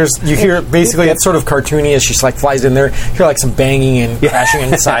 And you hear basically it's sort of cartoony as she like flies in there. You hear like some banging and crashing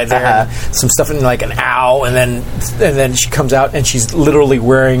inside there, and some stuff in like an ow, and then she comes out and she's literally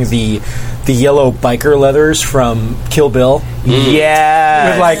wearing the yellow biker leathers from Kill Bill Yeah.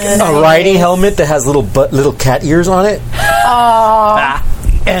 with like a riding helmet that has little cat ears on it.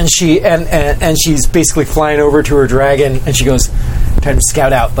 And she's basically flying over to her dragon, and she goes, "Time to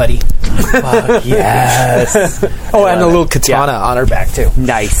scout out, buddy." Yes. Oh, and a little katana on her back too.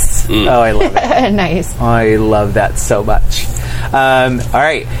 Nice. Oh, I love it. Nice. I love that so much. All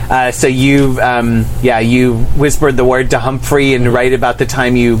right. So you whispered the word to Humphrey, and right about the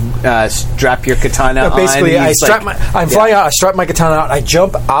time you strap your katana on. Basically, I he's strap like- I'm flying out. I strap my katana out. I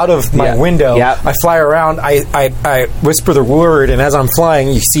jump out of my Yeah. window. Yeah. I fly around. I whisper the word, and as I'm flying,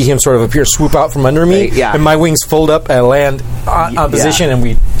 you see him sort of appear, swoop out from under me, Right, yeah. and my wings fold up. And I land on position, and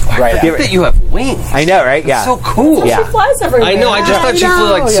we ride out. I that you have wings. I know, right? Yeah. So cool. Yeah. She flies everywhere. I know. I just thought she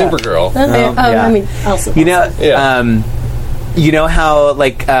flew like Supergirl. Yeah. I mean, Elsa. You know, Yeah. you know how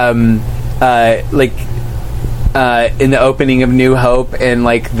in the opening of New Hope, and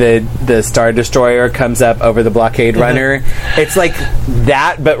like the Star Destroyer comes up over the blockade runner. It's like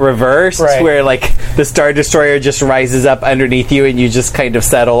that, but reversed, Right. where like the Star Destroyer just rises up underneath you, and you just kind of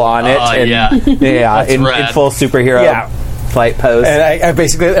settle on it. Oh, and, yeah. yeah, in rad. full superhero Yeah. flight pose. And I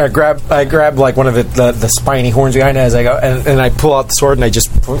basically grab like one of the spiny horns behind it as I go, and I pull out the sword and I just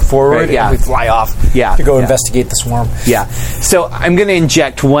put forward, Right, yeah. and we fly off to go investigate the swarm. Yeah. So I'm going to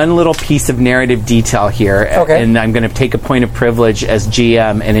inject one little piece of narrative detail here, Okay. and I'm going to take a point of privilege as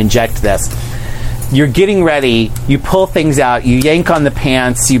GM and inject this. You're getting ready. You pull things out. You yank on the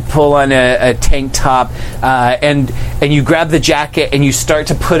pants. You pull on a tank top, and you grab the jacket and you start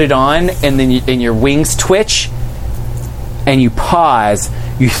to put it on, and then your wings twitch. And you pause,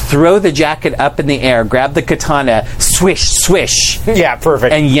 you throw the jacket up in the air, grab the katana, swish, swish, Yeah,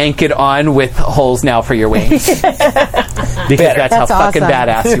 perfect. and yank it on with holes now for your wings. Because that's how That's fucking awesome.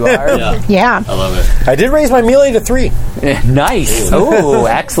 badass you are. Yeah. I love it. I did raise my melee to 3. Nice. Oh,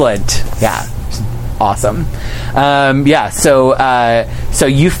 excellent. Yeah. Awesome. So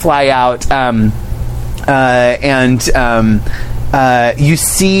you fly out, and you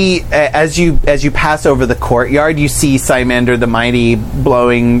see, as you pass over the courtyard, you see Simander the Mighty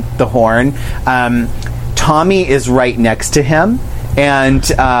blowing the horn. Tommy is right next to him, and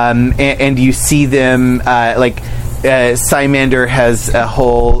you see them Simander has a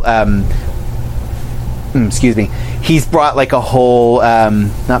whole. Excuse me. He's brought like a whole,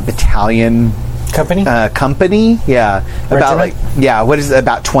 not battalion, Company? company. Yeah, about Regiment? what is it,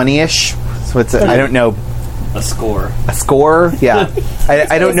 about 20-ish? So it's I don't know. A score. A score? Yeah.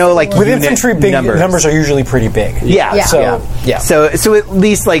 I don't know, like, With unit infantry, big numbers are usually pretty big. Yeah. Yeah. So, yeah. So at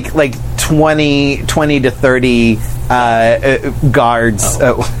least like 20 to 30 guards.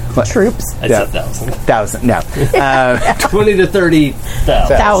 Troops. I'd Yeah. say 1,000. 1,000. No. 20 to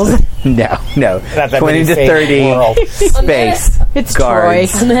 30,000. 1,000. No. Not that 20 many to fake 30 world. space It's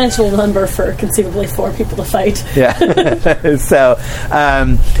guards. It's a manageable number for conceivably 4 people to fight. Yeah. So,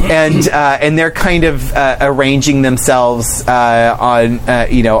 and they're kind of arranging themselves on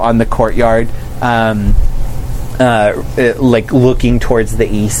the courtyard, like looking towards the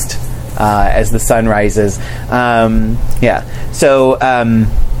east as the sun rises. So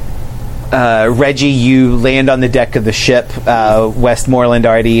Reggie, you land on the deck of the ship. Westmoreland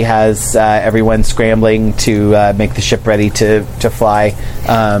already has everyone scrambling to make the ship ready to fly.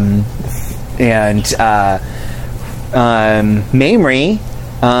 Mamrie,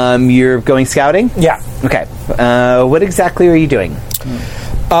 you're going scouting? Yeah. Okay. What exactly are you doing?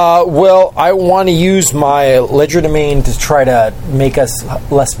 Well, I want to use my ledger domain to try to make us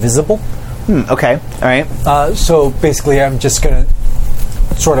less visible. Okay. All right. So basically, I'm just going to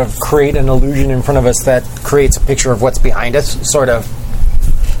sort of create an illusion in front of us that creates a picture of what's behind us, sort of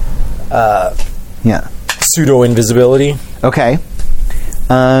pseudo-invisibility. Okay.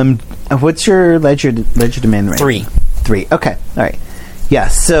 What's your ledger domain rank? 3. 3. Okay. All right. Yeah.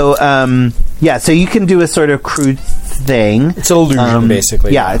 So so you can do a sort of crude thing. It's an illusion,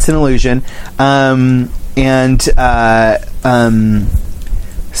 basically. Yeah, it's an illusion.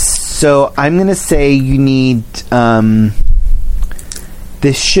 So I'm going to say you need.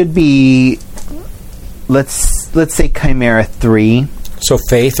 This should be. Let's say Chimera 3. So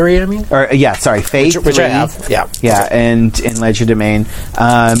Fae 3, I mean? Or Fae 3. Which I have, yeah. Yeah, and in Ledger Domain.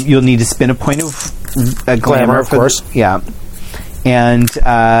 You'll need to spend a point of glamour, of course. Yeah. And,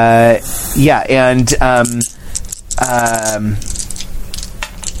 I'm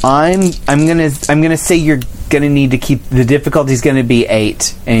gonna say you're gonna need to keep the difficulty is gonna be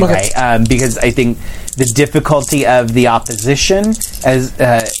 8 anyway, because I think the difficulty of the opposition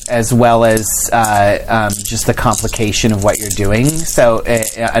as well as just the complication of what you're doing, so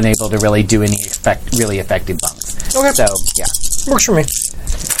unable to really do any really effective bunks. Okay. So yeah, works for me.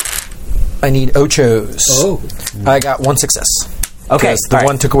 I need ochos. Oh, I got 1 success. Okay, the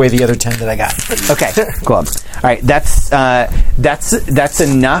one took away the other 10 that I got. Okay, cool. All right, that's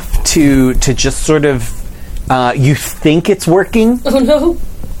enough to just sort of you think it's working. Oh no.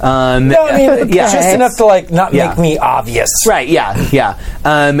 No, I mean, just enough to not make me obvious. Right? Yeah.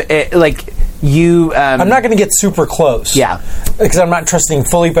 You. I'm not going to get super close. Yeah, because I'm not trusting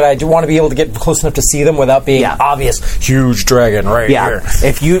fully, but I do want to be able to get close enough to see them without being obvious. Huge dragon here.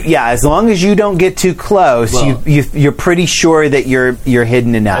 If you, as long as you don't get too close, you're pretty sure that you're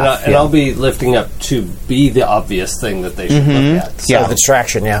hidden enough. And I'll be lifting up to be the obvious thing that they should look at. So the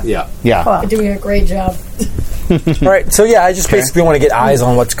distraction. Yeah. You're doing a great job. All right, so I just basically want to get eyes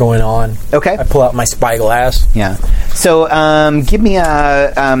on what's going on. Okay. I pull out my spyglass. Yeah. So give me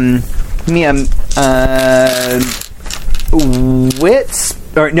a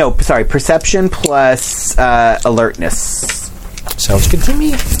perception plus alertness. Sounds good to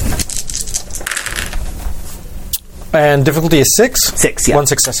me. And difficulty is 6? 6, yeah. 1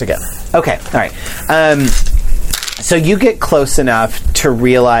 success again. Okay, all right. So you get close enough to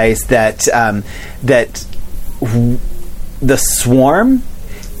realize that that the swarm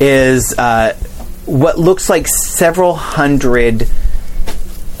is what looks like several hundred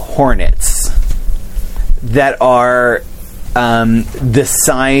hornets that are the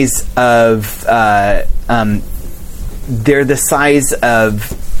size of they're the size of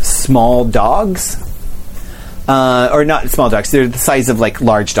small dogs. Or not small dogs. They're the size of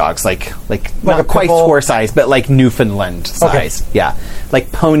large dogs, like not quite Spore size, but like Newfoundland size. Okay. Yeah,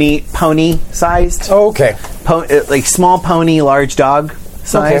 like pony sized. Oh, okay. Like small pony, large dog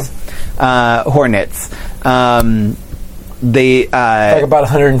size. Okay. Hornets. They like about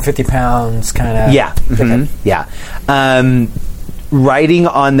 150 pounds, kind of. Yeah. Mm-hmm. Yeah. Riding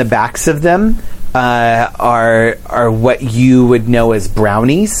on the backs of them are what you would know as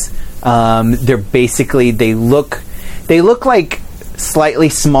brownies. They're basically they look like slightly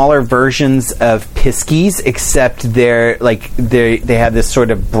smaller versions of piskies, except they have this sort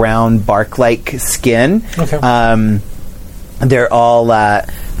of brown bark-like skin. Okay. They're all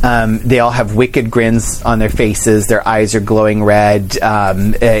they all have wicked grins on their faces. Their eyes are glowing red.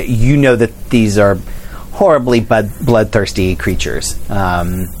 You know that these are horribly bloodthirsty creatures,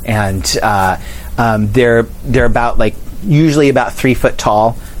 and they're about usually about 3 foot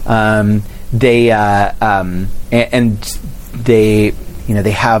tall. They have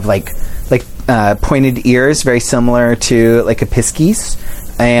pointed ears, very similar to like a piskie's,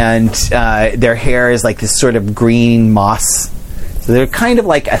 and their hair is like this sort of green moss. So they're kind of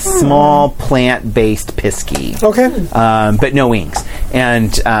like a small plant-based piskie. Okay. But no wings.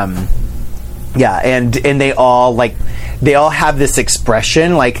 And and they all have this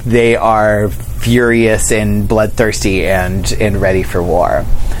expression like they are furious and bloodthirsty and ready for war.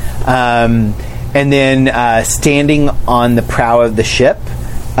 And then standing on the prow of the ship,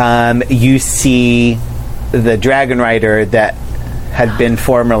 you see the dragon rider that had been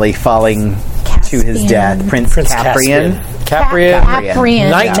formerly falling to his death, Prince Caprian. Caprian.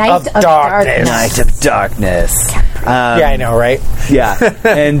 Knight of Darkness. Knight of Darkness. Yeah, I know, right? Yeah,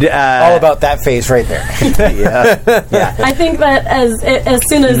 and All about that face right there. yeah. I think that as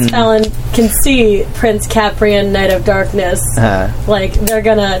soon as Fallon can see Prince Caprian, Knight of Darkness, like they're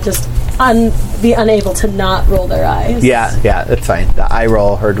gonna just be unable to not roll their eyes. Yeah, that's fine. The eye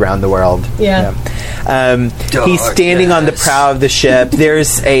roll heard round the world. Yeah. He's standing on the prow of the ship.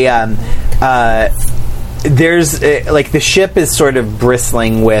 There's like the ship is sort of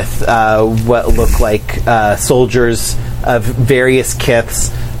bristling with what look like soldiers of various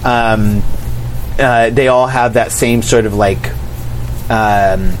kiths. They all have that same sort of like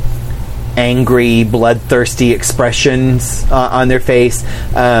angry, bloodthirsty expressions on their face.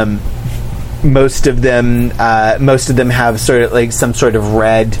 Most of them have sort of like some sort of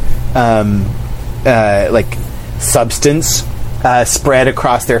red like substance spread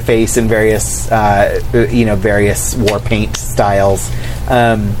across their face in various various war paint styles.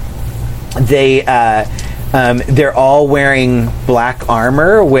 They're all wearing black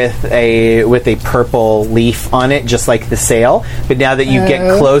armor with a purple leaf on it, just like the sail. But now that you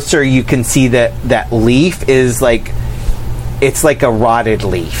get closer, you can see that leaf is like it's like a rotted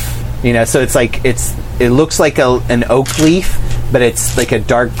leaf. So it's like it looks like an oak leaf, but it's like a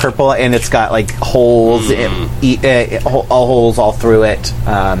dark purple, and it's got like holes, holes all through it,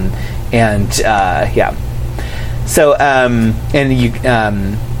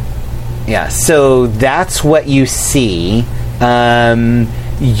 So that's what you see.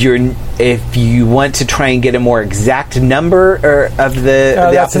 If you want to try and get a more exact number of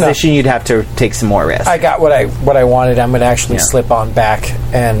the opposition, enough. You'd have to take some more risk. I got what I wanted. I'm going to actually slip on back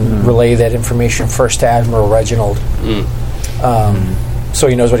and relay that information first to Admiral Reginald, so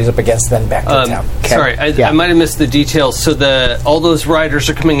he knows what he's up against. Then back to town. Okay. Sorry, I might have missed the details. So all those riders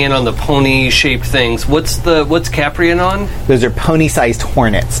are coming in on the pony-shaped things. What's Caprian on? Those are pony-sized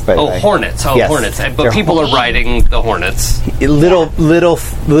hornets. Hornets. Yes. Hornets. But They're people are riding the hornets. Little.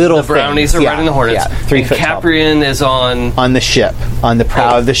 The brownies are riding the hornets. Yeah, 3 foot Caprian is on the ship, on the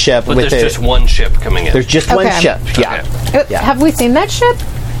prow of the ship. But there's just one ship coming in. There's just one ship. Yeah. Okay. Have we seen that ship?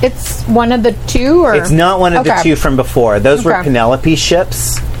 It's one of the two, or it's not one of the two from before. Those were Penelope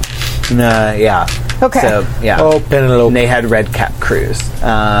ships. Yeah. Okay. So yeah. Oh, Penelope. And they had red cap crews.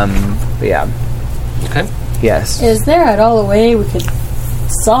 Yeah. Okay. Yes. Is there at all a way we could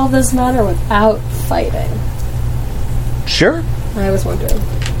solve this matter without fighting? Sure. I was wondering.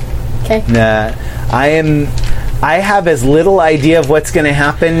 Okay. I have as little idea of what's going to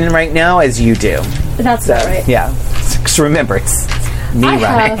happen right now as you do. That's not right. Yeah. So remember, it's me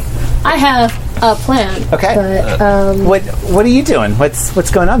running. I have a plan. Okay. But, what are you doing?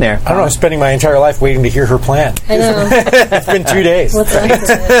 What's going on there? I don't know. I'm spending my entire life waiting to hear her plan. I know. It's been 2 days. What's that?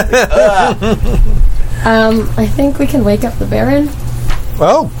 I think we can wake up the Baron.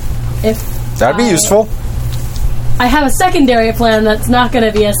 Oh, if that'd be useful. I have a secondary plan that's not going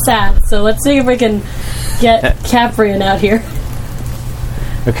to be as sad. So let's see if we can get Caprian out here.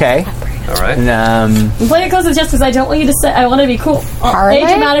 Okay. All right. I'm playing it close to just because I don't want you to say. I want to be cool,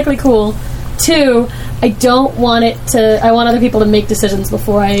 dramatically cool. 2, I don't want it to. I want other people to make decisions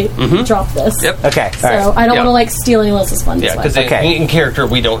before I drop this. Yep. Okay. So I don't want to steal anyone else's fun. Yeah, because in character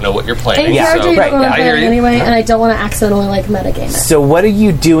we don't know what you're playing. In character you don't know what I'm playing anyway, and I don't want to accidentally metagame it. So what are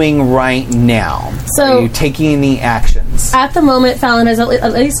you doing right now? So are you taking any actions? At the moment, Fallon has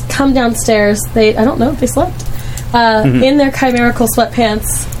at least come downstairs. I don't know if they slept in their chimerical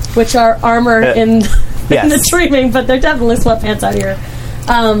sweatpants, which are armor in the dreaming, but they're definitely sweatpants out here.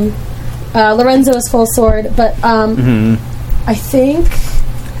 Lorenzo is full sword, but I think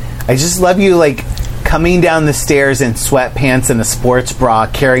I just love you coming down the stairs in sweatpants and a sports bra,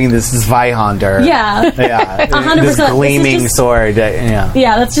 carrying this Zweihander. Yeah, 100%. This gleaming sword. Yeah,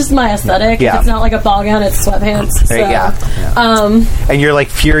 that's just my aesthetic. Yeah. It's not like a ball gown; it's sweatpants. So. Yeah. And you're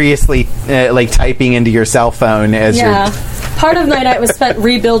furiously typing into your cell phone as you're. Part of my night was spent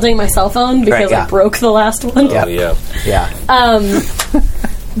rebuilding my cell phone because I broke the last one. Oh, yeah.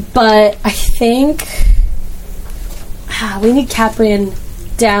 But I think we need Caprian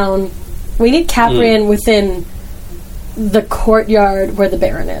down. We need Caprian within the courtyard where the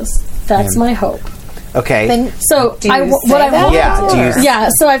Baron is. That's my hope. Okay. So So I've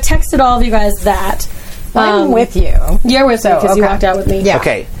texted all of you guys that. I'm with you. You're with me because you walked out with me. Yeah.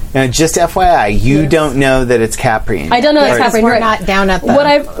 Okay. Now, just FYI, you don't know that it's Caprian. I don't know it's Caprian. We're not down at the... What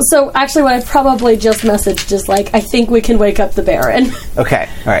I've probably just messaged is I think we can wake up the Baron. Okay.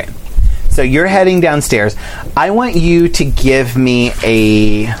 All right. So you're heading downstairs. I want you to give me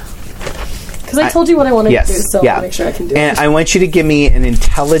a... Because I told you what I wanted to do, so I'll make sure I can do it. And I want you to give me an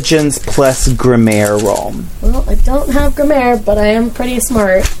intelligence plus Grimaire roll. Well, I don't have Grimaire, but I am pretty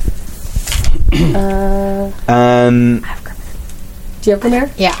smart. Do you have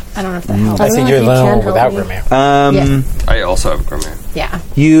Grimere? Yeah, I don't know if that helps. I think you're you the can one without help me. Grimere. I also have Grimere. Yeah.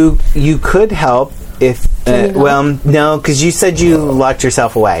 You could help if no, because you said you locked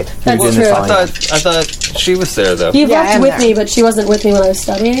yourself away. That's You're doing true. this I all alone. thought she was there though. He Yeah, worked I'm with there. me, but she wasn't with me when I was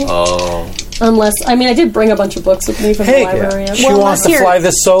studying. Oh. Unless, I mean, I did bring a bunch of books with me from Hey, the library. she Well, wants to unless fly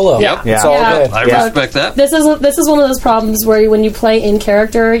this solo. Yep. Yeah. It's all Yeah. good. I Yeah. respect that. This is one of those problems where when you play in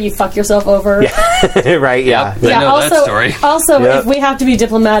character, you fuck yourself over. Right? Yeah. I know that story. Also, Yeah. if we have to be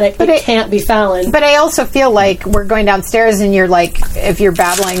diplomatic, it can't be Fallon. But I also feel like we're going downstairs and you're like, if you're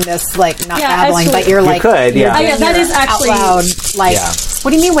babbling this, like, not Yeah, babbling, actually- but you're like, could, yeah. Oh, yeah, that is actually- out loud, like, Yeah. what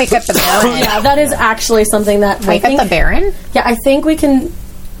do you mean wake up the Baron? yeah, that is actually something that Wake I up think, the Baron? Yeah, I think we can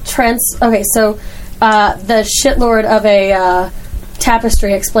Okay, so the shitlord of a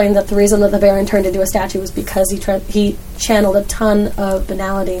tapestry explained that the reason that the Baron turned into a statue was because he channeled a ton of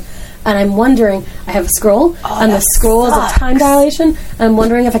banality. And I'm wondering, I have a scroll, and the scroll is a time dilation. And I'm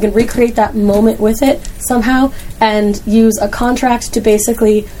wondering if I can recreate that moment with it somehow and use a contract to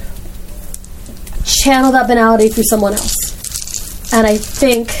basically channel that banality through someone else. And I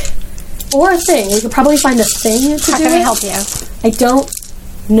think, or a thing, we could probably find a thing to How do can I it. help you? I don't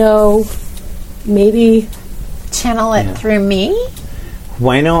know. Maybe Channel it through me?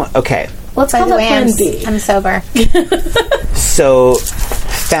 Why not? Okay. let's By call the that way, Plan B. I'm sober. So, Totally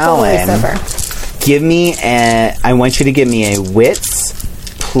Fallon, sober. I want you to give me a wits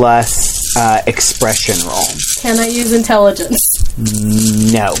plus expression roll. Can I use intelligence?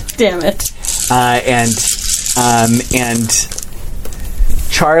 No. Damn it! And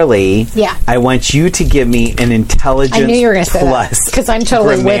Charlie, Yeah. I want you to give me an intelligence I knew you were going to say that. plus Because I'm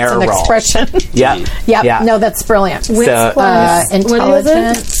totally wits Grimere and roll. expression. Yep. Yep. Yeah. No, that's brilliant. Wits So- plus what is it?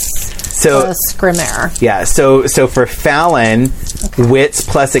 Intelligence So plus Grimere. yeah, so for Fallon, wits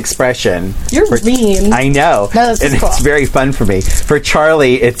plus expression. You're mean. I know. No, this is and cool. it's very fun for me. For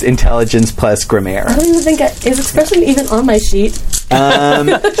Charlie, it's intelligence plus I Grimere. don't even think is expression even on my sheet.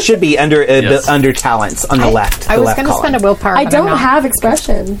 Should be under Yes. under talents on the left. I the was left going to column. spend a willpower. I but I'm don't not. have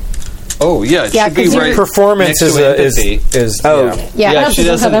expression. Oh yeah, it Yeah, should be 'cause right. Performance next is to empathy. Oh. Yeah, Yeah, no, she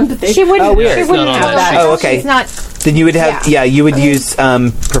doesn't have doesn't. empathy. She wouldn't. Oh, weird. She It's wouldn't not on have that that. sheet. Oh, okay. She's not. Then you would have you would use you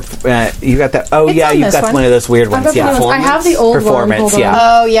got that. Oh It's yeah, on you've this got one. one of those weird I've ones. got Yeah. the ones- I have the old Performance, one. Hold on. yeah.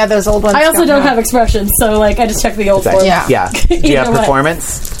 Oh yeah, those old ones. I also don't have expression, so like I just checked the old form. Yeah. Yeah. Do you have Either way.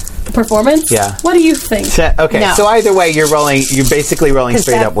 performance? Performance? Yeah. What do you think? Okay. No. So either way, you're basically rolling 'Cause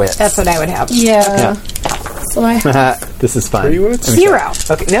straight that- up wits. That's what I would have. Yeah. So I This is fun. 3 wits? Zero.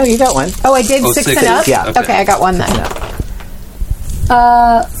 Okay. No, you got one. Oh, I did Oh, 6 6. and up. Yeah. Okay, I got one then.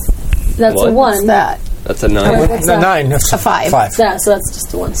 that's What? a one. That That's a 9. What's that? 9. That's A 5. Yeah, so that's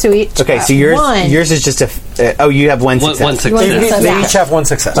just a one. So each. Okay. So yours one. is just a. Oh, you have one success. One They, success. success. they each have one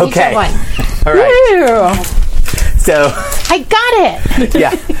success. Each Okay. have one. All right. Ew, So I got it.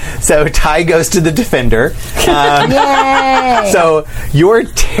 yeah. So Ty goes to the defender. Yay. So your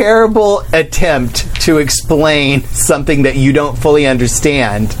terrible attempt to explain something that you don't fully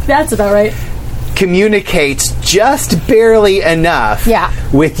understand That's about right. communicates just barely enough Yeah.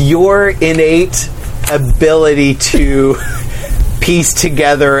 with your innate ability to piece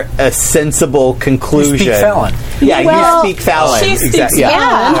together a sensible conclusion. You speak Fallon. Yeah, Well, you speak Fallon. she speaks Exactly.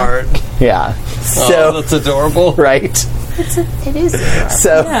 yeah. Art. Yeah. Oh, So that's adorable. right. It is.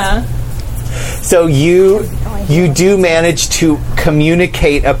 So Yeah. so you do manage to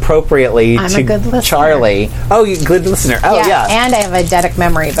communicate appropriately I'm to a good listener. Charlie. Oh, you good listener. Oh yeah. And I have eidetic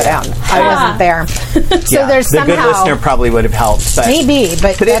memory, but I wasn't there. So Yeah. there's the somehow good listener probably would have helped, but maybe,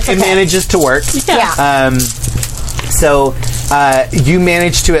 but that's it okay. manages to work. Yeah. So you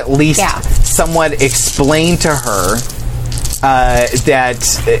managed to at least Yeah. somewhat explain to her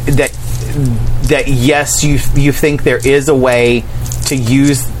that yes, you think there is a way to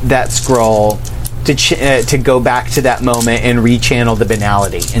use that scroll to go back to that moment and rechannel the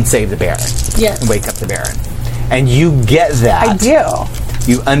banality and save the Baron. Yes. And wake up the Baron. And you get that. I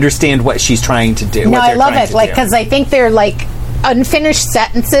do. You understand what she's trying to do. No, what I they're love trying it. to Like, do. because I think they're like unfinished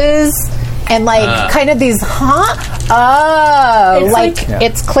sentences and like kind of these, It's like like- Yeah.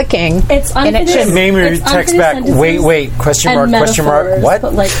 it's clicking. It's and it unfinished. should. Maybe It's text unfinished back, sentences wait, question and mark, metaphors, what?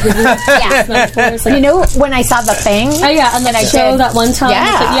 But like, metaphors, like, You know, when I saw the thing, Oh yeah, and then I show did. that one time.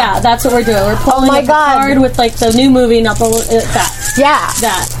 Yeah. But yeah, that's what we're doing. We're pulling my up a God. card with like the new movie, not the that yeah.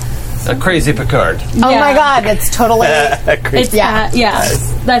 that. A crazy Picard. Oh Yeah. my God, it's totally. It's Yeah. yeah.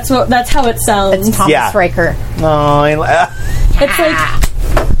 That's how it sounds. It's Thomas Yeah. Riker. It's like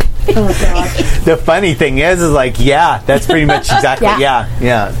oh god. The funny thing is like, yeah, that's pretty much exactly, Yeah.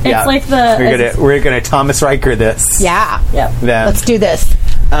 yeah. It's like the we're gonna Thomas Riker this. Yeah. Yep. Then. Let's do this.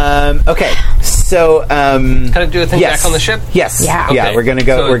 Okay, So, Can I do a thing yes. back on the ship? Yes. Yeah. Yeah, Okay. we're going to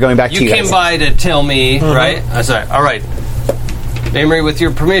go. So we're going back to you You came guys. by to tell me, right? I said, all right, Mamrie, with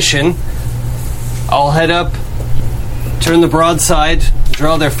your permission, I'll head up, turn the broadside,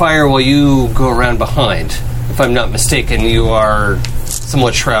 draw their fire while you go around behind. If I'm not mistaken, you are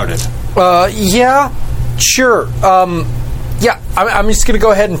somewhat shrouded. Yeah, sure. Yeah, I'm just going to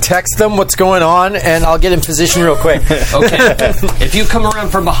go ahead and text them what's going on, and I'll get in position real quick. Okay. If you come around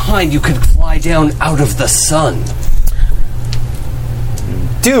from behind, you can fly down out of the sun.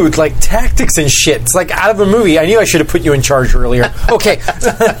 Dude, like tactics and shit. It's like out of a movie. I knew I should have put you in charge earlier. Okay,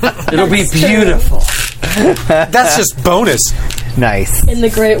 It'll be beautiful. that's just bonus. Nice. In the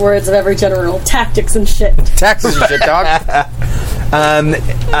great words of every general, tactics and shit. Tactics and shit, dog.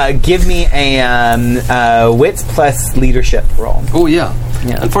 Give me a wits plus leadership roll. Oh, yeah.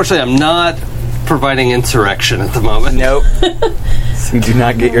 Yeah. Unfortunately, I'm not providing insurrection at the moment. Nope. So you do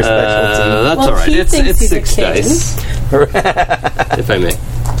not get your specialty. That's Well, all right. he It's thinks he's a 6 king. dice, if I may.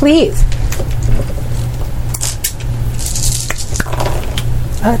 Please.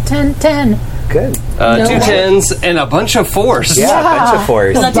 10. Good. No. 2 10s and a bunch of 4s. Yeah, a bunch of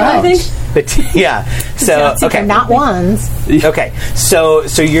fours. Is that what I think? But yeah. So okay. Not ones. Okay, so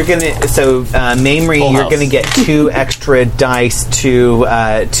you're gonna Mamrie, Full you're house. gonna get 2 extra dice to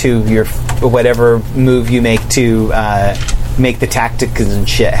your whatever move you make to make the tactics and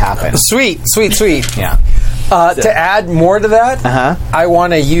shit happen. Sweet. Yeah. To add more to that, I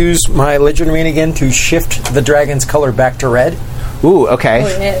want to use my Legerdemain again to shift the dragon's color back to red, Ooh. Okay.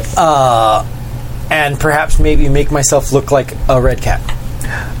 Yes. and perhaps maybe make myself look like a red cat.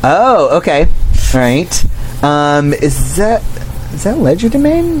 Oh. Okay. All right. Is that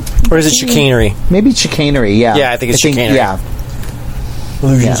Legerdemain? Or is it chicanery? Maybe chicanery. Yeah. Yeah, I think it's chicanery. Yeah.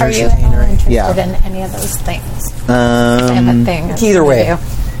 Illusions Are are you at all chicanery. interested Yeah. in any of those things? I have a thing. either way. to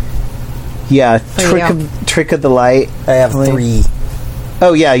do. Yeah. you. Trick of the light. I have 3.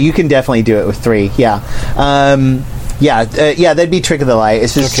 Oh yeah, you can definitely do it with 3. Yeah. Yeah, that'd be Trick of the Light.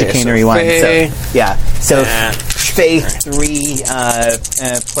 It's just Okay, chicanery so 1. Fae. So yeah, so Nah. Faith 3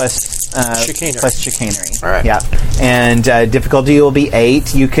 plus Chicanery. plus chicanery. All right. Yeah, and difficulty will be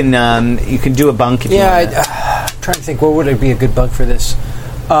 8. You can do a bunk if Yeah, you want. I'm trying to think what would be a good bug for this.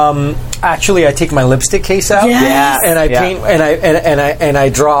 Actually, I take my lipstick case out, Yeah. and I Yeah. paint, and I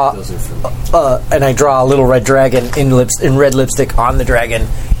draw, and I draw a little red dragon in red lipstick on the dragon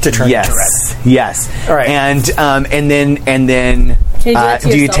to turn it to red. Yes. All right. And then Can you do that to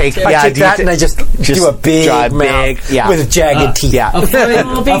do you yourself, take? too? Yeah. I take do you that ta- and I just do a big draw a mouth big- yeah. with jagged teeth. Yeah.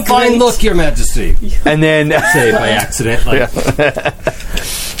 It'll be A fine great. look, Your Majesty. And then Say by accident. Like,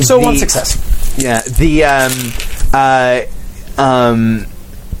 So one The- success. yeah,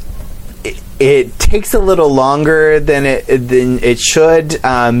 it takes a little longer than it should,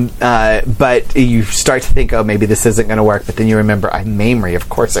 but you start to think, oh, maybe this isn't going to work. But then you remember, I'm Mamrie, of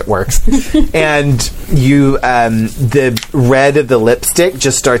course it works. And you, the red of the lipstick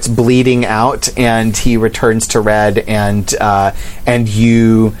just starts bleeding out, and he returns to red, and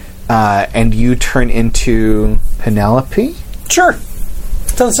you turn into Penelope. Sure.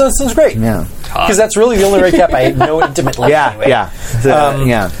 Sounds great. Yeah, Because that's really the only red cap I know intimately. yeah, anyway. yeah.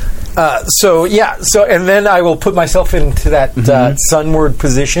 Yeah. So and then I will put myself into that sunward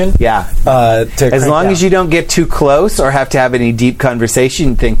position. Yeah. To As crank long down. as you don't get too close or have to have any deep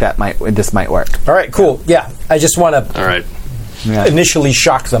conversation, think that this might work. All right, cool. Yeah, I just want to All right. Yeah. initially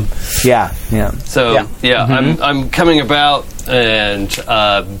shock them. Yeah. Yeah. So Yeah. I'm coming about and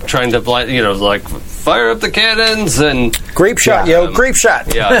trying to like fire up the cannons and Grape shot, Yeah. grape shot.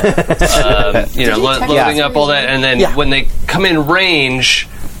 loading up all that, and then Yeah. when they come in range,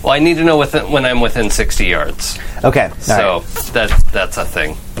 well, I need to know when I'm within 60 yards. Okay. All So that's a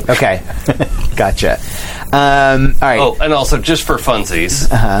thing. right. Okay. Gotcha. All right. Oh, and also just for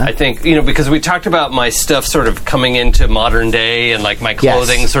funsies, I think because we talked about my stuff sort of coming into modern day and like my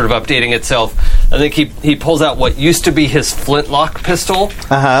clothing sort of updating itself. I think he pulls out what used to be his flintlock pistol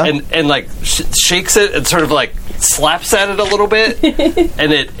and like shakes it and sort of like slaps at it a little bit,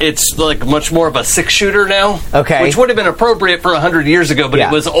 and it's like much more of a 6-shooter now. Okay. Which would have been appropriate for 100 years ago, but Yeah.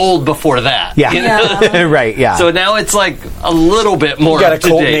 it was old before that. Yeah. you know? Right. Yeah. So now it's like a little bit more got a up to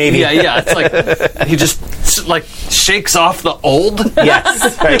Colt date. Navy. Yeah. It's like he just like shakes off the old.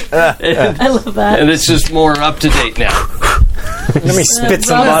 yes. Right. I love that. And it's just more up to date now. Let me spit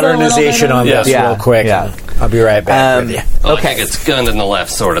some Rose a little modernization bit on on- this Yeah. real quick. Yeah. I'll be right back with you. Well, Okay. I think it's gun in the left,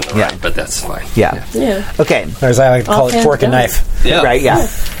 sword in the Yeah. right, but that's fine. Yeah. Yeah. Okay. Or as I like to call All it, hands fork and down. knife. Yeah. Right. Yeah.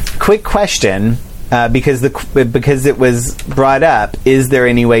 Quick question. because it was brought up, is there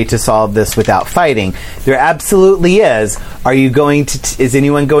any way to solve this without fighting? There absolutely is. Are you going to? Is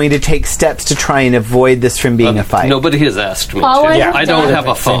anyone going to take steps to try and avoid this from being a fight? Nobody has asked me All to. I have I don't done have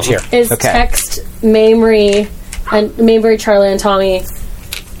a phone. Here. is Okay. text Mamrie, Charlie, and Tommy.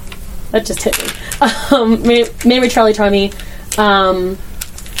 That just hit me. Mamrie, Charlie, Tommy.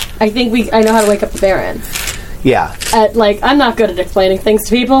 I think I know how to wake up the Baron. Yeah. I'm not good at explaining things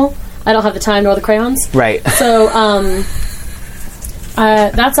to people. I don't have the time nor the crayons. Right. So,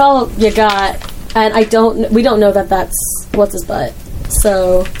 that's all you got. And we don't know that that's what's his butt.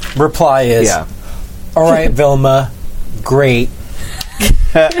 So. Reply is, Yeah. all right, Vilma, great.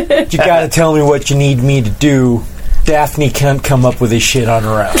 You gotta tell me what you need me to do. Daphne can't come up with this shit on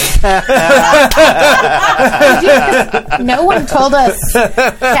her own. No one told us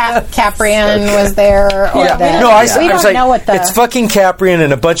Caprian was there. Or Yeah, that. No, I we was don't like, know what the. it's fucking Caprian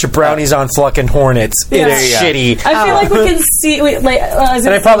and a bunch of brownies on fucking hornets. Yeah. It's shitty. I feel like we can see. And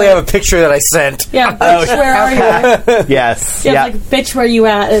I probably have a picture that I sent. Yeah, bitch, where are you? Yes. Yeah, like, bitch, where you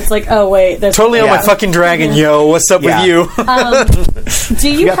at? It's like, oh, wait. There's Totally on Yeah. my fucking dragon, yo. What's up Yeah. with you? Do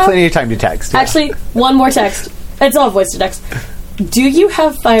you You got have... plenty of time to text. Yeah. Actually, one more text. It's all voice to text. Do you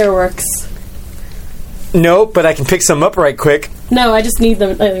have fireworks? Nope, but I can pick some up right quick. No, I just need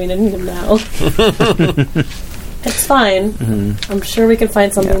them. I need them now. It's fine. I'm sure we can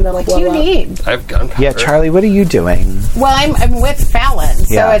find something that'll What blow do you up. need? I've gunpowder. Yeah, Charlie, what are you doing? Well, I'm with Fallon,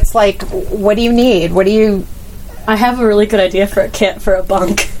 so Yeah. it's like, what do you need? What do you? I have a really good idea for a kit for a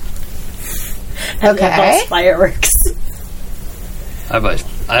bunk. And Okay. it involves fireworks. I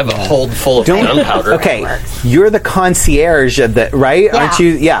have a hold full of gunpowder. Okay, you're the concierge of the right, Yeah. aren't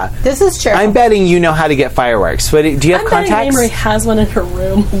you? Yeah. This is true. I'm betting you know how to get fireworks. What, do you have I'm betting contacts? Amory has one in her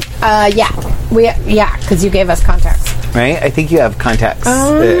room. Yeah, because you gave us contacts. Right? I think you have contacts.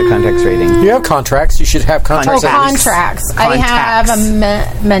 Contacts rating. You have contracts. You should have contracts. Contracts. I have a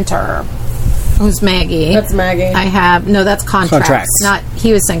mentor. Who's Maggie? That's Maggie. I have that's contracts. Contracts. Not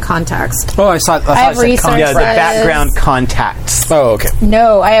he was saying context. Oh, I thought I have research. Yeah, the Friends. background contacts. Oh, okay.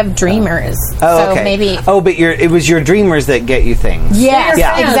 No, I have dreamers. Oh, so okay. maybe. Oh, but it was your dreamers that get you things. Yes,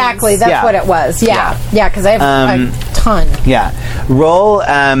 Yeah. exactly. That's Yeah. what it was. Yeah, because I have a ton. Yeah. Roll.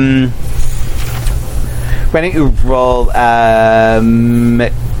 Why don't you roll?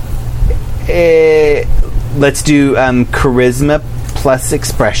 Let's do charisma plus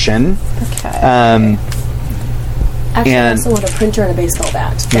expression. Okay. Actually, I and- also want a printer and a baseball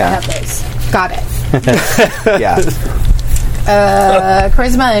bat. Yeah. I have those. Got it. Yeah.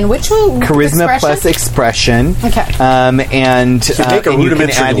 Charisma and which one? Charisma plus expression. Okay. And make a and you can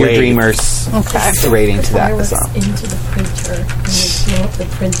rudimentary add your blade. dreamers Okay. rating to that as Fireworks well. into the printer, and they blow up the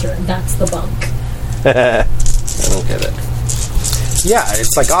printer, and that's the bunk. I don't get it. Yeah,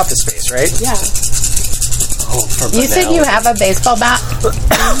 it's like Office Space, right? Yeah. Oh, for You said you have a baseball bat.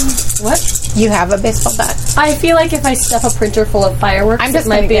 What? You have a baseball bat. I feel like if I stuff a printer full of fireworks, I'm just it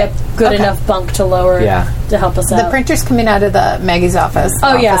might gonna be get- a good okay. enough bunk to lower Yeah. to help us The out. printer's coming out of the Maggie's office.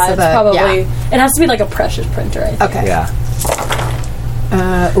 Oh yeah, office it's of the, probably. yeah. It has to be like a precious printer. I think. Okay. Yeah.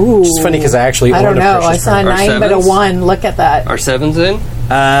 Ooh. It's funny because I actually I own don't a know. I precious saw a printer. 9 but a sevens? 1. Look at that. Are sevens in?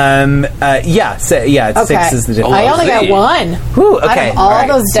 Yeah. It's Okay. 6 is the difference. I only got see. 1. Whew, Out okay. of all right.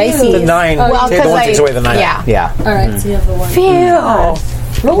 those dicey. The 9. Well, the 'cause one I- takes away the 9. Yeah. Yeah. All right, so you have the one. Phew.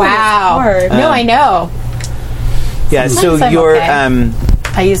 Rolling is Wow. hard. No, I know. Yeah. So Sometimes I'm your okay.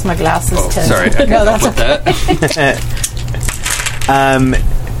 I use my glasses Oh, to. sorry. I can No, help that's with that.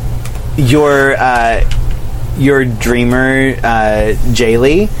 your dreamer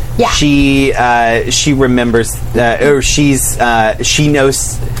Jaylee. Yeah. She remembers or she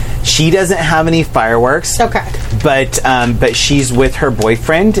knows she doesn't have any fireworks. Okay. But she's with her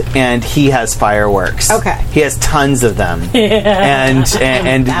boyfriend and he has fireworks. Okay. He has tons of them. And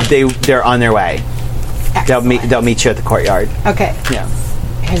they're on their way. They'll meet you at the courtyard. Okay. Yeah.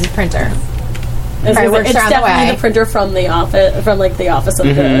 Here's a printer. It's, Fireworks it's are on the definitely way. the printer from the office, from like the office of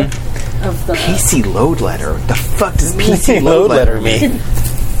the PC load letter. The fuck does PC Load load letter letter mean?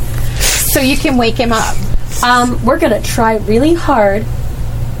 So you can wake him up. We're gonna try really hard,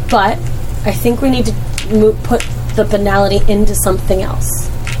 but I think we need to put the banality into something else.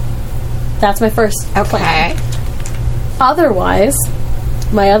 That's my first Okay. plan. Otherwise,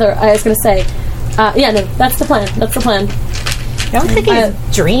 I was gonna say, no, that's the plan. That's the plan. I don't think he's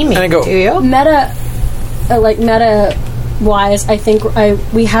dreaming, and I go, do you? Meta wise, I think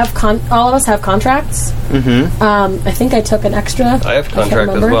we have all of us have contracts. Mm-hmm. I think I took an extra. I have can't contract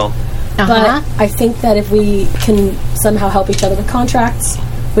as remember. well. But I think that if we can somehow help each other with contracts,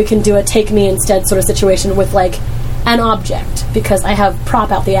 we can do a take me instead sort of situation with like an object, because I have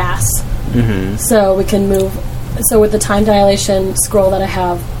prop out the ass So we can move. So with the time dilation scroll that I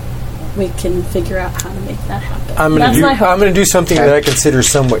have, we can figure out how to make that happen. I'm going to do something that I consider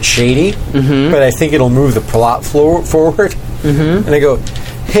somewhat shady, but I think it'll move the plot forward. And I go,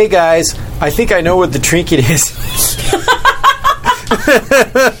 hey guys, I think I know what the trinket is. I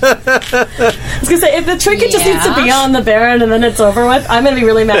was going to say, if the trinket just needs to be on the Baron and then it's over with, I'm going to be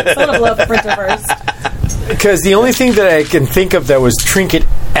really mad. So I'm going to blow up the printer first. Because the only thing that I can think of that was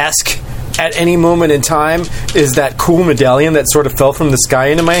trinket-esque at any moment in time is that cool medallion that sort of fell from the sky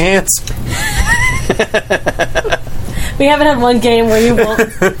into my hands. We haven't had one game where you won't.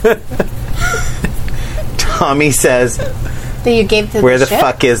 Tommy says, That you gave to where the ship?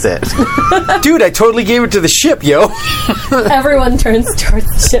 fuck is it? Dude, I totally gave it to the ship, yo. Everyone turns towards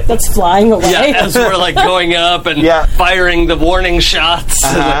the ship that's flying away. Yeah, as we're like going up and firing the warning shots.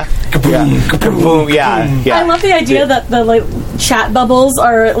 Kaboom, yeah. I love the idea that the like chat bubbles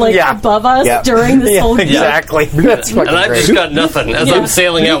are like above us during this whole game. Exactly. That's fucking And I've great. just got nothing as I'm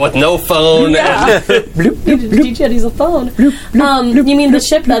sailing out with no phone. Yeah. DJ needs a phone. You mean the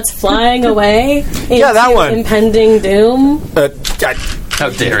ship that's flying away? Yeah, that one. Impending doom. How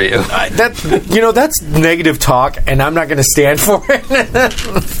dare you? That's negative talk, and I'm not going to stand for it.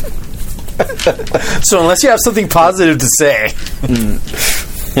 So unless you have something positive to say.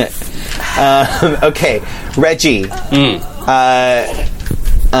 Okay, Reggie. You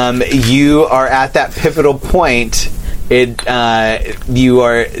are at that pivotal point. The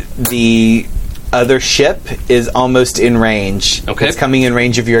other ship is almost in range. Okay. It's coming in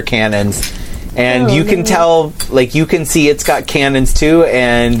range of your cannons. And you can tell, like, you can see it's got cannons too,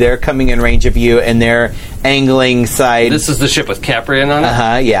 and they're coming in range of you, and they're angling side. This is the ship with Caprian on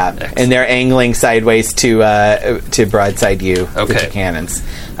it? Yeah. Excellent. And they're angling sideways to broadside you with the cannons.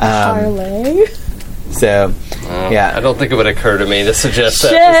 Parlay. So, I don't think it would occur to me to suggest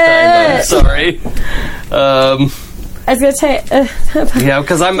that this time. I'm sorry. I was gonna say, yeah,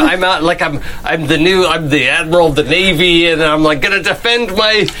 because I'm out like I'm the admiral of the Navy, and I'm like gonna defend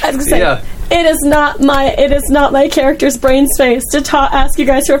my. I was gonna say, it is not my character's brain space to ask you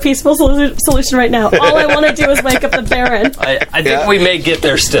guys for a peaceful solution right now. All I want to do is wake up the Baron. I think we may get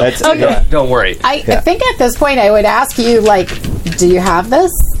there still. Okay. Don't worry. I think at this point I would ask you, like, do you have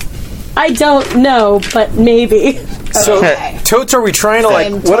this? I don't know, but maybe. So, Totes, are we trying to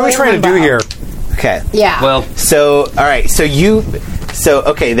what are we trying to do here? okay. Yeah. Well, So, all right.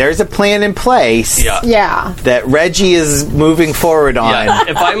 Okay, there's a plan in place yeah. that Reggie is moving forward on. yeah.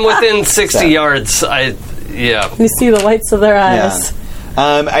 If I'm within 60 yards, You see the whites of their eyes.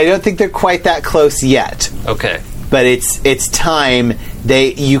 I don't think they're quite that close yet. Okay. But it's time.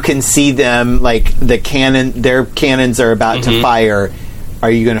 You can see them, like their cannons are about to fire. Are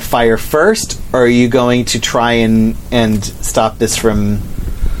you going to fire first, or are you going to try and stop this from?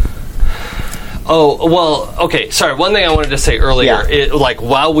 Oh, well, okay, sorry. One thing I wanted to say earlier,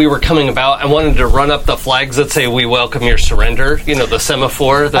 while we were coming about, I wanted to run up the flags that say, "We welcome your surrender," the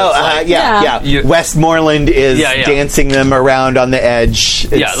semaphore. That's Westmoreland is dancing them around on the edge.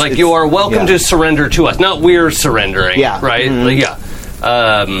 You are welcome to surrender to us. Not we're surrendering, right?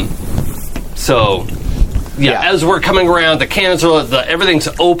 As we're coming around, the cannons are, everything's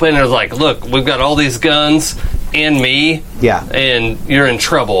open. It's like, look, we've got all these guns and me. Yeah. And you're in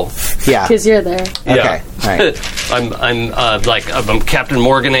trouble. Yeah. Because you're there. Okay. All right. I'm Captain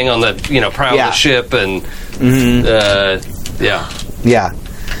Morganing on the prow of the ship, and Reginald's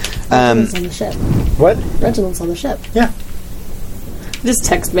on the ship. What? Reginald's on the ship. Yeah. Just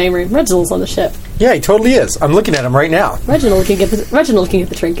text Mamrie. Reginald's on the ship. Yeah, he totally is. I'm looking at him right now. Reginald can get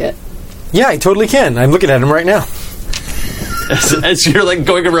the trinket. Yeah, I totally can. I'm looking at him right now. As you're like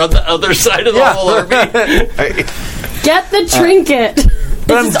going around the other side of the whole army. Get the trinket.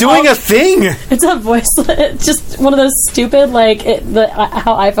 But I'm doing a thing. It's a voiceless. It's just one of those stupid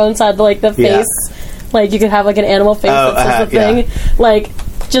how iPhones had the face. Like you could have like an animal face that says the thing. Like,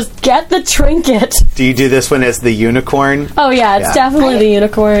 just get the trinket. Do you do this one as the unicorn? Oh yeah, it's definitely the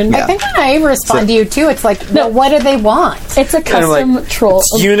unicorn. I think when I respond to you too, it's like, what do they want? It's a custom troll.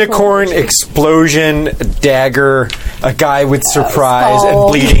 It's unicorn, explosion, dagger, a guy with surprise, skull. and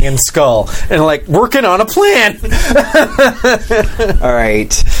bleeding and skull. And working on a plan. All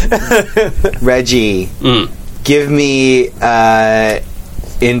right. Reggie, give me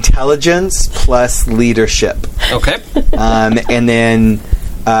intelligence plus leadership. Okay. And then...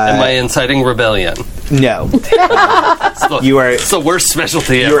 Am I inciting rebellion? No. It's the worst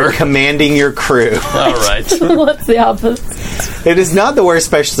specialty you ever. are commanding your crew. All right. What's the opposite? It is not the worst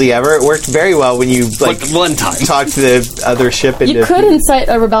specialty ever. It worked very well when you one time talk to the other ship. You could incite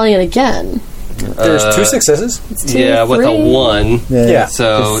a rebellion again. There's 2 successes. Yeah, with a 1. Yeah.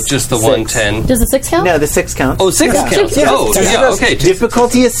 So just the 110. Does the 6 count? No, the 6 counts. Oh, 6 counts. Yeah. Oh, Two yeah, successes. okay.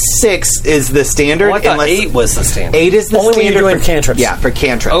 Difficulty is 6 is the standard. Oh, I thought unless 8 was the standard. 8 is the Only when standard you're doing for cantrips. Yeah, for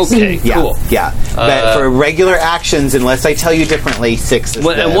cantrips. Okay, Yeah, cool. Yeah, but for regular actions, unless I tell you differently, 6 is.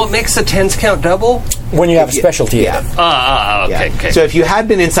 And what makes the 10s count double? When you have a specialty. Yeah. Okay, Yeah. okay. So if you had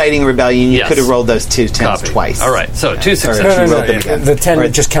been inciting rebellion, you Yes. could have rolled those 2 10s Copy. twice. All right, so 2 successes. No. rolled them again. The 10 Or-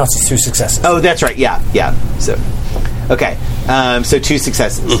 just counts as 2 successes. Oh, that's right. Yeah. So, okay. So 2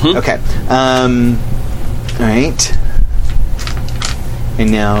 successes. Okay. All right.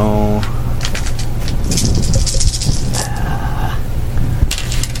 And now.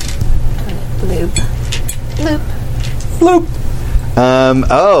 Loop. Loop.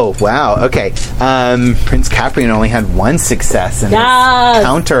 Oh wow. Okay. Prince Caprian only had 1 success in his Yes.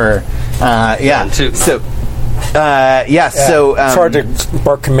 counter. Yeah. And 2. So. So it's hard to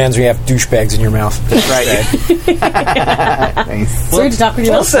bark commands when you have douchebags in your mouth. right. Nice. Sorry to talk with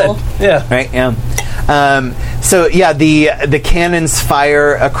you. Well said. Yeah. Right. Yeah. So yeah, the cannons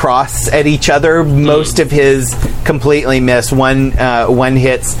fire across at each other. Most of his completely miss. One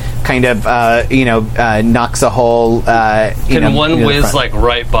hits, kind of knocks a hole. Can one whiz like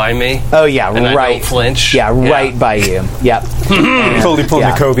right by me? Oh yeah, and right. I don't flinch? Yeah, right by you. Yep. Totally pulling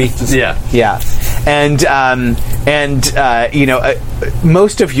Yeah. the Kobe. Yeah. Yeah,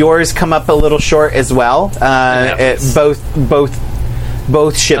 most of yours come up a little short as well. happens.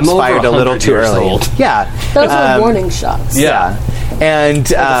 Both ships I'm over fired a little 100 too years early. old. Yeah, Those are warning shots. yeah, and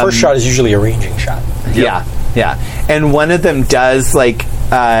The first shot is usually a ranging shot. Yeah, and one of them does like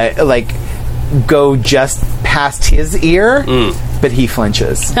go just past his ear, but he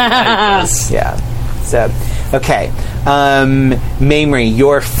flinches. Yes. Yeah. So, okay. Mamrie,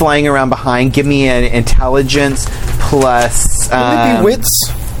 you're flying around behind. Give me an intelligence plus. Maybe wits.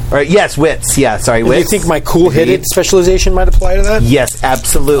 Or, yes, wits. Yeah, sorry, Do you wits. think my cool-headed specialization might apply to that? Yes,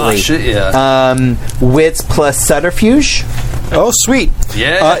 absolutely. Oh, shit, yeah. Wits plus subterfuge. Oh, sweet.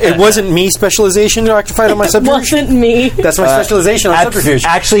 Yeah. It wasn't me specialization occupied on my subterfuge? Wasn't me. That's my specialization on subterfuge.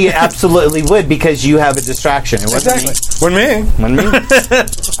 Actually, it absolutely would because you have a distraction. It wasn't Exactly. When me. me.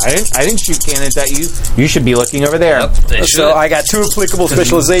 Wasn't me. I didn't shoot cannons at you. You should be looking over there. Yep, they should. So I got 2 applicable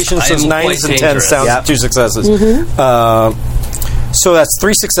specializations, so I it's am 9s quite and 10s dangerous. sounds Yep. 2 successes. So that's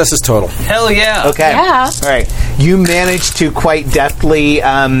 3 successes total. Hell yeah. Okay. Yeah. All right. You manage to quite deftly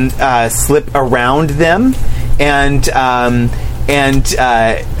slip around them, and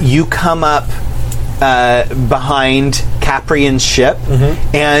you come up behind Caprian's ship,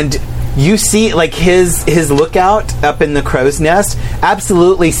 and you see like his lookout up in the crow's nest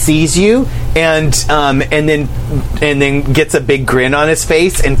absolutely sees you, and then gets a big grin on his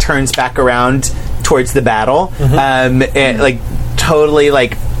face and turns back around towards the battle, and, like totally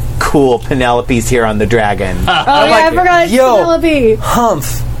like cool. Penelope's here on the dragon. Oh, yeah, I forgot it's Yo. Penelope.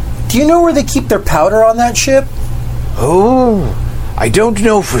 Humph, do you know where they keep their powder on that ship? Oh, I don't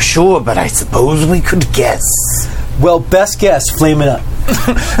know for sure, but I suppose we could guess. Well, best guess, flame it up.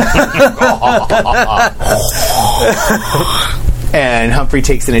 And Humphrey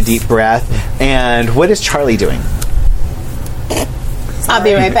takes in a deep breath. And what is Charlie doing? I'll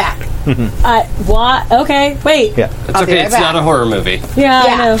be right back. What? Okay, wait. Yeah. It's I'll be okay. right It's back. not a horror movie. Yeah,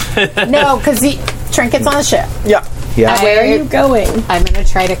 Yeah. I know. No, because Trinket's on the ship. Yeah. Yeah. Where are you going? I'm going to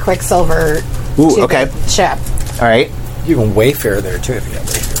try to Quicksilver Ooh, to okay. the ship. All right. You can Wayfair there, too, if you got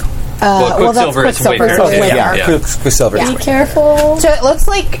Wayfair. Well, that's Quicksilver is Quicksilver's Wayfair. Wayfair. Yeah. Quicksilver. Be careful. So it looks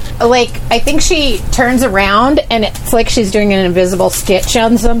like I think she turns around and it's like she's doing an invisible sketch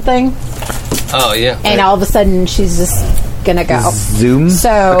on something, Oh, yeah. and all of a sudden she's just gonna go. Zoom.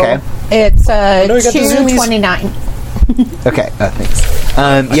 So Okay. it's know you got the zoomies. 229. Okay. Thanks.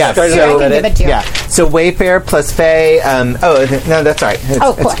 Yeah. Tried to So I can give it to you. yeah. So Wayfair plus Faye. No, that's all right. It's,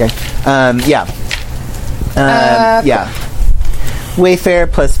 Oh, cool. it's okay. Yeah. Wayfair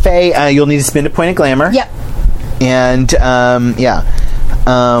plus Faye. You'll need to spend a point of glamour. Yep. And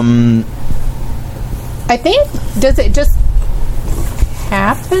I think does it just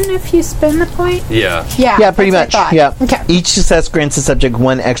happen if you spend the point? Yeah. Yeah, pretty much. that's what I Yeah. thought. Okay. Each success grants the subject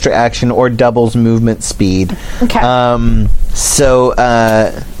 1 extra action or doubles movement speed. Okay.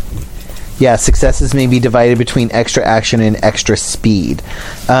 Yeah, successes may be divided between extra action and extra speed.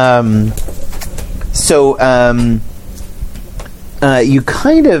 You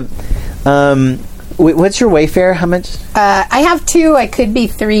kind of. What's your Wayfair? How much? I have 2. I could be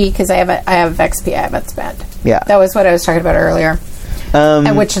 3 because I have XP I haven't spent. Yeah. That was what I was talking about earlier.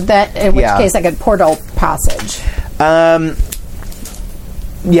 In which yeah. case I could portal passage. Yeah,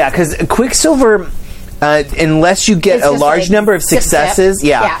 because Quicksilver unless you get It's a just large like number of zip, zip. successes,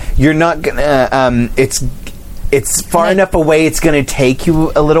 Yeah. you're not gonna. It's far enough away. It's going to take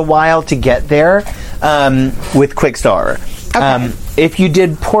you a little while to get there with Quick Star. Okay. If you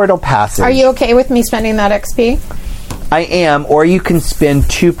did Portal Passage, Are you okay with me spending that XP? I am, or you can spend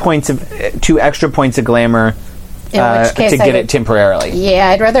 2 extra points of glamour In which case to I get would- it temporarily. Yeah,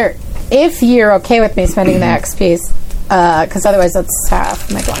 I'd rather, if you're okay with me spending the XPs, because otherwise that's half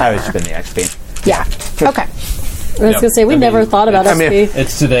my glamour. I would spend the XP. Yeah. Okay. I was going to say, we never thought about I mean- XP.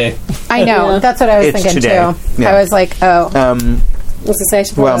 It's today. I know. Yeah. That's what I was It's thinking today. too. Yeah. I was like, oh. I was going to say, I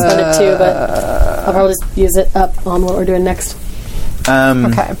should probably spend it too, but I'll probably just use it up on what we're doing next.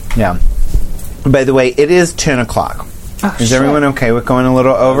 Okay. Yeah. By the way, it is 10 o'clock. Oh, Is shit. everyone okay with going a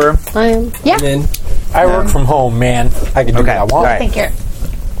little over? I am. Yeah. Then I work from home, man. I can do Okay. what I want. All I right. think you're.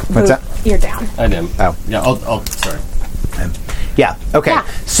 What's that? You're down. I am. Oh. Yeah, I'll sorry. Yeah. Okay. Yeah.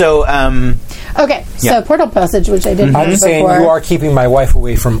 So, Okay. Yeah. So portal passage, which I didn't I'm do saying before. you are keeping my wife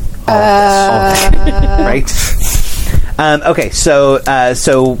away from all of this. right. Okay. So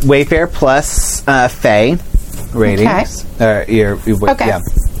Wayfair plus Faye ratings. Okay. Okay. Yeah.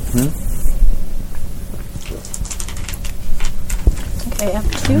 Okay. Up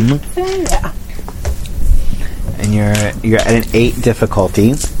to Mm-hmm. yeah. And you're at an 8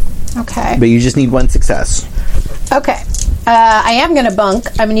 difficulty, Okay. but you just need 1 success. Okay. I am going to bunk.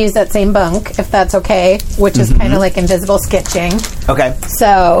 I'm going to use that same bunk, if that's okay, which is kind of like invisible sketching. Okay.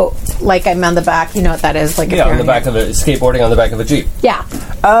 So, like I'm on the back. You know what that is? Like if Yeah, you're on the back of a skateboarding on the back of a Jeep. Yeah.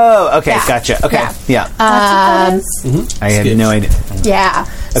 Oh, okay. Yeah. Gotcha. Okay. Yeah. Yeah. I have no idea. Yeah.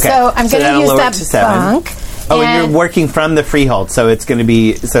 Okay. So I'm So going to that'll use lower it that to 7. bunk. Oh, and you're working from the freehold, so it's going to be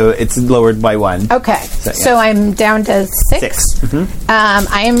it's lowered by 1. Okay. yeah. So I'm down to 6. 6. Mm-hmm.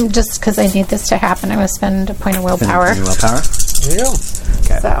 I am just because I need this to happen. I'm going to spend a point of willpower. Willpower. Yeah.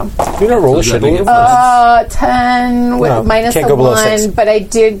 So You don't roll a So shit. that'd be load. 10 with No, minus can't the go below 1, 6. but I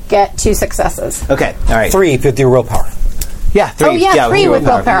did get 2 successes. Okay. All right. 3 with your willpower. Yeah. 3. Oh yeah, 3 with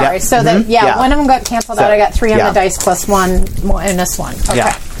willpower. Yeah. So that Yeah. one of them got canceled So, out. I got 3 on yeah. the dice plus 1 minus 1. Okay.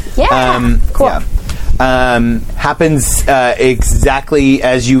 Yeah. Yeah. Cool. Yeah. Happens exactly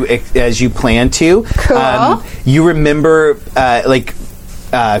as you plan to. Cool. You remember,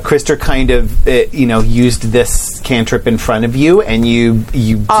 Krister kind of, used this cantrip in front of you, and you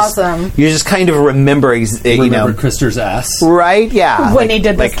Awesome. You just kind of remember, Remember Krister's ass? right? Yeah. When he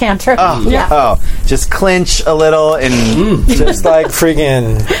did this cantrip. Yeah. Oh, just clinch a little and Just like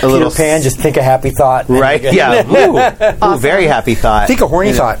friggin' Peter little Pan, just think a happy thought. and right. you're good. Yeah. Ooh, very happy thought. Think a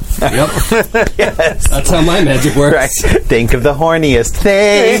horny thought. Yep. Yes. That's how my magic works. Right. Think of the horniest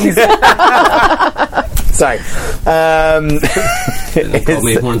things. Sorry. Call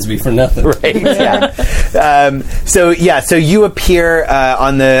me Hornsby for nothing. Right. Yeah. So you appear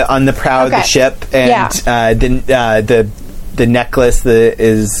on the prow of the Okay. ship, and the necklace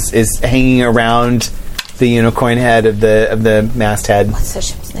is hanging around the unicorn head of the masthead. What's the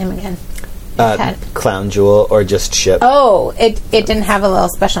ship's name again? Head. Clown jewel or just ship? Oh, it didn't have a little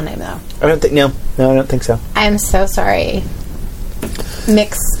special name though. I don't think I don't think so. I'm so sorry.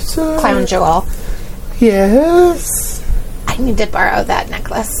 Mix Clown Jewel. Yes. I need to borrow that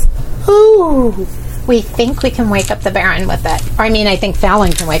necklace. Ooh. We think we can wake up the Baron with it. Or, I mean, I think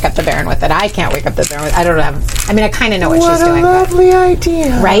Fallon can wake up the Baron with it. I can't wake up the Baron with it. I don't have... I mean, I kind of know what she's doing. But, lovely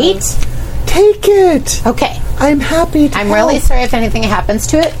idea. right? Take it. Okay. I'm happy to I'm really sorry if anything happens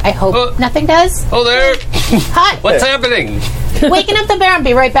to it. I hope nothing does. Oh, there! Hi. What's happening? Waking up the Baron.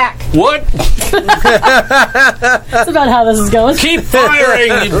 Be right back. What? That's about how this is going. Keep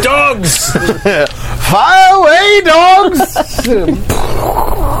firing, you dogs! Fire away, dogs!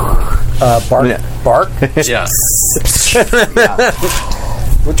 Bark. Yeah.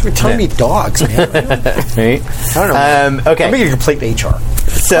 What you telling me, dogs, man? Right? I don't know. Okay. I'm making a complete HR.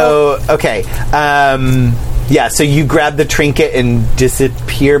 So, okay. So you grab the trinket and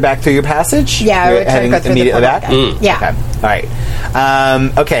disappear back through your passage? Yeah, I You're would try to heading go through immediately the back? portal. Yeah. Okay. All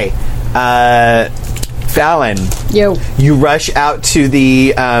right. Okay. Fallon, Yo. you rush out to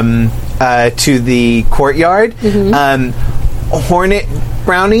the courtyard. Hornet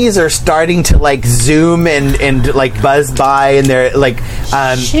brownies are starting to like zoom and like buzz by, and they're like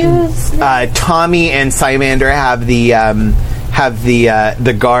Choose. Tommy and Simander have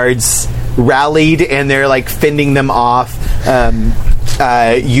the guards rallied, and they're like fending them off.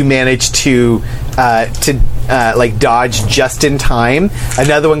 You manage to like dodge just in time.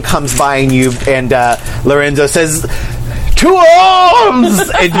 Another one comes by, and Lorenzo says, "To arms!"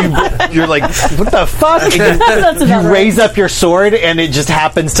 And you're like, "What the fuck?" And you raise up your sword, and it just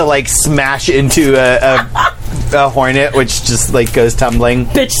happens to like smash into a hornet, which just like goes tumbling.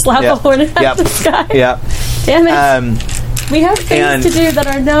 Bitch slap Yep. a hornet out Yep. of the sky. Yep. Damn it. We have things to do that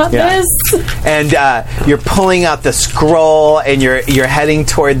are not Yeah. this. And you're pulling out the scroll, and you're heading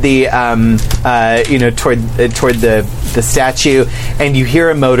toward the toward the statue, and you hear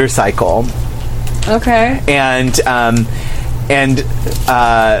a motorcycle, Okay. and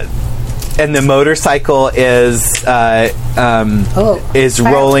the motorcycle is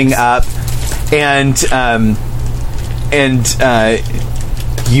rolling up, and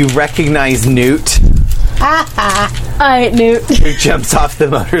you recognize Newt, Alright, Newt. who jumps off the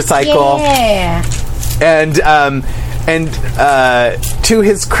motorcycle. Yeah. And to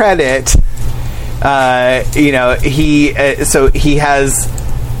his credit, he has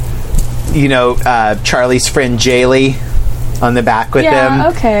Charlie's friend Jaylee on the back with Yeah,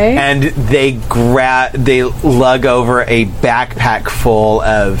 him. okay. And they lug over a backpack full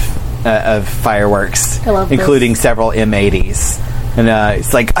of fireworks, I love this. including several M80s. And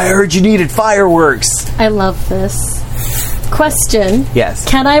it's like, I heard you needed fireworks. I love this. Question. Yes.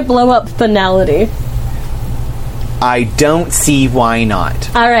 Can I blow up Banality? I don't see why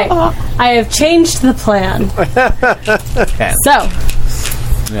not. Alright. I have changed the plan. Okay. So,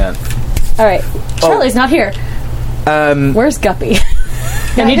 Yeah. alright. Charlie's not here. Where's Guppy?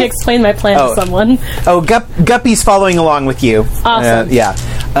 I need to explain my plan to someone. Oh, Guppy's following along with you. Awesome. Yeah.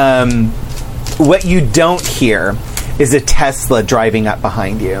 What you don't hear is a Tesla driving up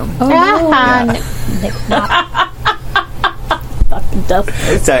behind you. Fucking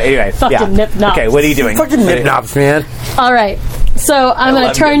death. So anyway, Fucking nip-nops. Okay, what are you doing? Fucking nip-nops, man. Alright. So I'm gonna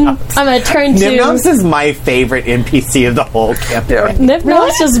love turn Nip-Nops. I'm gonna turn to Nip-Nops is my favorite NPC of the whole campaign.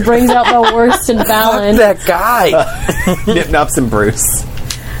 Nip-Nops just brings out the worst in Valen. That guy. Nip-Nops and Bruce.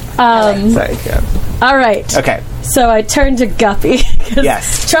 Sorry, yeah. Alright. Okay. So I turn to Guppy. 'Cause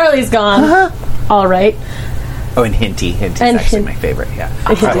Yes. Charlie's gone. Alright. Oh, and Hinty. Hinty's And actually Hint- my favorite. Yeah.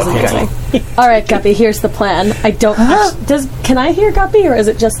 Hinty's Okay. amazing. Alright, Guppy, here's the plan. I don't can I hear Guppy or is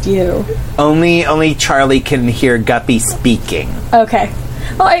it just you? Only Charlie can hear Guppy speaking. Okay.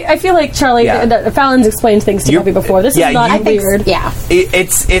 Well, I feel like Charlie Fallon's explained things to You- Guppy before. This yeah, is not you- I think weird. yeah.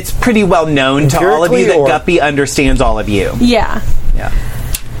 It's pretty well known to all of you that Empirically or- Guppy understands all of you. Yeah. Yeah.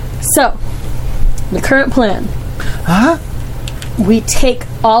 So, the current plan. We take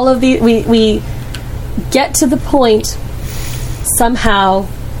all of the we get to the point somehow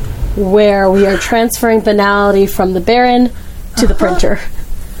where we are transferring Banality from the Baron to the printer.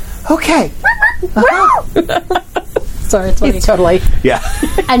 Okay. Sorry, it's funny. Totally. Yeah.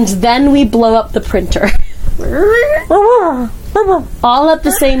 And then we blow up the printer. All at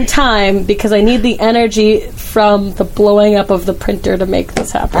the same time because I need the energy from the blowing up of the printer to make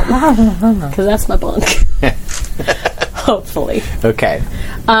this happen. Because that's my bunk. Hopefully. Okay.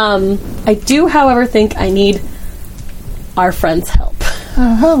 I do, however, think I need our friend's help.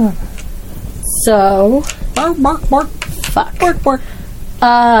 So, fuck.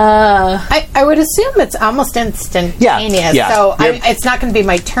 I would assume it's almost instantaneous. Yeah. So Yep. it's not going to be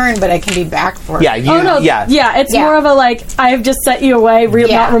my turn, but I can be back for it. Yeah. You, Oh no! Yeah. It's Yeah. more of a like I've just set you away,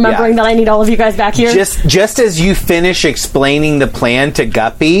 not remembering Yeah. that I need all of you guys back here. Just as you finish explaining the plan to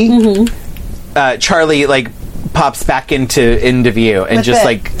Guppy, Charlie like pops back into view and With just the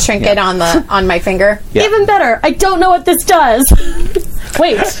like trinket on my finger. Yeah. Even better, I don't know what this does.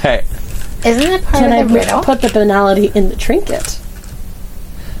 Wait, Hey. Isn't it part can I of the riddle? put the Banality in the trinket?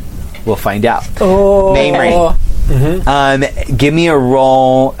 We'll find out. Oh. Mamrie. Give me a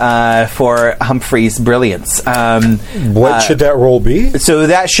roll for Humphrey's brilliance. What should that roll be? So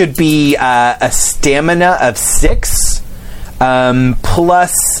that should be a stamina of 6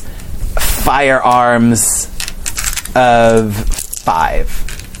 plus firearms of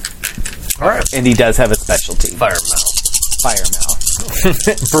 5. All right. And he does have a specialty. Fire mouth. Fire mouth.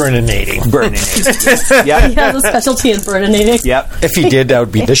 Burninating. Burning. He Yep. has a specialty in burninating. Yep. If he did, that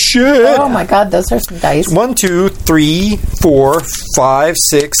would be the shit. Oh my god, those are some dice. 1, 2, 3, 4, 5,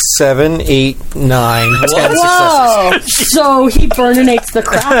 6, 7, 8, 9. 10 successes. Whoa! So he burninates the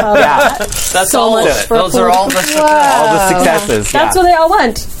crap out of Yeah. that. That's So all. much for Those are all the successes. All the successes. That's yeah. what they all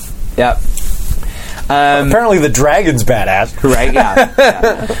want. Yep. Apparently the dragon's badass. Right.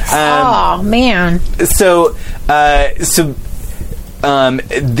 Yeah. Oh man. So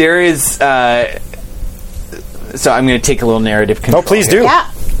there is. So I'm going to take a little narrative control. Oh, please here. do. Yeah.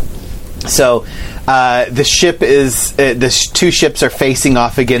 So the ship is two ships are facing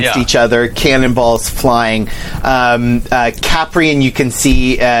off against Yeah. each other. Cannonballs flying. Caprian, you can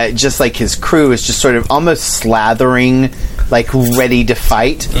see just like his crew is just sort of almost slathering, like ready to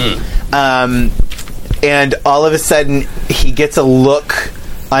fight. And all of a sudden, he gets a look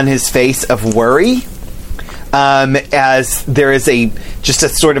on his face of worry. as there is just a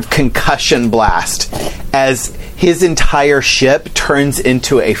sort of concussion blast as his entire ship turns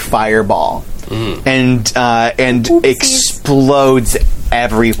into a fireball and explodes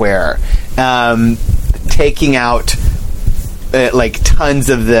everywhere, taking out like tons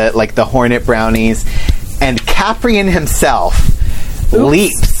of the Hornet brownies, and Caprian himself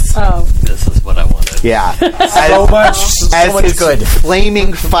leaps. Oh. This is what I wanted. Yeah, So much his good.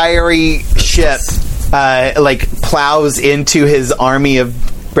 flaming fiery ship plows into his army of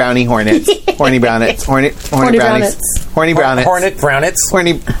horny brownets, horny brownets, horny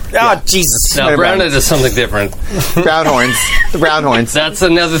Oh, Jesus. Now, brownet is something different. brown horns, That's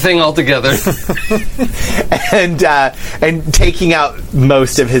another thing altogether. and taking out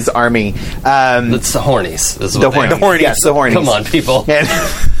most of his army. It's the hornies. Is what The they are. hornies, yes, the hornies. Come on, people. And,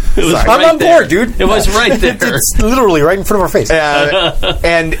 It was sorry. right I'm on there. board, dude. It was right there. It's literally right in front of our face.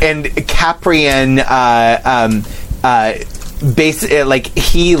 and Caprian, basically,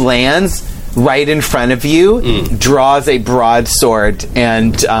 he lands right in front of you, draws a broadsword,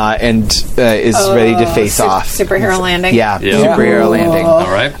 and is ready to face off. Superhero landing. Yeah, Yeah. superhero landing. All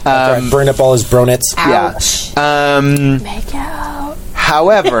right. Burn up all his bronets. Ouch. Yeah. Make out.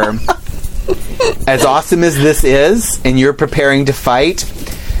 However, as awesome as this is, and you're preparing to fight,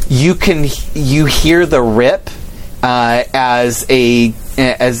 you hear the rip as a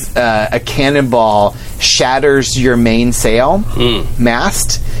cannonball shatters your mainsail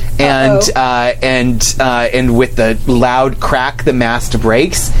mast, and with the loud crack, the mast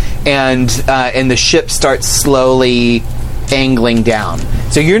breaks, and the ship starts slowly angling down.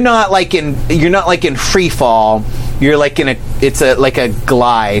 So you're not like in free fall. You're like it's like a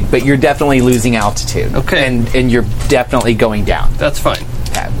glide, but you're definitely losing altitude. Okay. and you're definitely going down. That's fine.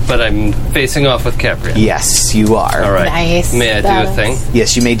 Okay. But I'm facing off with Caprian. Yes, you are. All right. Nice. May I do a thing?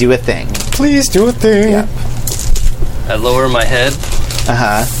 Yes, you may do a thing. Please do a thing. Yeah. I lower my head Uh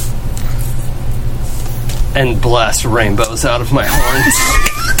huh. and blast rainbows out of my horns.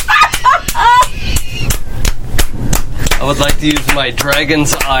 I would like to use my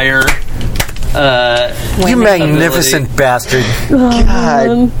dragon's ire. You magnificent bastard.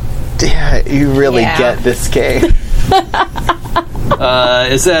 God, damn, you really Yeah. get this game.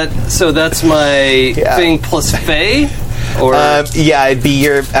 Is that so? That's my thing plus Fae, or Yeah, it'd be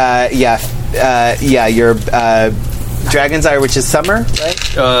your your Dragon's Eye, which is summer,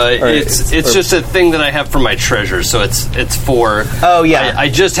 right? it's just a thing that I have for my treasure. So it's for. Oh, yeah. I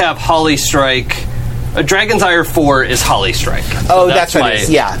just have Holly Strike. Dragon's Ire 4 is Holly Strike. So Oh, that's what it is.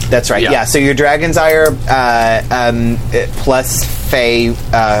 Yeah, that's right. Yeah. Yeah, so your Dragon's Ire plus Fae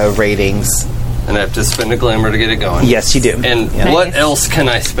ratings. And I have to spend a glamour to get it going. Yes, you do. And what else can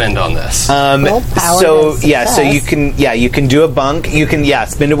I spend on this? Willpower So to yeah, so success. you can do a bunk. You can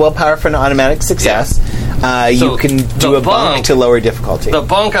spend a willpower for an automatic success. You So can do the a bunk to lower difficulty. The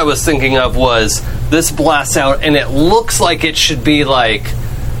bunk I was thinking of was this blasts out, and it looks like it should be like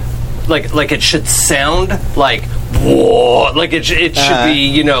it should sound like whoa, like it should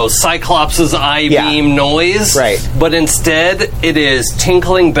be Cyclops' eye beam noise, Right. But instead it is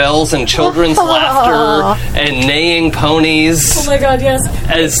tinkling bells and children's laughter and neighing ponies. Oh my god, yes.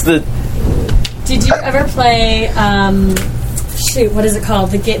 As the Did you ever play, what is it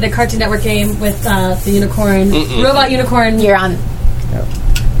called? The Cartoon Network game with the unicorn. Robot Unicorn. You're on.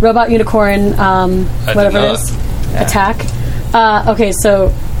 Robot Unicorn, whatever it not. is. Attack. Okay,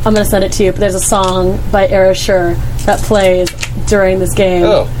 so I'm going to send it to you, but there's a song by Erasure that plays during this game.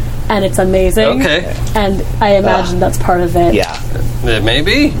 Oh. And it's amazing. Okay. And I imagine that's part of it. yeah.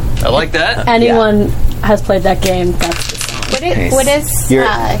 maybe I like that. Anyone has played that game, that's the song. What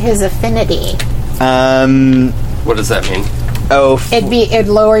is his affinity? What does that mean? It'd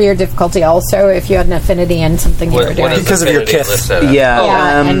lower your difficulty also if you had an affinity in something you were doing. Because of your kith.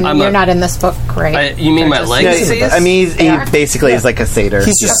 Yeah, and I'm you're a- not in this book, right? You mean my They're just- legacies? I mean, he basically is like a satyr.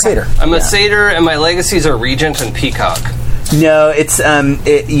 He's just a satyr. I'm a satyr, and my legacies are Regent and Peacock. No, it's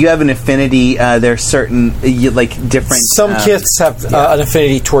you have an affinity. There's certain different. Some kiths have an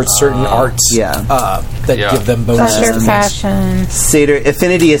affinity towards certain arts that Yeah. give them Pleasure, bonuses. passion. satyr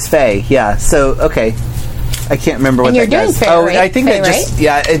affinity is Fae. Yeah. So okay. I can't remember what And you're that doing does. Fae, right? I think Fae, that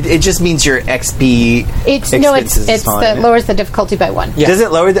just it just means your XP. It's expenses fine. lowers the difficulty by 1. Yeah. Does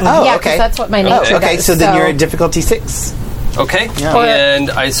it lower the? Oh, Yeah, 'cause okay. that's what my nature okay, does, so then so- you're at difficulty 6. Okay, Or-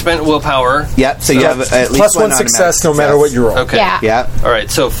 and I spent willpower. Yep. So you have at least Plus one automatic success no matter what you roll. Okay. Yeah. Yeah. All right,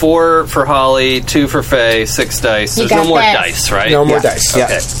 so 4 for Holly, 2 for Faye, 6 dice. You There's no got more this. dice, right? No more Yeah. dice. Yeah.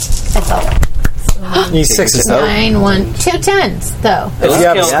 Okay. That's all. You need 6s though. 9, 1, 2 10s, though. If you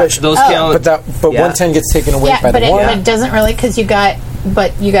have a count, special, those Oh. count. but Yeah. 110 gets taken away Yeah, by but the one. it doesn't really because you got 1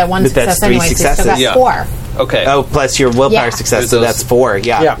 But that's success 3 anyway, so you still got successes. Yeah. 4. Okay. Oh, plus your willpower Yeah. success, so Those- that's 4.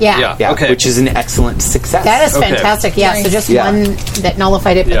 Yeah. Yeah. Yeah. Okay. Which is an excellent success. That is Okay. fantastic. Yeah. So just Yeah. one that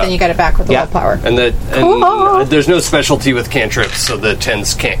nullified it, but Yeah. then you got it back with the Yeah. willpower. And Cool. there's no specialty with cantrips, so the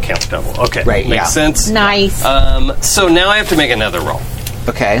 10s can't count double. Okay, Right, makes yeah. sense. Nice. So now I have to make another roll.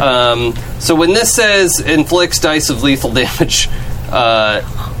 Okay. So when this says inflicts dice of lethal damage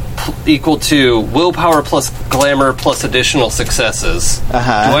equal to willpower plus glamour plus additional successes, do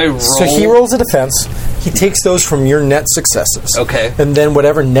I roll? So he rolls a defense. He takes those from your net successes. Okay. And then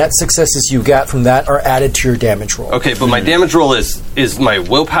whatever net successes you got from that are added to your damage roll. Okay, but my damage roll is my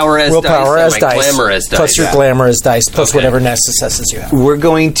willpower as Willpower dice as and my dice. glamour as dice. Plus your glamour as dice, plus Okay. whatever net successes you have. We're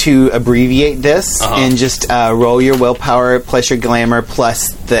going to abbreviate this Uh-huh. and just roll your willpower plus your glamour plus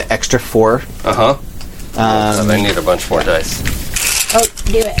the extra 4. Uh-huh. I need a bunch more dice. Oh,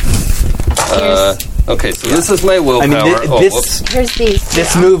 do it. Okay, so this is my willpower. I mean, whoops. Here's these.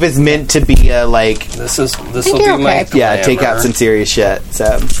 This move is meant to be a, like, This will think be you're my okay. yeah, take out glamour. some serious shit.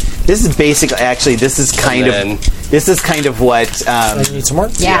 So this is basically, actually, this is kind then- of what. You need some more?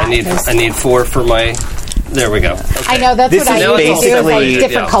 Yeah. I need 4 for my. There we go. Okay. I know that's This what I is usually do. Is like basically-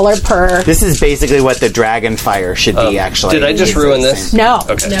 different yeah. color per. This is basically what the dragon fire should be. Actually, Did I just ruin this? No.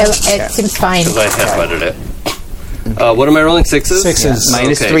 Okay. It seems fine. Because I had butted it. What am I rolling? 6s? 6s.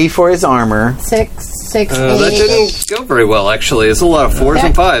 Minus Okay. 3 for his armor. 6, That 8, didn't go very well, actually. It's a lot of 4s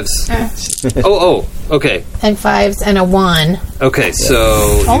and 5s. Okay. and 5s and a 1. Okay,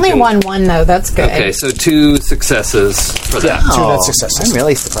 so... Only you can- 1 1 though. That's good. Okay, so 2 successes for that. Two net successes. I'm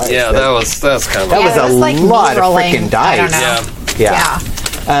really surprised. Yeah, that was kind of... That was Yeah, a that's like lot of rolling. freaking I don't dice. know. Yeah.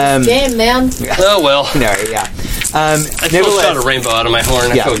 Yeah. Damn, man. Oh, well. No, yeah. I still nevertheless- shot a rainbow out of my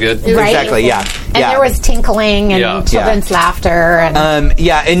horn. Yeah. I feel good. Right? Exactly. Yeah. And yeah. there was tinkling and Yeah. children's laughter and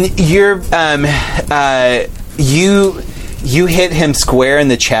Yeah, and you're you hit him square in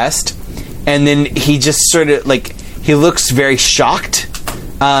the chest, and then he just sort of like he looks very shocked,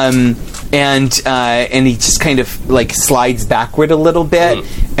 and he just kind of like slides backward a little bit,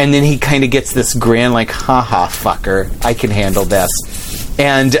 and then he kind of gets this grin like, "Ha fucker, I can handle this,"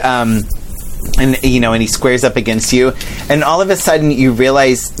 and you know, and he squares up against you, and all of a sudden you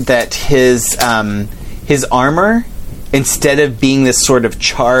realize that his armor, instead of being this sort of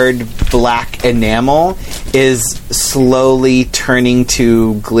charred black enamel, is slowly turning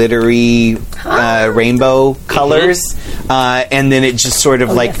to glittery rainbow colors, and then it just sort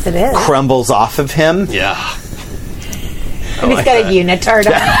of like yes, it is. crumbles off of him. Yeah. and he's got a unitard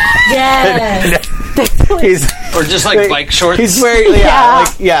on. Yes. He's Or just like bike shorts. He's wearing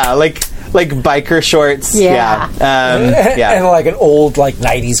Yeah. like biker shorts. Yeah. Yeah. And like an old like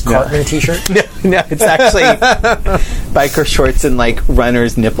 90s Cartman t-shirt. No, it's actually biker shorts and like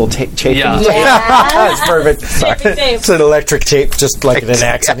runner's nipple chafing. Yeah. That's perfect. Tape. It's an electric tape, just like an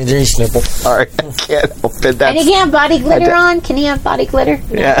accident in your nipple. Sorry, I can't help it. And That's, he can have body glitter on. Can he have body glitter?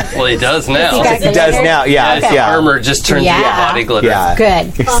 yeah. Well, he does now. He got It does glitter? now. Yeah. His Yeah. armor just turns into Yeah. body glitter. Yeah.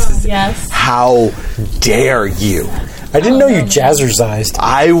 Good. Yes. How dare you? I didn't know you jazzercised.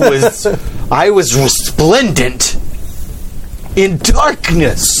 I was resplendent in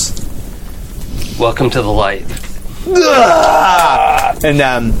darkness. Welcome to the light.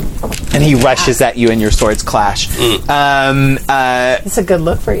 And he rushes at you, and your swords clash. It's a good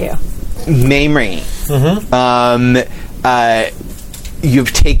look for you. Mamrie,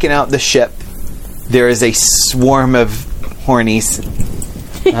 you've taken out the ship. There is a swarm of hornies,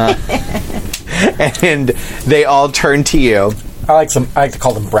 and they all turn to you. I like to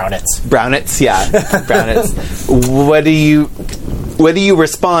call them brownets. Brownets, yeah, brownets. What do you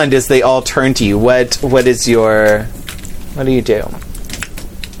respond as they all turn to you? What do you do?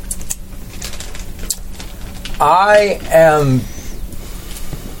 I am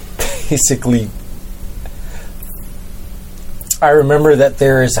basically. I remember that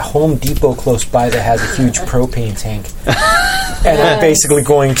there is a Home Depot close by that has a huge propane tank. And I'm basically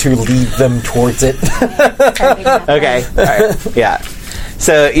going to lead them towards it. Okay, all right, yeah.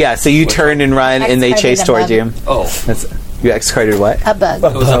 So you turn and run, and they chase towards you. Oh, You X-carded what? A bug.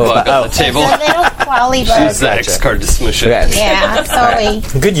 it was a bug on the table. A little qually bug. Use the X card to smoosh it. Okay. Yeah, sorry.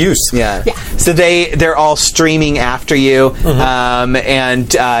 Good use. Yeah. So they're all streaming after you, and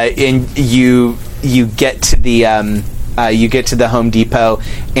you get to the Home Depot,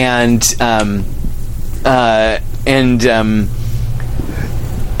 and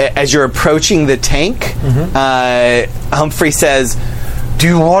as you're approaching the tank, Humphrey says, "Do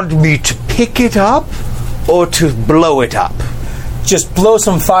you want me to pick it up or to blow it up?" Just blow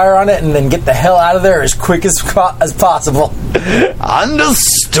some fire on it and then get the hell out of there as quick as possible.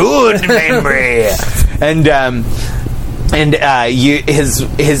 Understood, Mamrie. And And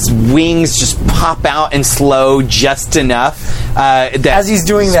his wings just pop out and slow just enough. That As he's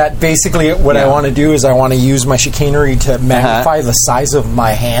doing that, basically what I want to do is I want to use my chicanery to magnify the size of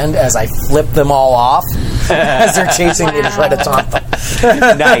my hand as I flip them all off as they're chasing me to try to taunt them.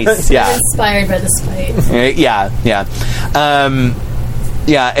 nice, yeah. Inspired by this fight.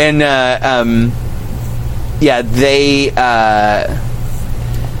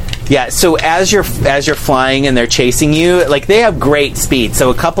 Yeah. So as you're flying and they're chasing you, like they have great speed. So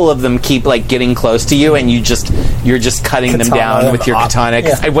a couple of them keep like getting close to you, and you're just cutting them down with your katana.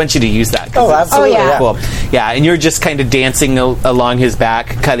 'Cause I want you to use that. Oh, absolutely! yeah. Cool. Yeah, and you're just kind of dancing along his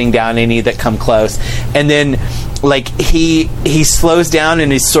back, cutting down any that come close, and then like he slows down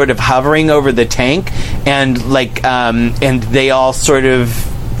and is sort of hovering over the tank, and like and they all sort of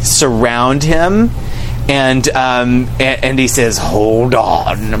surround him. And he says, "Hold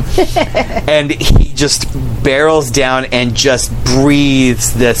on," and he just barrels down and just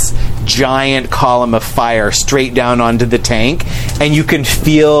breathes this giant column of fire straight down onto the tank, and you can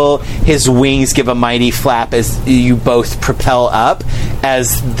feel his wings give a mighty flap as you both propel up,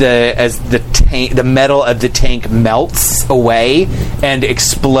 as the metal of the tank melts away and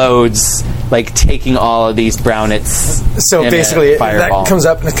explodes, like taking all of these brownets. So basically, that comes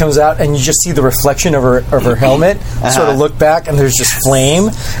up and it comes out, and you just see the reflection of her helmet. Sort of look back, and there's just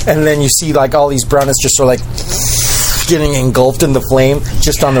flame, and then you see like all these brownets just sort of like getting engulfed in the flame,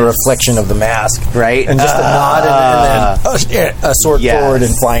 just on the reflection of the mask, right? And just a nod, and then a sword forward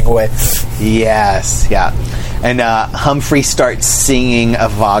and flying away. Yes, yeah. And Humphrey starts singing a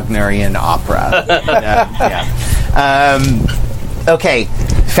Wagnerian opera. Okay,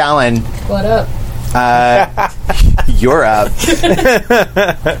 Fallon. What up? You're up.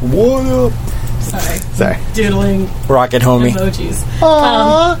 What up? Sorry. Doodling Rocket homie. emojis.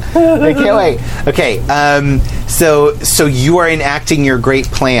 I can't wait. Okay, so you are enacting your great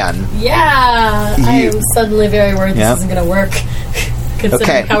plan. Yeah. I am suddenly very worried this isn't going to work,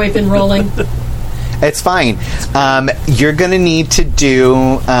 considering how we've been rolling. It's fine. You're going to need to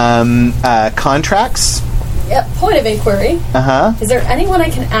do contracts. Yep. Point of inquiry. Is there anyone I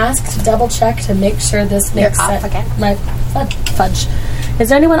can ask to double check to make sure this makes sense? My fudge. Is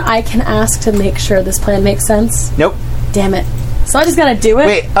there anyone I can ask to make sure this plan makes sense? Nope. Damn it. So I just gotta do it?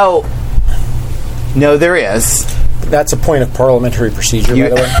 Wait, no, there is. That's a point of parliamentary procedure, by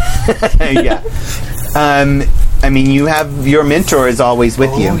the way. Yeah. I mean, you have your mentor is always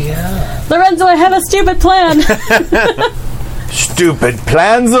with you. Oh, yeah. Lorenzo, I have a stupid plan. Stupid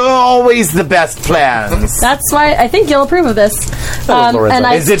plans are always the best plans. That's why I think you'll approve of this.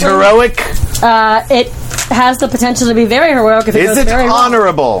 Is it heroic? It has the potential to be very heroic if it goes very wrong.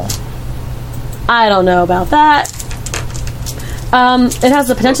 Honorable? I don't know about that. It has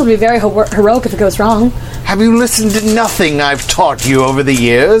the potential to be very heroic if it goes wrong. Have you listened to nothing I've taught you over the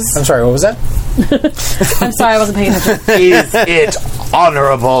years? I'm sorry, what was that? I'm sorry, I wasn't paying attention. Is it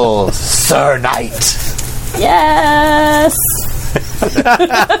honorable, Sir Knight? Yes.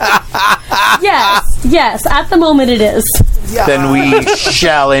 Yes, at the moment it is. Then we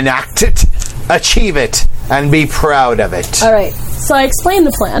shall enact it, achieve it, and be proud of it. All right, so I explained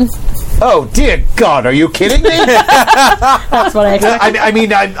the plan. Oh, dear God, are you kidding me? That's what I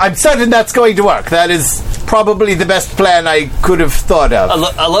expected. I'm certain that's going to work. That is probably the best plan I could have thought of.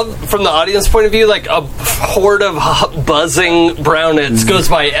 I love, from the audience point of view, like a horde of buzzing brownets goes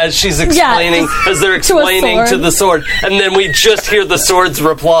by as she's explaining, as they're explaining to the sword, and then we just hear the sword's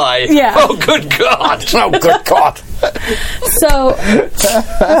reply. Yeah. Oh, good God. Oh, good God. So,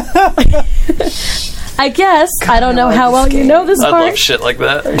 I guess, I don't know how well you know this I part. love shit like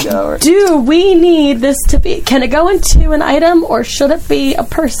that. Do we need this to be... Can it go into an item, or should it be a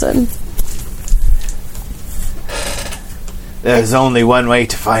person? There's only one way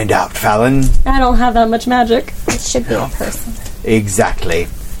to find out, Fallon. I don't have that much magic. It should be a person. Exactly.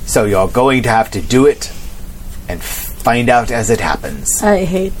 So you're going to have to do it and find out as it happens. I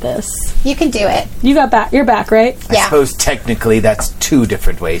hate this. You can do it. You got back. You're back, right? I suppose technically that's two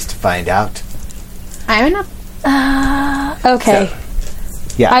different ways to find out. I'm enough. Okay. So,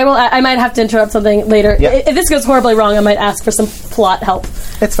 yeah. I might have to interrupt something later. Yeah. If this goes horribly wrong, I might ask for some plot help.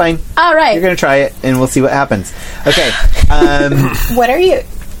 It's fine. All right. You're going to try it, and we'll see what happens. Okay. What are you?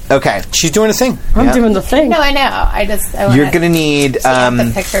 Okay. She's doing a thing. I'm doing the thing. No, I know. I You're going to need...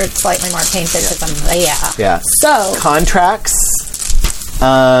 the picture slightly more painted because I'm Yeah. So... Contracts.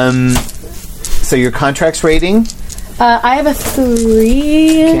 So your contracts rating... I have a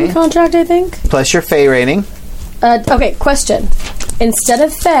 3 in contract, I think. Plus your Fey rating. Okay, question. Instead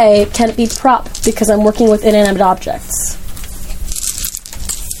of Fey, can it be prop because I'm working with inanimate objects?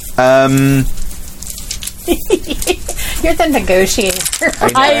 You're the negotiator.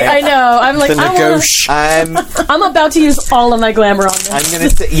 I know. I'm like, I'm about to use all of my glamour on this. I'm gonna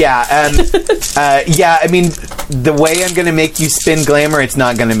say, yeah. I mean, the way I'm gonna make you spin glamour, it's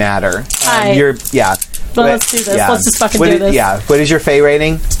not gonna matter. Well, let's do this. Let's just fucking do this. Yeah. What is your Fey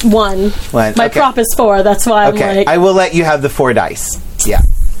rating? 1. My okay. prop is 4. That's why I'm like... I will let you have the 4 dice. Yeah.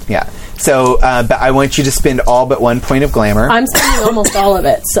 So, but I want you to spend all but 1 point of glamour. I'm spending almost all of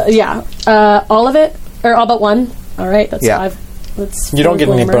it. So, yeah. All of it? Or all but 1? All right, that's 5. That's you don't get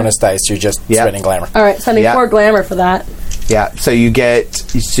glamour. any bonus dice. You're just spending glamour. All right, spending 4 glamour for that. Yeah. So you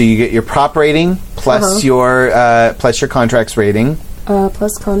get your prop rating plus your contracts rating.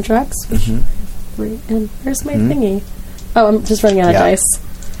 Plus contracts. And where's my thingy? Oh, I'm just running out of dice.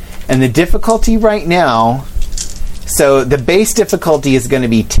 And the difficulty right now, so the base difficulty is going to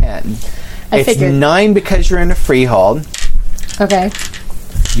be 10. It's figured. 9 because you're in a freehold. Okay.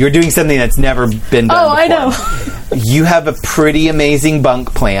 You're doing something that's never been done before. I know. You have a pretty amazing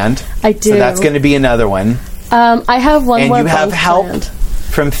bunk planned. I do. So that's going to be another one. I have one more and you have bunk help planned.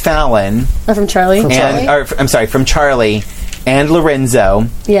 from Fallon. From Charlie? From Charlie and Lorenzo.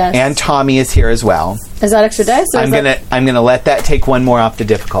 Yes. And Tommy is here as well. Is that extra dice? I'm gonna let that take 1 more off the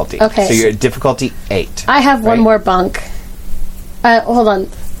difficulty. Okay. So you're at difficulty 8. I have one more bunk. Hold on.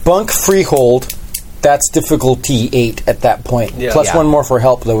 Bunk freehold. That's difficulty 8 at that point. Yeah. Plus 1 more for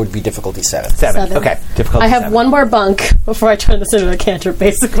help. That would be difficulty 7. 7. Okay. Difficulty I have 7. one more bunk before I turn this into a cantrip,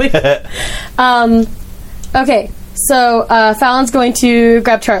 basically. Okay. So Fallon's going to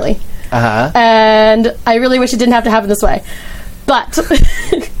grab Charlie. And I really wish it didn't have to happen this way. But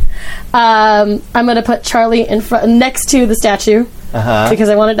I'm going to put Charlie in front, next to the statue because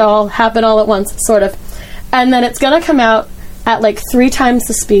I want it to all happen all at once, sort of. And then it's going to come out at like 3 times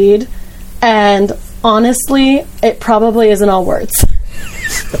the speed. And honestly, it probably isn't all words.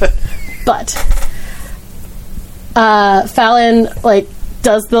 But Fallon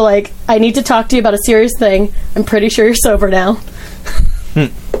does the I need to talk to you about a serious thing. I'm pretty sure you're sober now.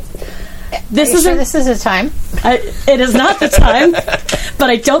 This is the time. It is not the time, but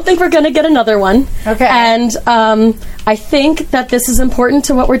I don't think we're going to get another one. Okay. And I think that this is important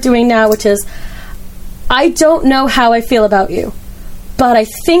to what we're doing now, which is I don't know how I feel about you, but I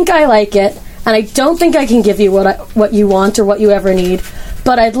think I like it, and I don't think I can give you what you want or what you ever need,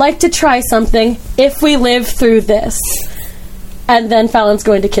 but I'd like to try something if we live through this. And then Fallon's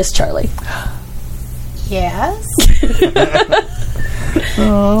going to kiss Charlie. Yes.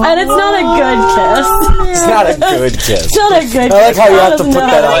 And it's not a good kiss. It's not a good kiss. It's not a good kiss. I like how you have to put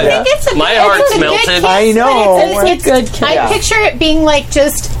that on I think it's My heart's melted. I know. It's a good kiss. I picture it being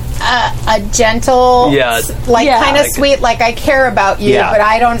just a gentle, kind of sweet, I care about you, but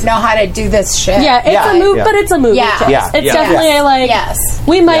I don't know how to do this shit. Yeah, it's a move, but it's a movie kiss. Yeah. It's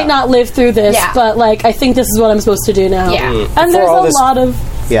definitely we might not live through this, but I think this is what I'm supposed to do now. Yeah. And there's a lot of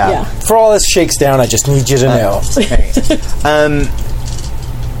For all this shakes down, I just need you to know.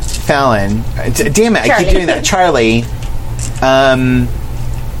 Fallon, damn it, I keep doing that. Charlie,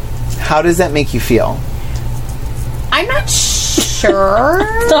 how does that make you feel? I'm not sure.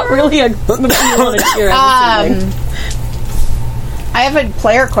 It's not really a movie you want to hear. I have a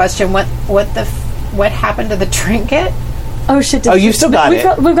player question. What happened to the trinket? Oh shit! You've still got it.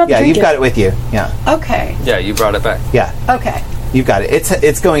 We've got the trinket. You've got it with you. Yeah. Okay. Yeah, you brought it back. Yeah. Okay. You've got it.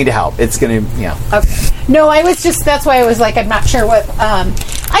 It's going to help. It's going to, Okay. No, I was just, that's why I was I'm not sure what,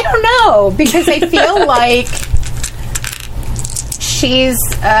 I don't know, because I feel like she's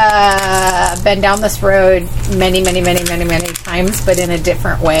been down this road many, many, many, many, many times, but in a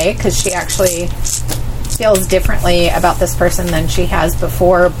different way, because she actually feels differently about this person than she has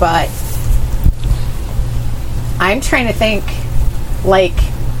before, but I'm trying to think,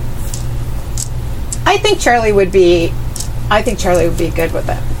 I think Charlie would be good with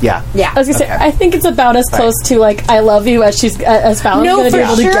it. Yeah. Yeah. I was gonna say, I think it's about as close to I love you as Fallon's gonna be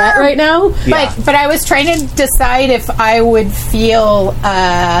able to get right now. Yeah. But I was trying to decide if I would feel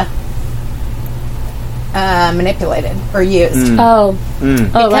manipulated or used.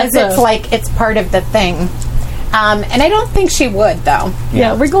 Because it's part of the thing. And I don't think she would, though.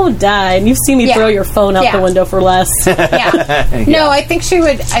 Yeah, we're going to die, and you've seen me throw your phone out the window for less. No, I think she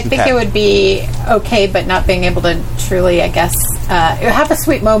would. I think it would be okay, but not being able to truly, I guess, have a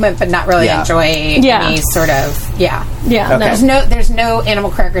sweet moment, but not really enjoy any sort of. Yeah. Okay. There's no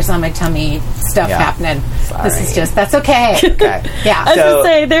animal crackers on my tummy stuff happening. Sorry. This is just that's okay. Okay. Yeah. I was gonna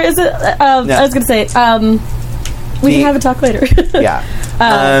say there is a. I was gonna say we can have a talk later.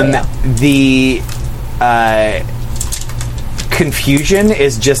 The confusion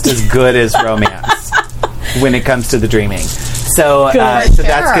is just as good as romance when it comes to the dreaming. So that's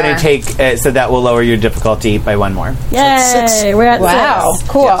Sure. going to take. So that will lower your difficulty by 1 more. Yay! We're at Wow, 6.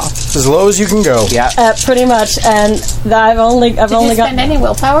 cool. It's as low as you can go. Yeah. Pretty much, and I've only Did you got. spend any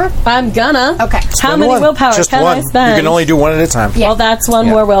willpower? I'm gonna. Okay. How Spend many one. willpower Just can one. I spend? You can only do one at a time. Yeah. Well, that's one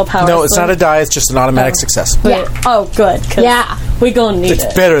more willpower. No, it's so- not a die. It's just an automatic success. Yeah. Oh, good. 'Cause Yeah. we gonna need It's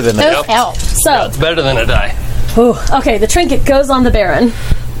it. better than that. Those help. So, It's better than a die. ooh, okay, the trinket goes on the Baron.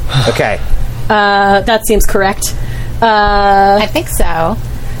 Okay. That seems correct. I think so.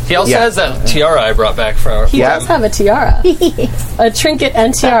 He also Yeah. has that tiara I brought back from. He Yeah. does have a tiara, a trinket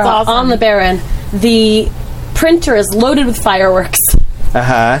and tiara That's awesome. on the Baron. The printer is loaded with fireworks.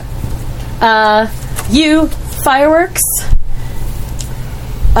 You fireworks.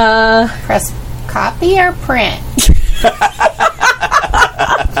 Press copy or print.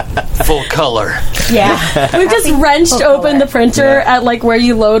 Full color. Yeah. We've just wrenched Full open color. the printer at like where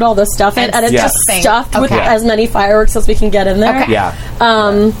you load all the stuff in, and it's Yeah. just Thing. stuffed with Okay. as many fireworks as we can get in there. Okay. Yeah.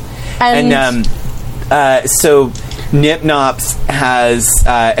 And So Nip Nops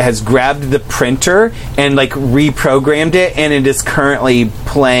has grabbed the printer and like reprogrammed it, and it is currently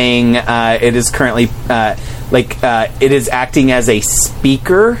playing. It is acting as a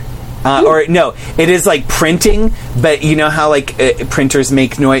speaker. Or no, it is like printing, but you know how like printers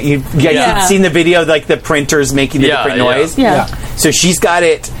make noise. You guys Yeah. have seen the video of like the printers making the Yeah, different yeah. noise. Yeah. So she's got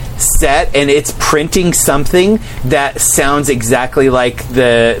it set, and it's printing something that sounds exactly like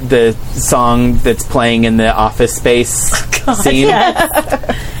the song that's playing in the Office Space scene.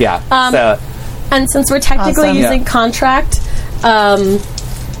 Yeah. So And since we're technically Awesome. using Yeah. contract, and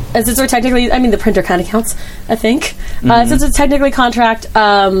since we're technically, I mean, the printer kind of counts, I think. Since it's technically contract,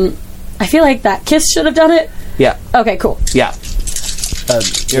 I feel like that Kiss should have done it. yeah, Okay, cool. yeah.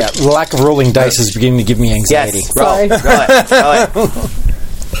 Yeah. The lack of rolling dice is beginning to give me anxiety. Yes. Roll. Sorry. Roll it.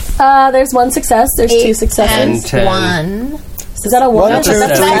 There's one success. There's two successes. And 10. One. Is that a one? 1, 2,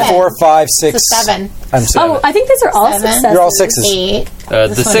 That's 3, seven. 4, 5, 6. It's a 7. I'm 7. Oh, I think these are all 7. successes. You're all 6s. 8. The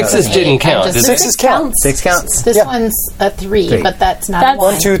This one's sixes an didn't 8. count, I did just- they? 6s count. 6 counts. This Yeah. one's a 3, Three. but that's not That's- a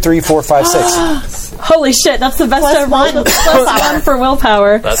 1. 1, 2, 3, 4, 5, 6. Holy shit, that's the best Plus I've rolled. one. Plus Willpower. 1 for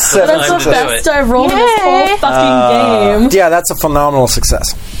willpower. That's the That's time the to do best it. I've rolled in this whole Yay. fucking game. Yeah, that's a phenomenal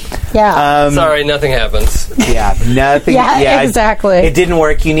success. Yeah. Sorry, nothing happens. Yeah, nothing. Yeah, exactly. It didn't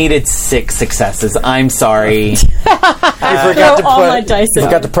work. You needed 6 successes. I'm sorry. I Throw all my dice in.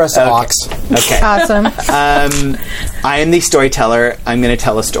 forgot to press Ox. Okay. Awesome. I am the storyteller. I'm going to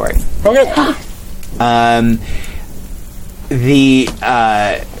tell a story. Okay.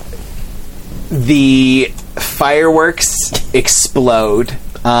 The fireworks explode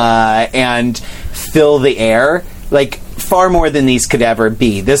and fill the air like far more than these could ever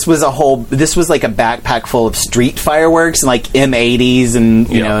be. This was like a backpack full of street fireworks and like M80s and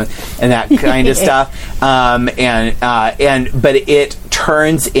you know and that kind of stuff. But it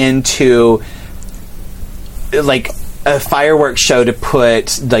turns into like a fireworks show to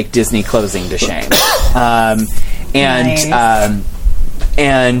put like Disney closing to shame. Nice.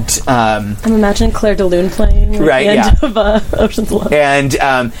 I'm imagining Claire de Lune playing at Right, the end of Ocean's 11. And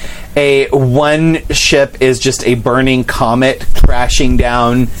one ship is just a burning comet crashing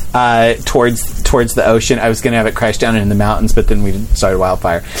down towards the ocean. I was going to have it crash down in the mountains, but then we started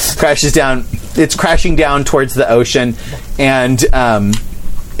wildfire. Crashes down. It's crashing down towards the ocean, and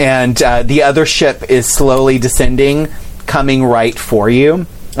the other ship is slowly descending, coming right for you,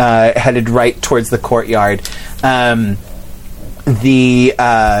 headed right towards the courtyard.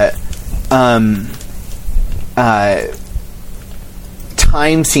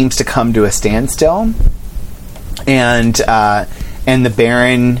 Time seems to come to a standstill, and the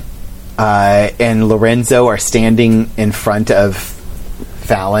Baron and Lorenzo are standing in front of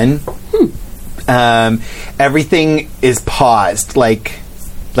Fallon. Everything is paused, like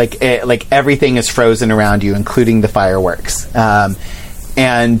everything is frozen around you, including the fireworks.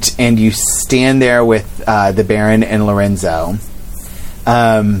 And you stand there with the Baron and Lorenzo.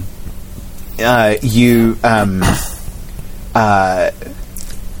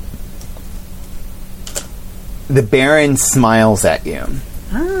 The Baron smiles at you,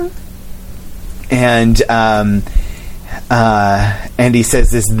 and he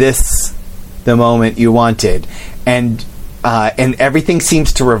says, "Is this the moment you wanted?" And everything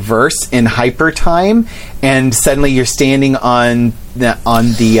seems to reverse in hyper time, and suddenly you're standing you're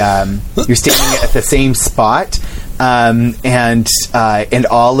standing at the same spot, and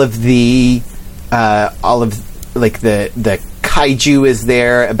all of the kaiju is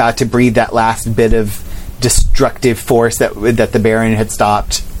there, about to breathe that last bit of destructive force that the Baron had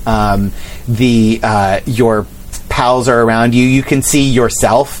stopped. Your pals are around you. You can see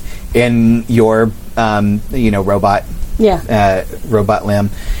yourself in your robot robot limb,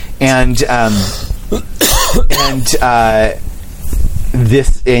 and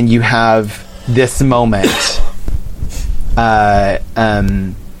you have this moment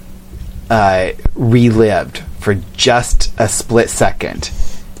relived for just a split second,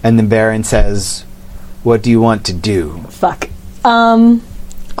 and the Baron says, "What do you want to do?" Fuck.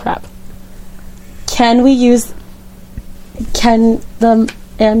 Crap. Can the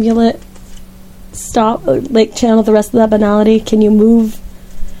amulet stop, channel the rest of that banality? Can you move?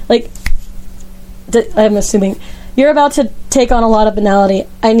 I'm assuming you're about to take on a lot of banality.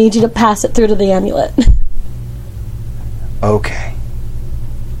 I need you to pass it through to the amulet. Okay.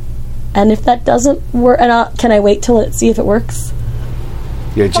 And if that doesn't work, can I wait till see if it works?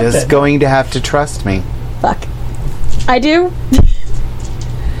 You're just going to have to trust me. Fuck. I do.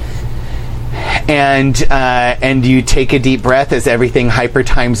 And you take a deep breath as everything hyper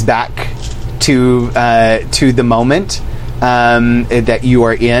times back to the moment that you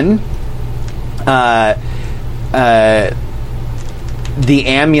are in. The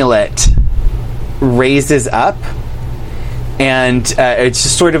amulet raises up, and it's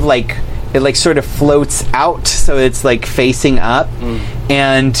just sort of sort of floats out, so it's facing up,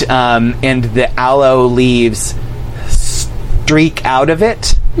 and the aloe leaves streak out of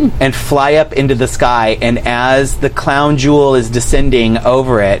it and fly up into the sky, and as the crown jewel is descending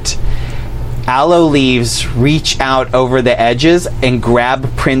over it, aloe leaves reach out over the edges and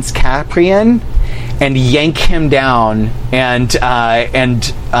grab Prince Caprian and yank him down and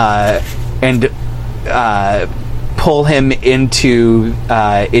pull him into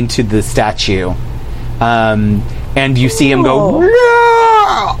the statue, and you see him go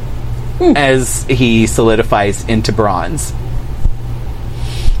as he solidifies into bronze.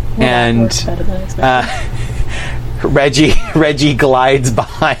 Well, and better than expected. Reggie glides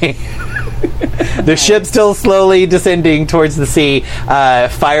by. The ship's still slowly descending towards the sea.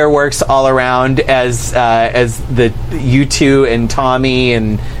 Fireworks all around as you two and Tommy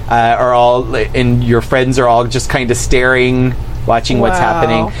and are all, and your friends are all just kind of staring, watching what's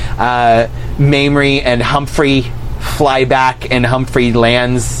happening. Mamrie and Humphrey fly back, and Humphrey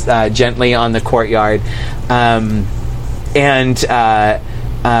lands gently on the courtyard, and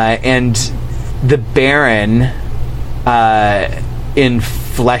the Baron, in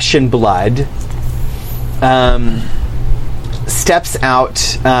flesh and blood, steps out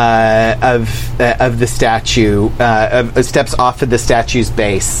of the statue, steps off of the statue's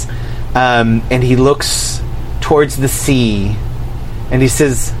base, and he looks towards the sea, and he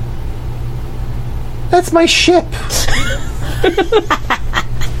says, "That's my ship."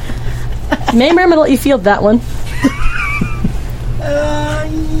 Mamrie, I'm gonna let you field that one.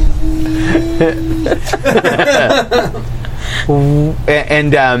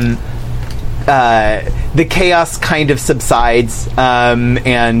 And the chaos kind of subsides,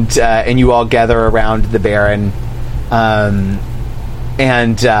 and you all gather around the Baron, and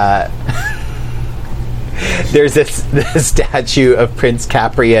there's this statue of Prince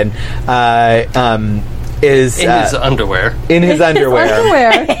Caprian is in his underwear. In his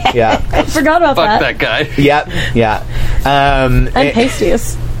underwear. Yeah, I forgot about Fuck that. that guy. Yep. Yeah. And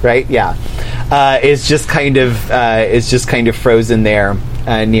Pastius. Right. Yeah. Is just kind of frozen there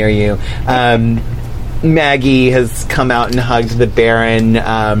near you. Maggie has come out and hugged the Baron.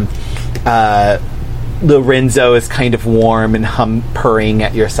 Lorenzo is kind of warm and purring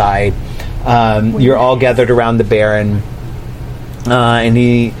at your side. You're all gathered around the Baron, and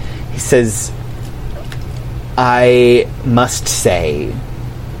he says, "I must say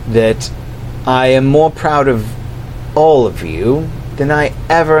that I am more proud of all of you than I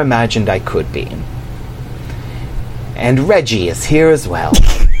ever imagined I could be. And Reggie is here as well."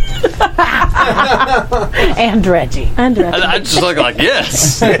 And Reggie. I just look like,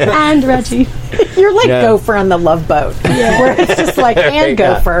 yes. And Reggie. You're like Gopher on the Love Boat, where it's just like, and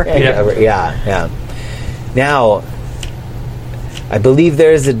Gopher. Yeah. Now, I believe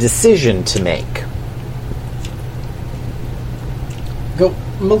there is a decision to make. Go,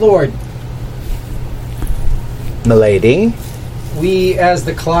 my lord. Milady? We, as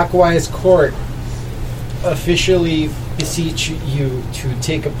the Clockwise Court, officially beseech you to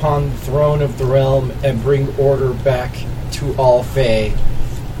take upon the throne of the realm and bring order back to all Fae.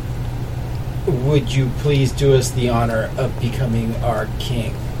 Would you please do us the honor of becoming our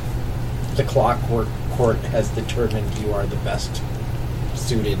king? The Clockwork Court has determined you are the best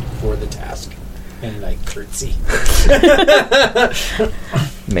suited for the task. And I curtsy.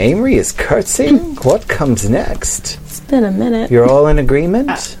 Mamrie is curtsying? What comes next? It's been a minute. You're all in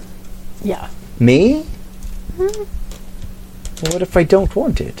agreement? Yeah. Me? What if I don't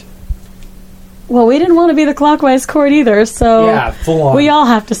want it? Well, we didn't want to be the clockwise court either, so Yeah, full on. we all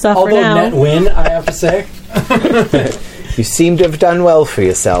have to suffer Although now. net win, I have to say. You seem to have done well for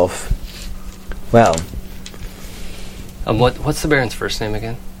yourself. Well, What's the Baron's first name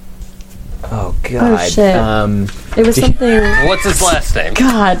again? oh god. Oh, shit. It was something. What's his last name?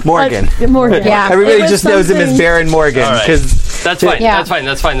 God, Morgan. Morgan. Yeah. Everybody It was just knows him as something- Baron Morgan All right. because That's fine. Yeah. That's fine.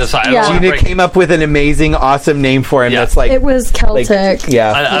 That's fine. That's fine. I Yeah. don't want to Gina break. came up with an amazing, awesome name for him. Yeah. That's like It was like Celtic.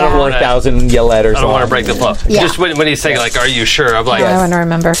 yeah, I don't wanna- 4,000 letters. I don't want to long. break the flow. Yeah. Just when he's saying like, "Are you sure?" I'm like, I want to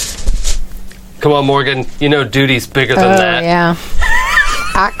remember. "Come on, Morgan. You know duty's bigger than Oh, that." yeah.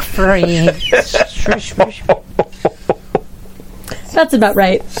 Act free. That's about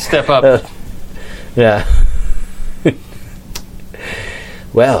right. Step up. Yeah.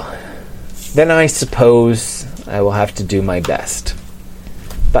 Well, then I suppose I will have to do my best.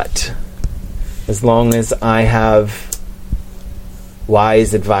 But as long as I have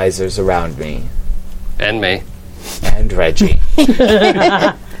wise advisors around me, And me. and Reggie,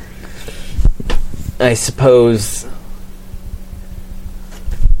 I suppose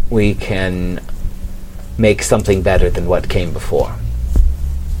we can make something better than what came before.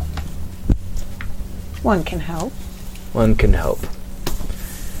 One can help. One can hope.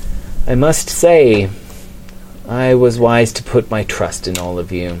 I must say, I was wise to put my trust in all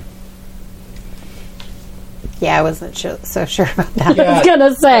of you. Yeah, I wasn't so sure about that. I was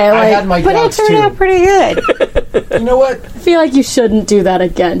gonna say, I like, had my But it doubts turned too. out pretty good. You know what? I feel like you shouldn't do that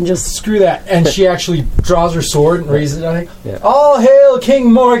again. Just Screw that. And she actually draws her sword and raises it. Like, Yeah. all hail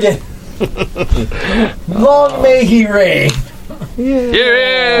King Morgan. Long may he reign.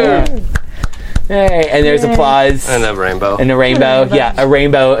 Yeah. Hey, and there's applause. And a rainbow. And a rainbow. Yeah, a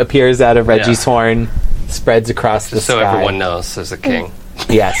rainbow appears out of Reggie's horn, spreads across the so sky. everyone knows there's a king.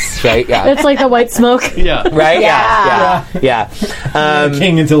 Yes, right? Yeah. it's like the white smoke. Yeah. Right? Yeah. Yeah.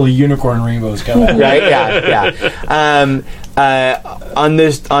 King until the unicorn rainbows come out. Right? Yeah. On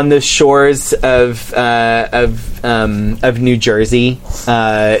the shores of New Jersey,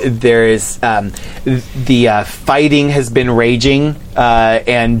 there is the fighting has been raging,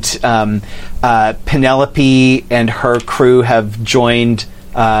 and Penelope and her crew have joined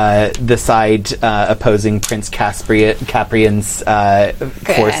the side opposing Prince Caprian's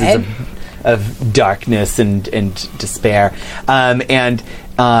forces of darkness and despair, and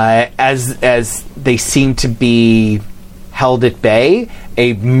as they seem to be held at bay,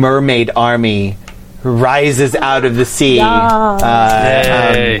 a mermaid army rises out of the sea,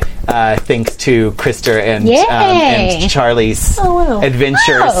 Yay. thanks to Krister and Yay. Charlie's Oh, wow.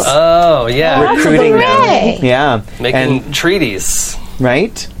 adventures, Oh, yeah. recruiting Hooray. them. Yeah, Making and treaties.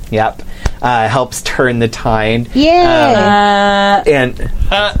 right. Yep, helps turn the tide. Yay. And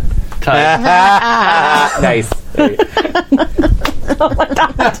Time. nice.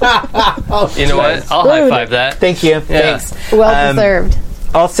 You know what? I'll high five that. Thank you. Thanks. Well deserved.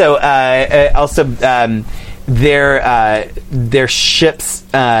 Also, their ships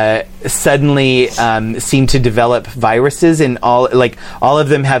suddenly seem to develop viruses, and all of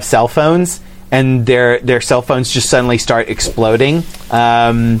them have cell phones, and their cell phones just suddenly start exploding.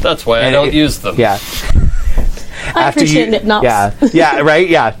 That's why I and don't use them. Yeah. I appreciate Nip Nops. Yeah, right.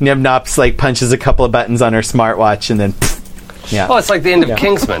 Yeah, Nip Nops punches a couple of buttons on her smartwatch, and then. Yeah. Oh, it's like the end of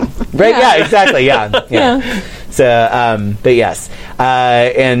Kingsman. Right. Yeah. Exactly. Yeah. So, but yes,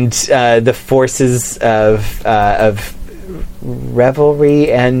 and the forces of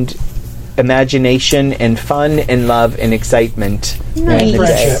revelry and imagination and fun and love and excitement Nice. in the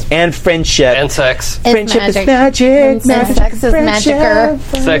day. And friendship. And sex. Friendship It's is magic. magic. And sex is magicer.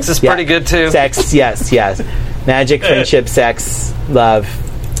 Sex is pretty good, too. Sex. Yes. Magic, friendship, sex, love.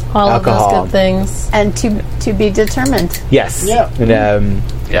 All Alcohol. of those good things. And to be determined. Yes. Yeah. And,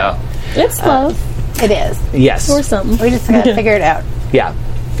 Yeah. It's love It is. yes. or something. We just got to figure it out. Yeah.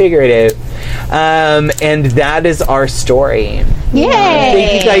 Figure it out. And that is our story. Yay.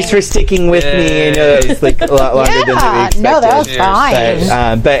 Thank you guys for sticking with me. I know that was a lot longer than we expected. No, that was Cheers.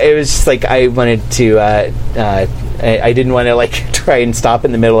 fine. But it was just I wanted to. I didn't want to try and stop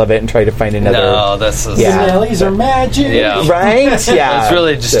in the middle of it and try to find another. No, this is... Yeah. Nellies are magic. Yeah. Right? Yeah. It's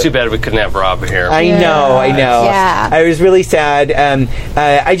really just too bad we couldn't have Rob here. I know. Yeah. I was really sad.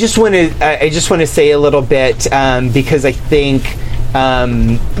 I just want to say a little bit because I think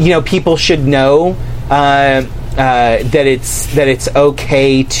people should know that it's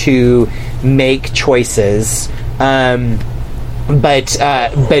okay to make choices, but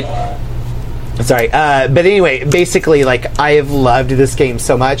Sorry, but anyway, basically, like, I have loved this game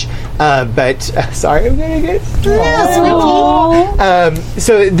so much, but sorry, I'm gonna get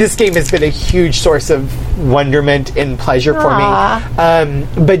so this game has been a huge source of wonderment and pleasure for me.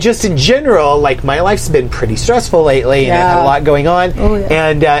 But just in general, like, my life's been pretty stressful lately, and I've had a lot going on,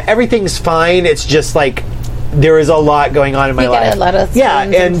 and everything's fine. It's just like there is a lot going on in my life. A lot of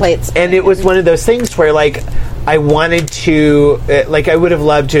and plates, and it was one of those things where, like, I wanted to, like, I would have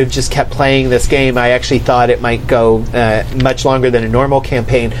loved to have just kept playing this game. I actually thought it might go much longer than a normal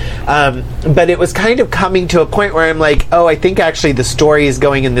campaign. But it was kind of coming to a point where I'm like, oh, I think actually the story is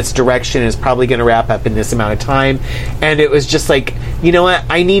going in this direction, is probably going to wrap up in this amount of time. And it was just like, you know what?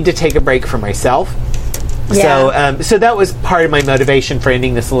 I need to take a break for myself. So that was part of my motivation for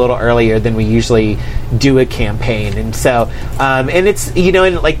ending this a little earlier than we usually do a campaign. And so, and it's, you know,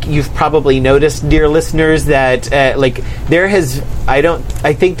 and like you've probably noticed, dear listeners, that like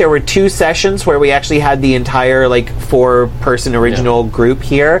I think there were 2 sessions where we actually had the entire like 4-person original group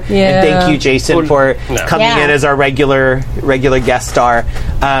here. Yeah. And thank you, Jason, for coming in as our regular guest star.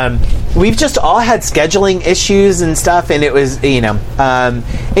 We've just all had scheduling issues and stuff, and it was, you know,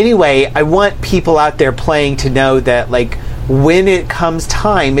 anyway, I want people out there playing to know that, like, when it comes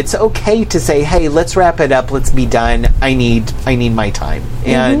time, it's okay to say, hey, let's wrap it up, let's be done, I need my time.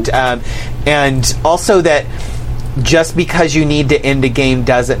 And also that just because you need to end a game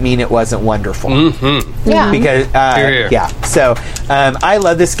doesn't mean it wasn't wonderful. Yeah. Because so I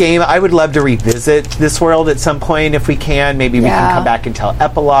love this game. I would love to revisit this world at some point if we can. Maybe we can come back and tell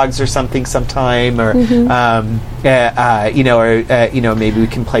epilogues or something sometime, or you know, maybe we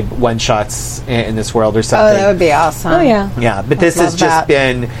can play one shots in this world or something. Oh, that would be awesome. Oh yeah. Yeah, but this has just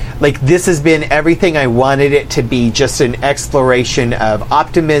been, like, this has been everything I wanted it to be, just an exploration of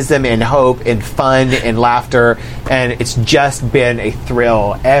optimism and hope and fun and laughter, and it's just been a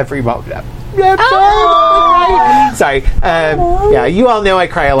thrill every moment. Sorry. Yeah, you all know I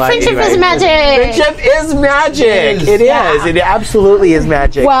cry a lot. Friendship anyway. is magic. Friendship is magic. It is. It absolutely is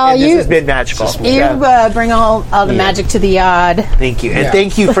magic. Well, and this has been magical. You bring all the magic to the yard. Thank you. And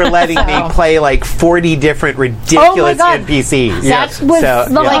thank you for letting me play like 40 different ridiculous NPCs. That was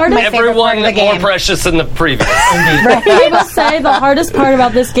the hardest Everyone part of the game. more precious than the previous. I will say the hardest part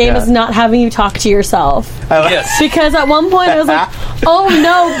about this game is not having you talk to yourself. Yes. Because at one point I was like, oh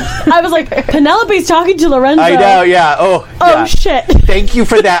no. I was like, Penelope's talking to Lorenzo. I know, yeah. Oh shit. Thank you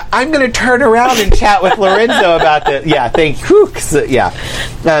for that. I'm going to turn around and chat with Lorenzo about this. Yeah, thank you.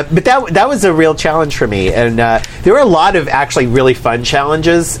 But that was a real challenge for me. And there were a lot of actually really fun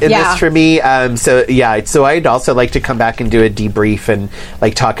challenges in this for me. So I'd also like to come back and do a debrief and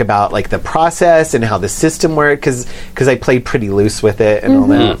like talk about like the process and how the system worked, because I played pretty loose with it and all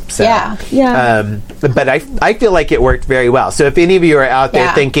that. So, but I feel like it worked very well. So if any of you are out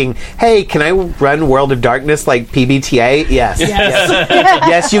there thinking, hey, can I run World of Darkness like PBTA? Yes.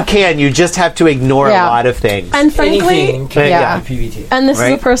 Yes, you can. You just have to ignore a lot of things. And frankly, PBTA. and this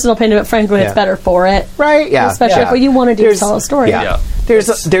is a personal opinion, but frankly, it's better for it. Right, yeah. Especially if what you want to do is tell a story. Yeah.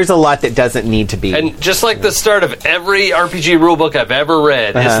 There's a lot that doesn't need to be. And just like the start of every RPG rulebook I've ever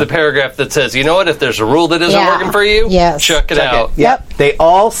read is the paragraph that says, you know what, if there's a rule that isn't working for you, check it out. Yep. They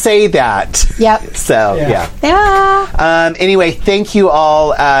all say that. Yep. So, anyway, thank you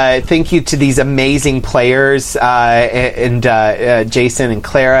all. Thank you to these amazing players, and Jason and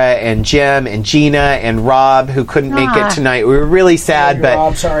Clara and Jim and Gina and Rob, who couldn't make it tonight. We were really sad, but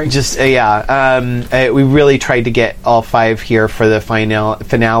Rob, sorry. Just we really tried to get all 5 here for the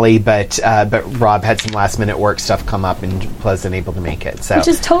finale, but Rob had some last minute work stuff come up and wasn't able to make it. So, which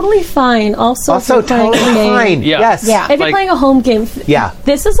is totally fine. Also totally fine. Yes. If you're playing a home game,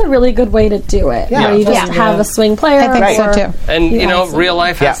 this is a really good way to do it. Yeah. Where you just have a swing player. I think so too. And you know, real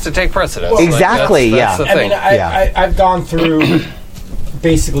life has to take precedence. Exactly. That's the thing. I've gone through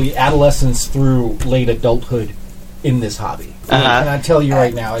basically adolescence through late adulthood in this hobby. And I tell you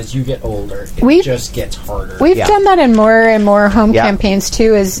right now, as you get older, it just gets harder. We've done that in more and more home campaigns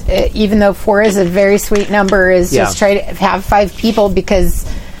too. Is even though 4 is a very sweet number, is just try to have 5 people, because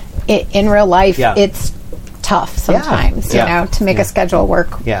in real life it's tough sometimes, you know, to make a schedule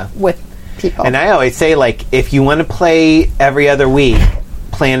work with people. And I always say, like, if you want to play every other week,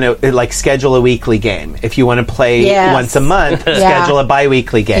 schedule a weekly game. If you want to play once a month, schedule a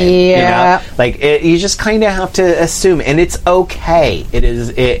bi-weekly game. You know? Like, you just kind of have to assume, and it's okay. It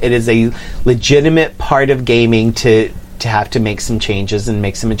is a legitimate part of gaming to have to make some changes and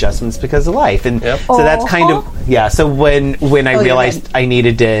make some adjustments because of life. And so that's kind of so when I realized I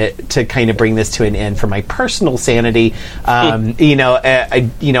needed to kind of bring this to an end for my personal sanity, I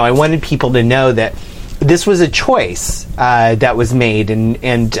wanted people to know that this was a choice that was made,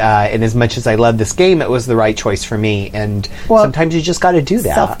 and as much as I love this game, it was the right choice for me. And sometimes you just got to do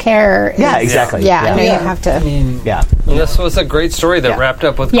that. Self-care. Yeah, exactly. Yeah, I know you have to. Yeah. And this was a great story that wrapped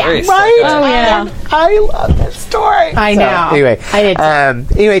up with grace. Right? Oh, yeah. I love this story. I know. Anyway, I did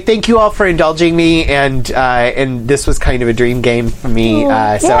too. Anyway, thank you all for indulging me, and this was kind of a dream game for me.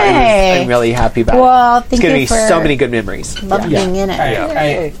 So I'm really happy about it. Well, It's thank going to you be for so many good memories. loving being in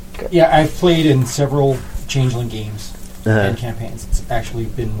it. I've played in several Changeling games and campaigns. It's actually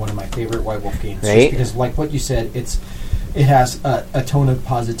been one of my favorite White Wolf games, Right. just because, like what you said, it has a tone of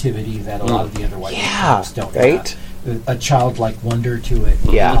positivity that a lot of the other White Wolf games don't. Right. A childlike wonder to it.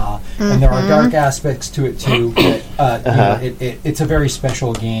 Yeah. And there are dark aspects to it too. But, you know, it's a very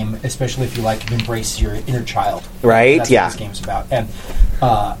special game, especially if you like to embrace your inner child. Right, That's yeah. what this game's about. And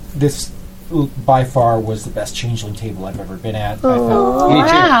this by far was the best Changeling table I've ever been at. I felt Me too.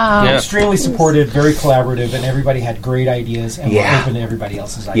 Wow. Yeah. extremely supportive, very collaborative, and everybody had great ideas and Yeah. were open to everybody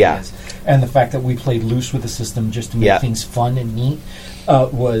else's Yeah. ideas. And the fact that we played loose with the system just to make Yeah. things fun and neat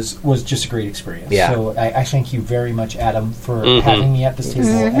was just a great experience. Yeah. So I thank you very much, Adam, for having me at this table,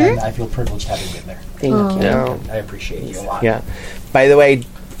 and I feel privileged having been there. Thank you. Yeah. I appreciate you a lot. Yeah. By the way,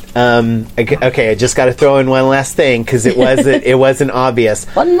 I just got to throw in one last thing because it wasn't obvious.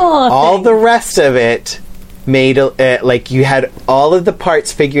 One more. All the rest of it made like you had all of the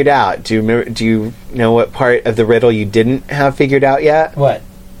parts figured out. Do you remember? Do you know what part of the riddle you didn't have figured out yet? What?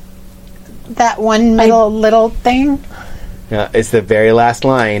 That one little thing. It's the very last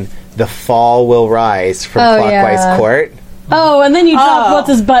line. The fall will rise from Oh, Clockwise yeah. Court. Oh, and then you drop what's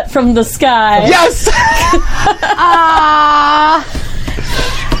his butt from the sky. Yes.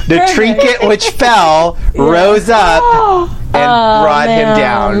 The trinket which fell rose up and brought him man.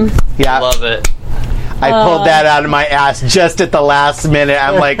 down. Yeah. Love it. I pulled that out of my ass just at the last minute.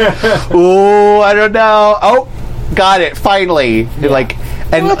 I'm like, ooh, I don't know. Oh, got it finally. Like,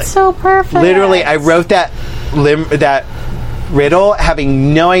 and That's so perfect. literally, I wrote that riddle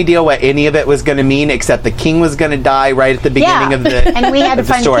having no idea what any of it was going to mean, except the king was going to die right at the beginning of the and we had a of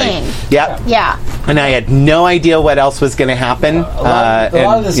the fun story. king. Yep. Yeah. And I had no idea what else was going to happen. A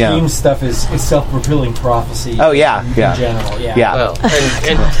lot of this game stuff is self-fulfilling prophecy. Oh, yeah, in yeah. general, yeah. Yeah. Well,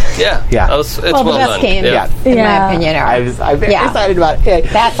 and yeah. Yeah. It's Well, well the best done. game, Yeah. in my Yeah. opinion, are. I'm very excited about it.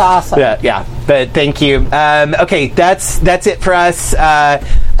 That's awesome. Yeah. But thank you. Okay, that's it for us.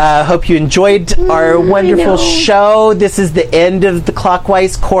 Hope you enjoyed our wonderful show. This is the end of the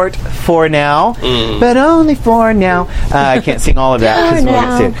Clockwise Court for now, but only for now. I can't sing all of that because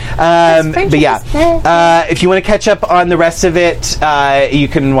we'll soon. But yeah, if you want to catch up on the rest of it, you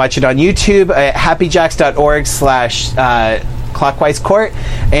can watch it on YouTube at happyjacks.org/Clockwise Court,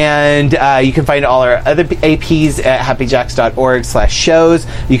 and you can find all our other APs at happyjacks.org/shows.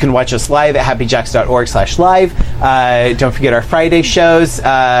 You can watch us live at happyjacks.org/live. Don't forget our Friday shows.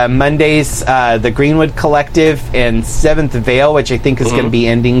 Mondays, the Greenwood Collective and Seventh Veil, which I think is going to be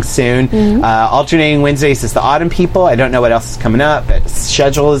ending soon. Alternating Wednesdays is the Autumn People. I don't know what else is coming up, but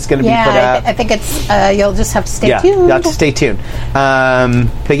schedule is going to be put up. I think it's you'll just have to stay tuned. You'll have to stay tuned.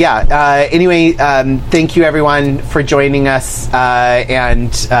 But yeah, anyway, thank you everyone for joining us,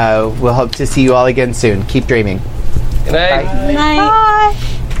 and we'll hope to see you all again soon. Keep dreaming. Good night. Night. Bye.